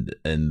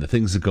the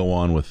things that go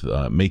on with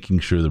making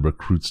sure the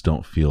recruits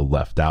don't feel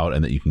left out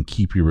and that you can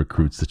keep your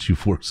recruits that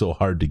you've worked so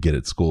hard to get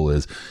at school,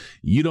 is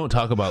you don't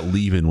talk about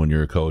leaving when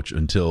you're a coach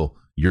until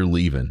you're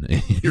leaving.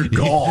 You're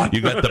gone.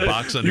 You got the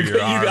box under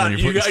your arm.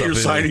 You got your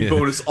signing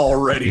bonus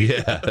already.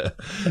 Yeah.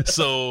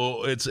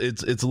 So it's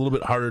a little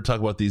bit harder to talk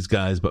about these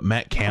guys, but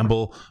Matt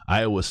Campbell,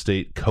 Iowa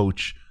State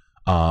coach,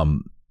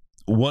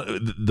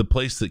 the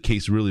place that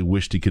Case really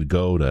wished he could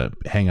go to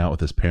hang out with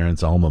his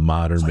parents' alma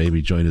mater,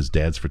 maybe join his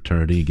dad's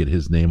fraternity, get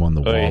his name on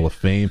the wall of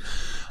fame.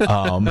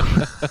 I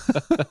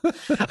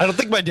don't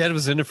think my dad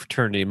was in a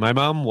fraternity. My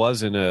mom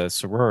was in a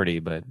sorority,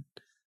 but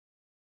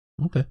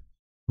okay.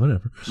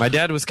 Whatever. My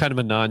dad was kind of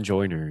a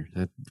non-joiner.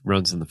 That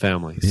runs in the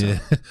family. So. Yeah.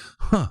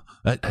 Huh.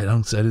 I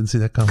didn't see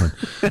that coming.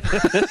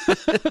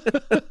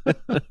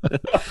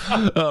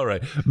 All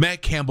right.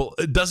 Matt Campbell.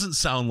 It doesn't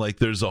sound like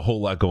there's a whole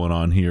lot going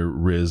on here.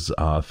 Riz,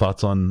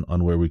 thoughts on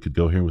where we could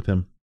go here with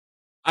him?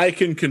 I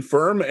can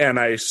confirm, and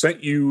I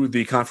sent you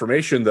the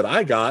confirmation that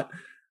I got,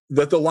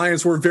 that the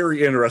Lions were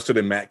very interested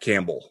in Matt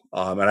Campbell.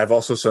 And I've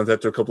also sent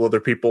that to a couple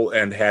other people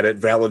and had it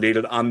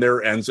validated on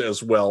their ends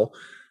as well.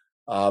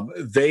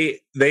 They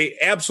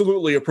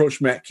absolutely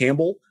approached Matt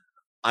Campbell.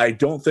 I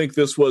don't think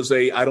this was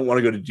I don't want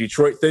to go to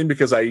Detroit thing,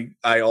 because I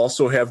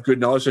also have good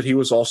knowledge that he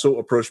was also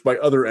approached by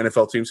other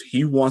NFL teams.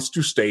 He wants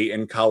to stay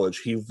in college.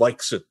 He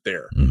likes it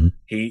there. Mm-hmm.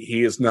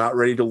 He is not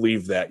ready to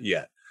leave that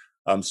yet.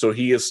 So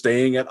he is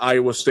staying at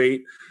Iowa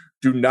State.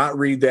 Do not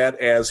read that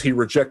as he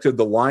rejected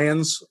the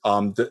Lions.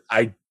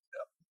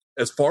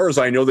 As far as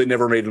I know, they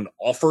never made an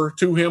offer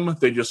to him.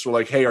 They just were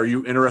like, hey, are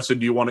you interested?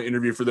 Do you want to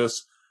interview for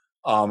this?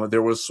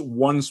 There was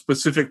one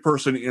specific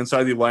person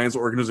inside the Lions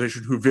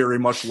organization who very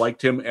much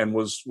liked him and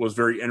was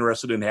very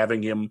interested in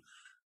having him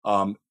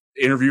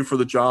interview for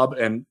the job,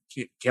 and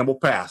Campbell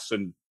passed.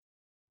 And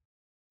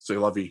say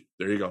la vie.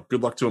 There you go.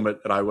 Good luck to him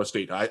at Iowa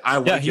State. I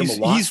like him a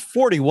lot. He's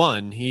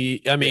 41.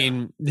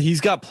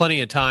 He's got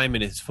plenty of time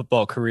in his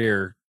football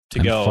career to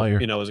go,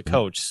 as a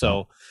coach.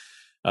 So,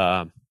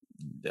 I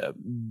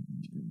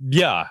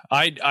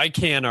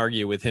can't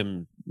argue with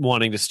him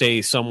wanting to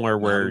stay somewhere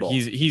where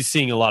he's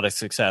seeing a lot of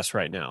success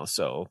right now.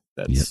 So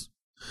that's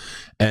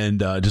And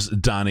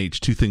just Don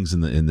H, two things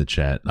in the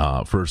chat.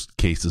 First,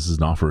 Case, this is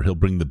an offer. He'll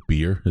bring the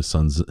beer. His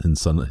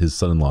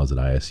son-in-law's at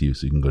ISU,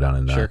 so you can go down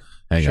and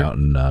hang out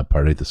and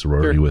party at the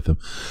sorority with him.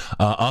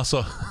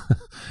 Also,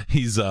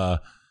 he's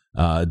Matt.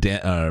 I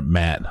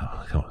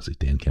don't want to say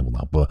Dan Campbell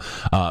now, but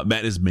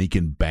Matt is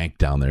making bank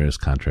down there. His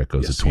contract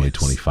goes to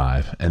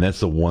 2025, and that's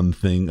the one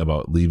thing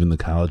about leaving the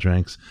college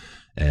ranks.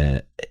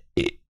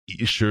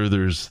 Sure,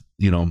 there's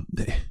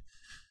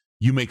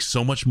you make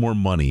so much more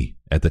money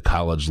at the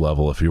college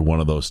level if you're one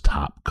of those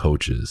top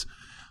coaches.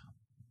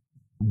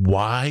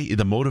 Why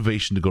the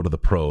motivation to go to the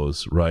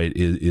pros, right?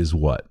 Is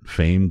what?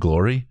 Fame,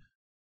 glory.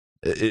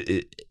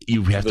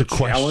 You have to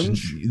question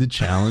the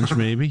challenge,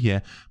 maybe,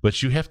 yeah.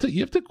 But you have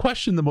to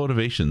question the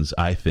motivations,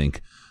 I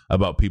think,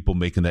 about people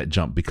making that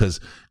jump, because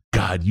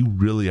God, you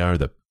really are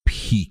the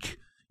peak.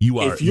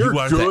 If you're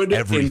good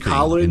in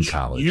college,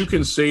 you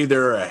can stay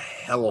there a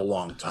hell of a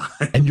long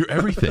time. And you're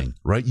everything,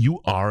 right?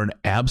 You are an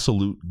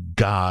absolute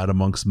god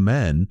amongst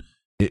men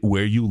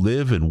where you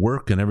live and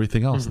work and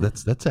everything else.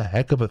 Mm-hmm. That's a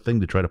heck of a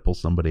thing to try to pull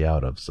somebody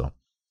out of. So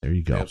there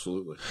you go.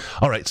 Absolutely.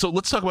 All right, so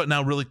let's talk about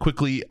now really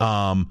quickly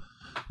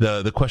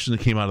the question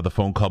that came out of the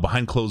phone call.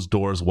 Behind closed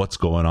doors, what's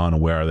going on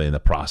and where are they in the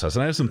process?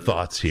 And I have some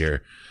thoughts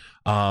here.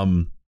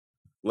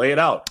 Lay it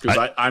out,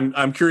 because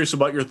I'm curious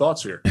about your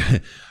thoughts here.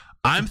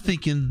 I'm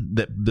thinking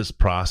that this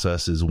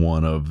process is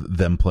one of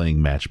them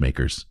playing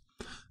matchmakers.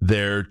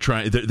 They're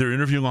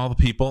interviewing all the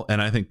people,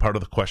 and I think part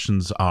of the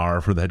questions are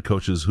for the head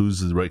coaches: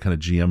 who's the right kind of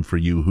GM for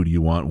you? Who do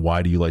you want?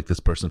 Why do you like this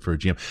person for a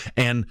GM?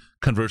 And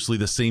conversely,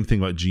 the same thing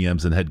about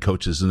GMs and head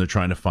coaches, and they're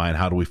trying to find,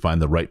 how do we find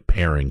the right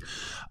pairing?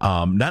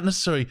 Not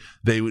necessarily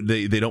they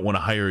don't want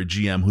to hire a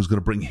GM who's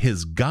going to bring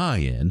his guy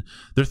in.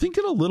 They're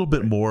thinking a little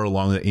bit more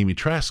along the Amy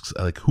Trask's,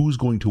 like who's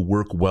going to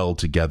work well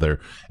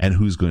together and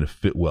who's going to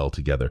fit well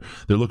together.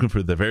 They're looking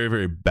for the very,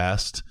 very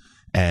best.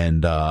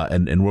 And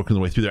working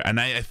their way through there. And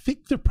I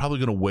think they're probably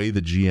going to weigh the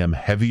GM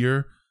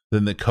heavier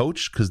than the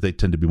coach because they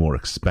tend to be more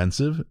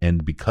expensive.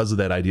 And because of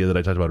that idea that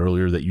I talked about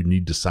earlier, that you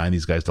need to sign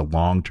these guys to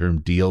long-term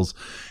deals.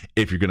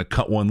 If you're going to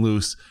cut one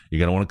loose, you're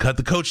going to want to cut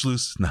the coach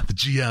loose, not the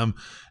GM.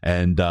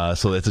 And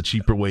so that's a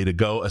cheaper way to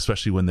go,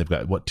 especially when they've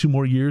got, 2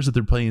 more years that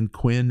they're playing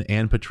Quinn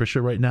and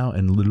Patricia right now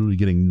and literally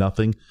getting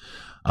nothing.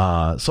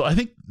 So I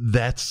think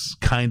that's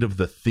kind of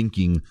the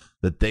thinking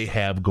that they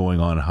have going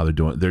on and how they're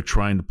doing it. They're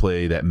trying to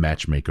play that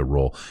matchmaker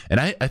role. And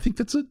I think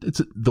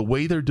the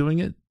way they're doing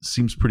it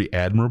seems pretty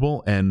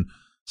admirable. And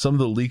some of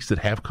the leaks that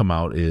have come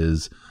out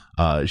is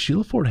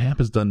Sheila Ford Hamp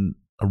has done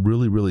a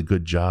really, really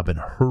good job in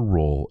her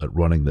role at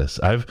running this.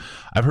 I've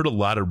heard a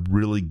lot of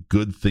really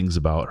good things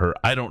about her.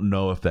 I don't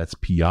know if that's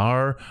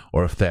PR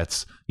or if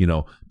that's,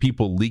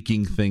 people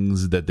leaking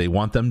things that they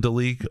want them to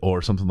leak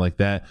or something like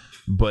that.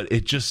 But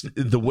it just,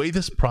 the way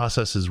this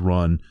process is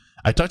run,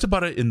 I talked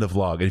about it in the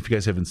vlog. And if you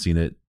guys haven't seen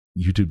it,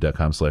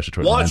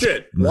 youtube.com/Detroit Watch Lions.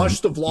 it. Watch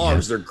the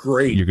vlogs. Yeah. They're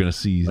great. You're going to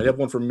see. I have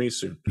one from me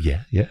soon.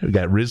 Yeah. We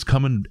got Riz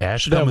coming.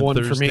 Ash Should have coming one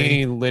Thursday. for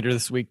me later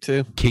this week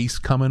too. Case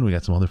coming. We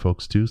got some other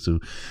folks too. So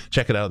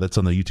check it out. That's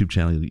on the YouTube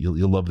channel.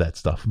 You'll love that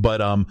stuff. But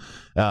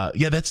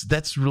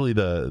that's really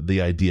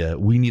the idea.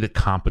 We need a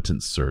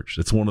competent search.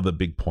 That's one of the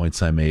big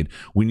points I made.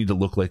 We need to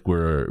look like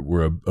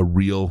we're a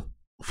real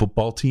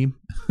football team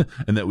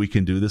and that we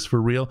can do this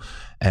for real.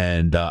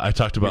 And I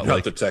talked about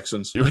the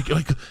Texans, like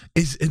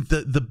is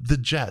the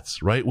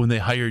Jets, right? When they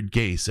hired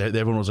Gase,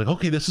 everyone was like,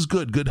 okay, this is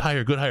good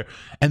hire.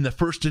 And the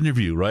first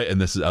interview, right?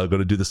 And this is, I'm going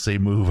to do the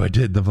same move I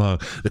did in the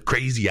vlog, the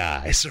crazy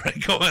eyes, right?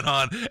 Going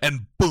on,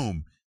 and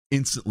boom,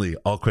 instantly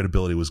all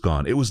credibility was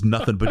gone. It was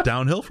nothing but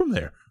downhill from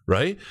there,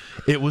 right?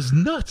 It was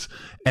nuts.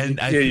 And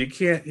you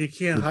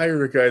can't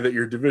hire a guy that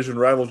your division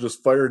rival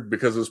just fired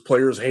because his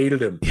players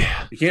hated him.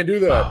 Yeah, you can't do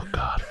that. Oh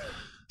God.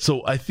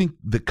 So I think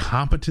the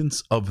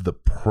competence of the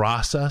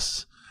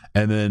process,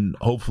 and then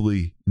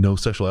hopefully no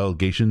sexual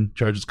allegation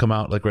charges come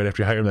out like right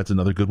after you hire them. That's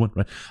another good one,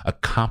 right? A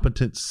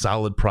competent,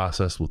 solid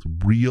process with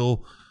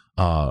real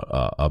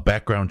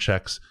background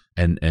checks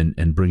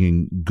and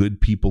bringing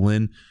good people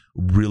in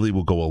really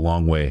will go a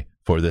long way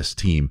for this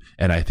team.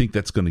 And I think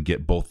that's going to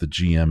get both the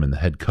GM and the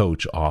head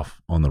coach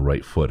off on the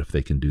right foot if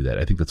they can do that.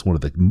 I think that's one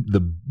of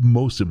the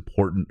most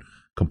important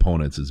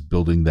components is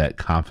building that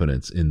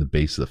confidence in the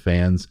base of the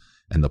fans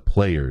and the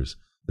players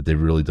that they've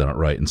really done it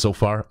right. And so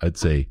far, I'd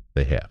say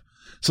they have.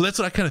 So that's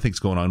what I kind of think is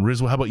going on.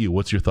 Riz, how about you?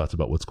 What's your thoughts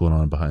about what's going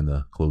on behind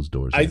the closed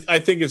doors? I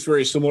think it's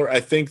very similar.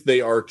 I think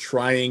they are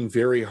trying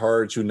very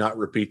hard to not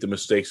repeat the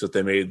mistakes that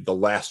they made the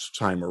last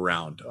time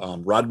around.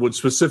 Rod Wood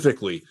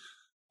specifically,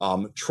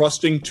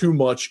 trusting too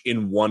much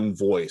in one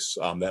voice,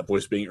 that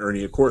voice being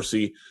Ernie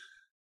Accorsi,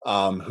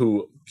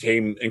 who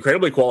came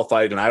incredibly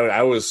qualified. And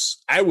I was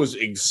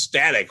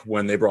ecstatic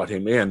when they brought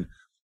him in.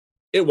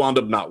 It wound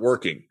up not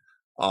working.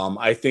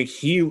 I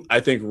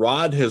think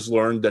Rod has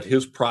learned that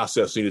his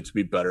process needed to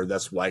be better.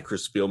 That's why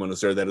Chris Spielman is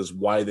there. That is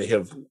why they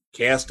have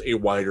cast a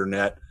wider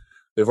net.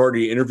 They've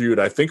already interviewed,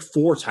 I think,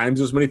 4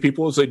 times as many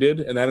people as they did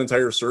in that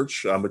entire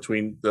search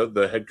between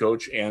the head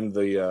coach and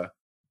the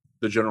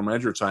general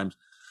manager times.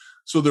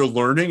 So they're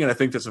learning, and I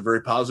think that's a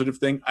very positive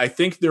thing. I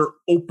think they're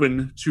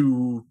open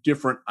to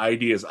different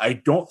ideas. I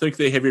don't think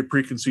they have a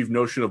preconceived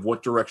notion of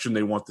what direction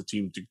they want the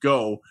team to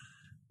go,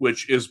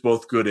 which is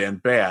both good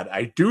and bad.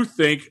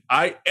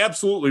 I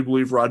absolutely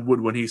believe Rod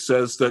Wood when he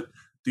says that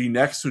the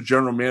next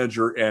general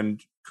manager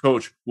and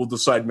coach will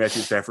decide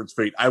Matthew Stafford's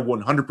fate. I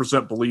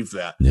 100% believe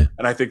that. Yeah.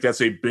 And I think that's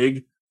a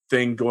big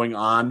thing going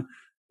on,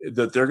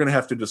 that they're going to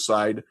have to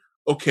decide,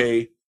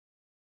 okay,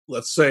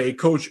 let's say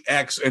Coach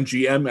X and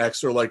GM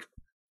X are like,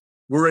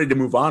 we're ready to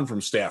move on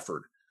from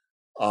Stafford.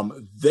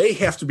 They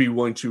have to be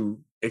willing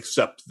to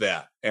accept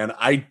that. And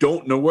I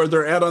don't know where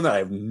they're at on that. I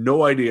have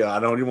no idea. I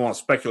don't even want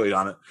to speculate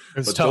on it.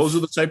 But those are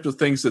the types of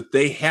things that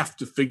they have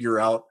to figure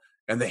out,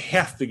 and they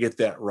have to get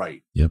that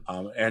right. Yep.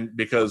 And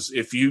because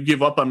if you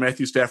give up on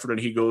Matthew Stafford and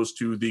he goes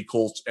to the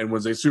Colts and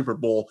wins a Super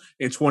Bowl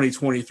in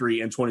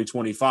 2023 and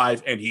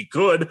 2025, and he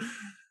could,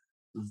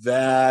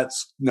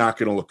 that's not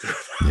going to look good.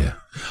 Yeah.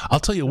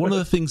 I'll tell you, one of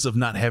the things of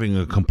not having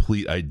a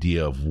complete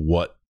idea of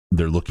what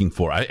they're looking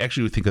for, I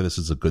actually would think of this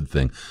as a good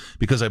thing,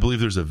 because I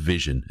believe there's a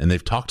vision, and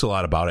they've talked a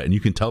lot about it, and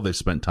you can tell they've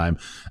spent time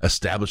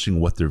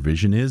establishing what their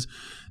vision is.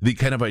 The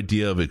kind of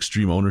idea of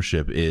extreme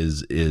ownership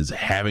is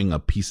having a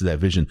piece of that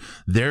vision.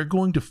 They're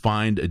going to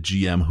find a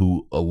GM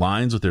who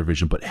aligns with their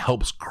vision but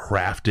helps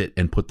craft it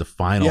and put the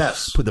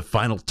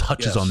final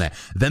touches on that.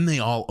 Then they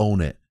all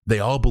own it. They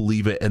all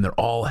believe it, and they're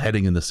all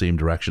heading in the same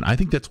direction. I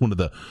think that's one of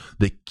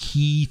the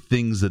key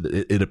things that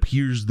it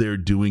appears they're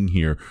doing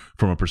here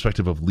from a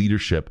perspective of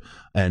leadership,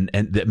 and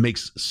that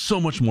makes so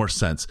much more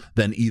sense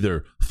than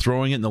either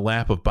throwing it in the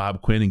lap of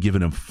Bob Quinn and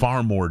giving him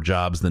far more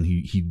jobs than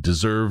he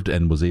deserved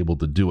and was able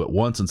to do at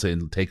once and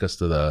saying, take us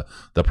to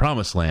the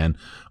promised land,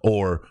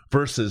 or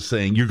versus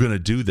saying, you're going to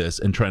do this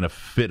and trying to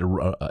fit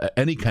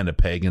any kind of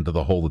peg into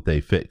the hole that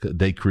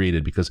they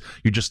created, because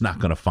you're just not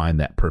going to find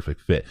that perfect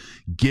fit.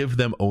 Give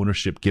them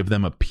ownership, give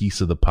them a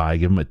piece of the pie,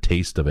 give them a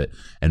taste of it,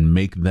 and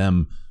make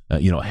them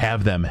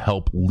have them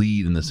help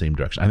lead in the same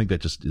direction. I think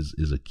that just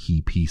is a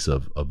key piece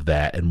of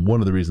that. And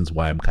one of the reasons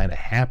why I'm kind of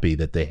happy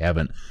that they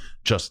haven't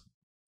just,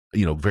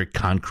 very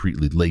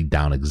concretely laid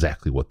down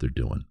exactly what they're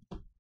doing.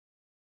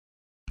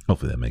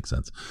 Hopefully that makes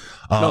sense.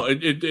 No,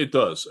 it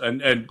does.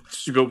 And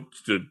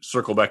to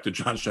circle back to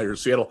John Schneider,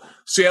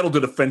 Seattle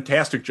did a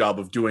fantastic job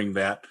of doing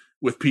that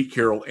with Pete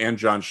Carroll and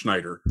John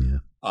Schneider.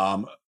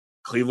 Yeah.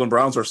 Cleveland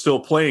Browns are still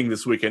playing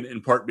this weekend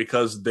in part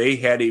because they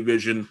had a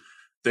vision.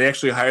 They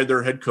actually hired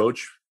their head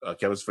coach,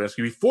 Kevin Stefanski,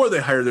 before they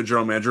hired their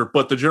general manager,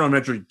 but the general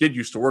manager did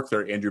used to work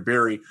there, Andrew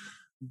Berry,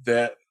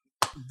 that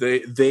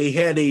they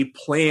had a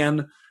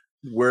plan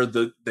where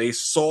they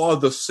saw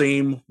the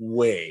same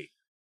way.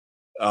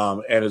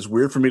 And it's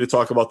weird for me to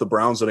talk about the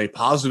Browns in a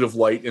positive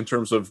light in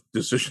terms of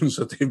decisions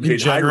that they've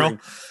made hiring.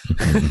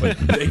 But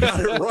they got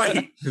it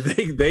right.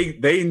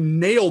 They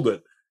nailed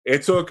it.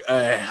 It took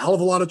a hell of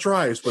a lot of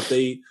tries, but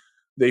they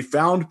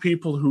found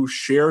people who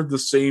shared the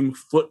same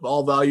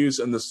football values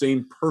and the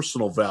same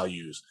personal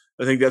values.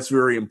 I think that's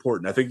very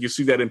important. I think you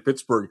see that in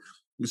Pittsburgh.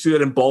 You see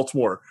that in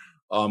Baltimore.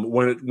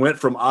 When it went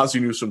from Ozzie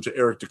Newsome to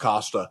Eric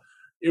DeCosta,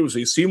 it was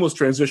a seamless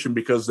transition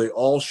because they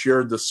all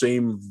shared the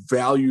same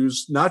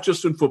values, not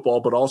just in football,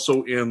 but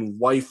also in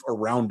life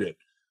around it.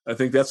 I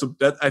think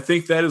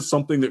that is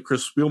something that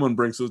Chris Spielman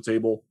brings to the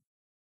table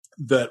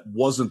that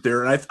wasn't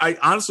there. And I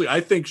honestly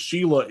think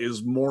Sheila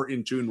is more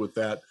in tune with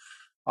that,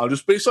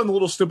 just based on the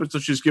little snippets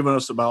that she's given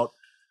us about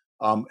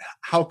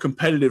how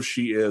competitive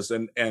she is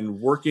and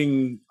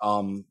working,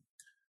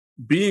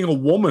 being a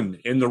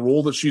woman in the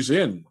role that she's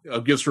in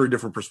gives her a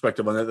different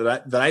perspective on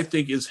that I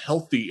think is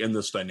healthy in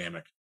this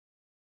dynamic.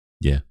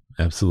 Yeah,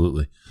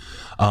 absolutely.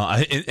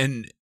 I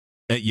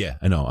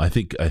know. I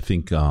think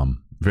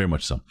very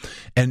much so.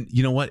 And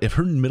you know what? If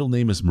her middle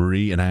name is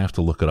Marie and I have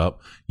to look it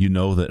up,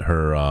 that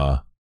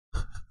her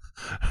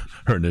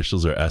her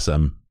initials are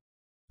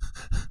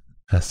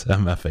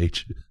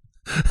SMFH.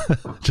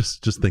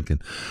 just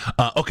thinking.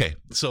 Okay,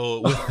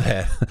 so with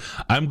that,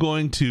 I'm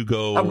going to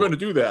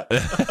do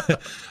that.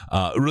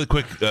 Really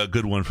quick,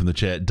 good one from the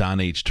chat. Don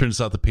H.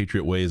 Turns out the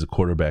Patriot Way is a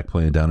quarterback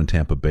playing down in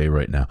Tampa Bay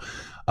right now.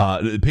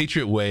 The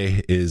Patriot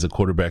Way is a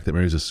quarterback that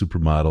marries a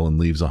supermodel and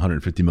leaves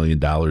 $150 million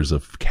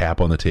of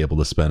cap on the table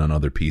to spend on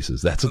other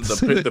pieces. That's what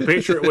the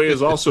Patriot Way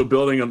is also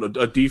building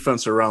a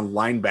defense around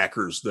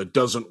linebackers that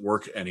doesn't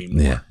work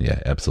anymore.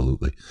 Yeah,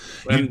 absolutely.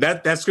 And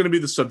that's going to be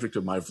the subject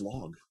of my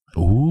vlog.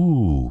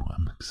 Ooh,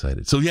 I'm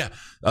excited. So the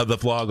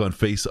vlog on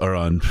Facebook,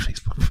 on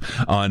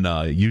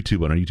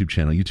YouTube, on our YouTube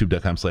channel,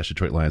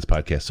 youtube.com/Detroit Lions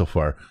podcast. So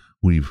far,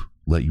 we've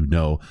let you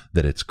know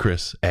that it's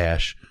Chris,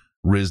 Ash,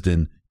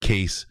 Risden,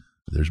 Case.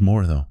 There's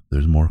more though.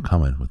 There's more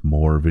coming with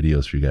more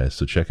videos for you guys.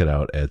 So check it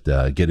out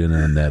get in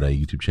on that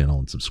YouTube channel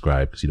and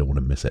subscribe because you don't want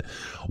to miss it.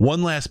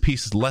 One last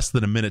piece is less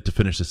than a minute to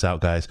finish this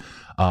out, guys.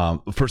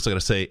 First, I got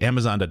to say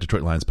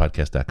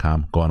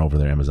Amazon.DetroitLionsPodcast.com. Go on over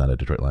there,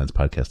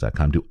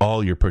 Amazon.DetroitLionsPodcast.com. Do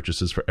all your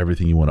purchases for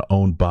everything you want to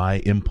own,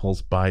 buy,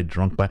 impulse buy,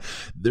 drunk buy.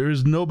 There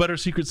is no better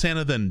Secret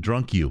Santa than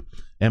drunk you.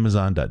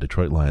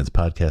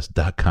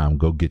 Amazon.DetroitLionsPodcast.com.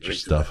 Go get your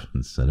stuff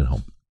and send it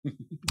home.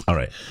 All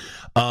right.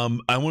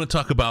 I want to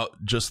talk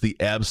about just the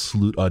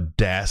absolute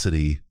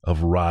audacity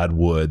of Rod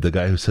Wood, the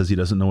guy who says he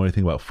doesn't know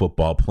anything about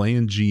football,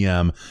 playing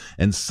GM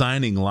and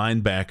signing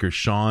linebacker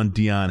Sean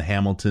Dion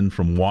Hamilton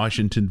from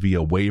Washington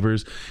via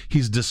waivers.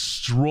 He's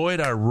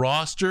destroyed our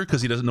roster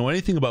because he doesn't know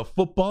anything about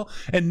football,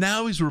 and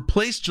now he's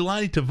replaced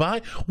Jelani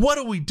Tavai. What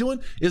are we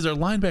doing? Is our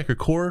linebacker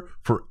core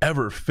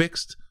forever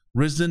fixed?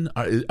 Risden,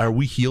 are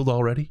we healed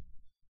already?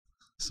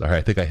 Sorry,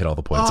 I think I hit all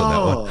the points on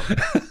that one.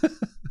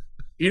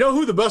 You know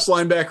who the best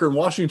linebacker in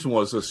Washington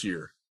was this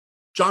year?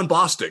 John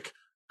Bostic.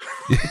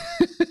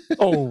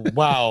 Oh,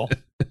 wow.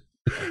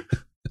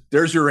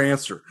 There's your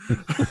answer.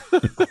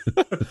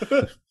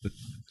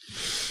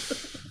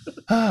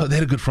 Oh, they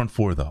had a good front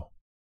four, though.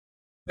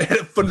 They had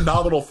a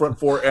phenomenal front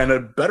four and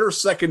a better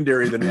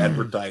secondary than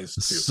advertised.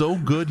 Too. So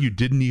good you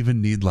didn't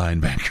even need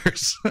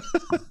linebackers.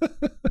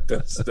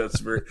 That's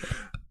very...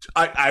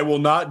 I will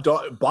not...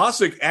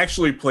 Bostic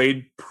actually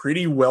played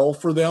pretty well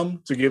for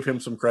them, to give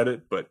him some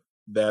credit, but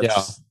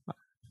that's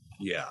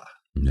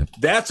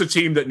that's a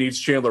team that needs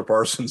Chandler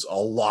Parsons a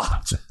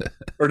lot.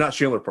 Or not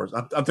Chandler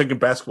Parsons. I'm thinking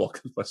basketball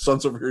because my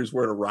son's over here is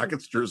wearing a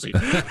Rockets jersey.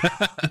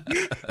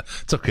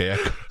 It's okay.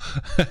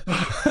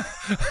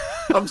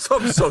 I'm so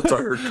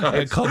tired, guys.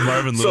 I called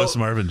Marvin Lewis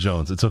Marvin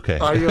Jones. It's okay.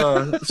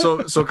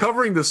 So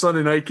covering the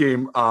Sunday night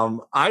game,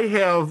 I'm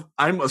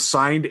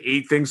assigned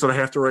 8 things that I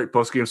have to write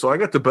post game. So I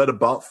got to bed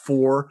about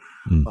 4.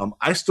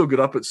 I still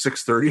get up at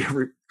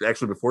 6:30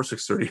 before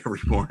 6:30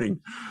 every morning.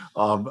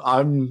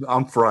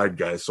 I'm fried,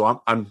 guys.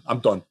 So I'm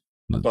done.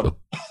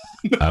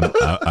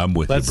 I'm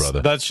with you,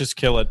 brother. Let's just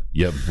kill it.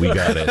 Yep, we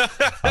got it.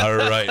 All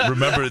right.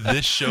 Remember,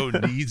 this show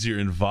needs your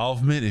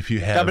involvement. If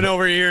you have, I've been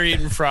over here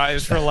eating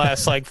fries for the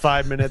last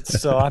 5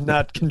 minutes, so I'm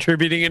not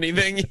contributing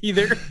anything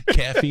either.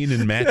 Caffeine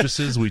and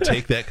mattresses. We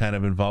take that kind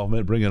of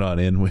involvement. Bring it on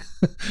in.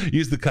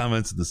 Use the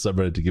comments in the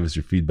subreddit to give us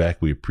your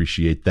feedback. We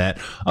appreciate that.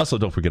 Also,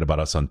 don't forget about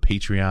us on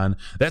Patreon.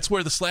 That's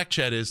where the Slack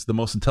chat is, the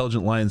most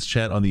intelligent Lions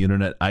chat on the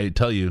internet. I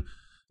tell you,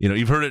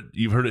 you've heard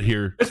it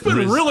here. It's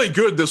been really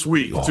good this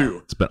week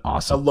too. It's been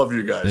awesome. I love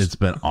you guys. It's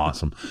been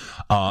awesome.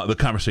 The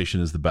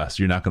conversation is the best.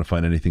 You're not going to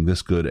find anything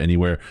this good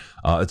anywhere.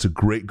 It's a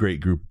great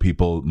group of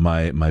people.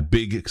 My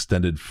big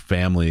extended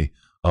family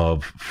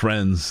of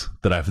friends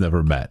that I've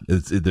never met.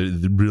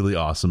 They're really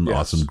awesome,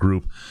 awesome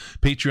group.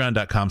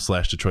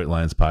 Patreon.com/Detroit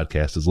Lions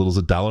podcast. As little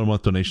as $1 a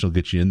month donation will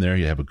get you in there.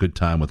 You have a good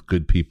time with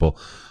good people.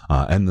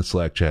 And the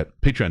Slack chat.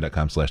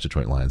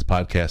 Patreon.com/Detroit Lions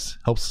podcast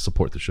helps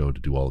support the show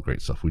to do all the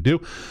great stuff we do.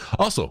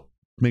 Also,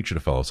 make sure to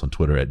follow us on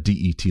Twitter at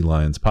DET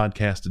Lions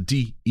Podcast.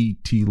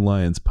 DET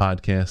Lions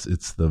Podcast.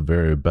 It's the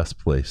very best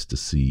place to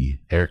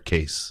see Hair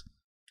Case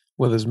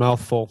with his mouth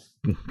full.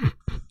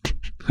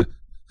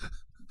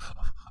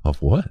 Of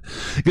what?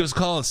 Give us a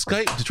call on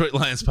Skype, Detroit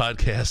Lions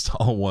Podcast,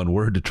 all one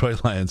word,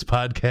 Detroit Lions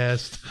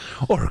Podcast,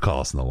 or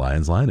call us on the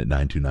Lions line at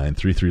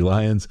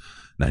 929-33-LIONS,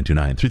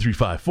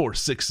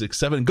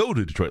 929-335-4667. Go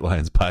to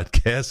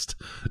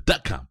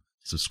DetroitLionsPodcast.com.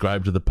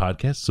 Subscribe to the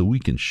podcast so we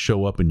can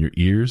show up in your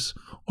ears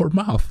or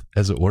mouth,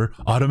 as it were,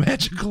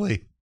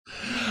 automatically.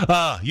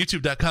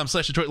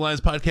 YouTube.com/Detroit Lions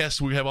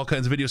Podcast. We have all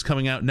kinds of videos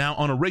coming out now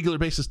on a regular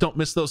basis. Don't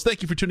miss those.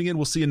 Thank you for tuning in.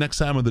 We'll see you next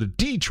time on the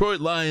Detroit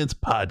Lions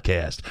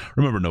Podcast.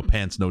 Remember, no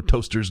pants, no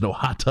toasters, no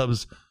hot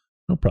tubs.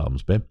 No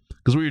problems, babe.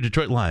 Because we're your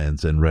Detroit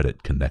Lions and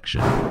Reddit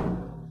connection.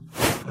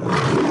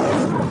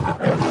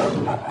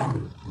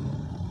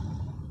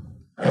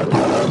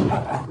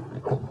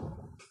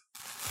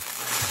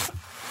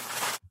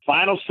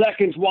 Final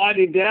seconds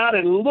winding down,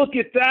 and look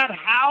at that.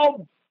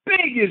 How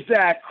big is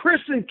that?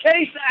 Chris and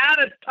Case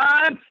out of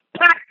time.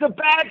 Pack the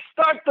bag,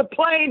 start the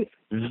plane.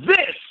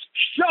 This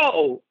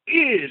show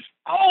is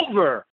over.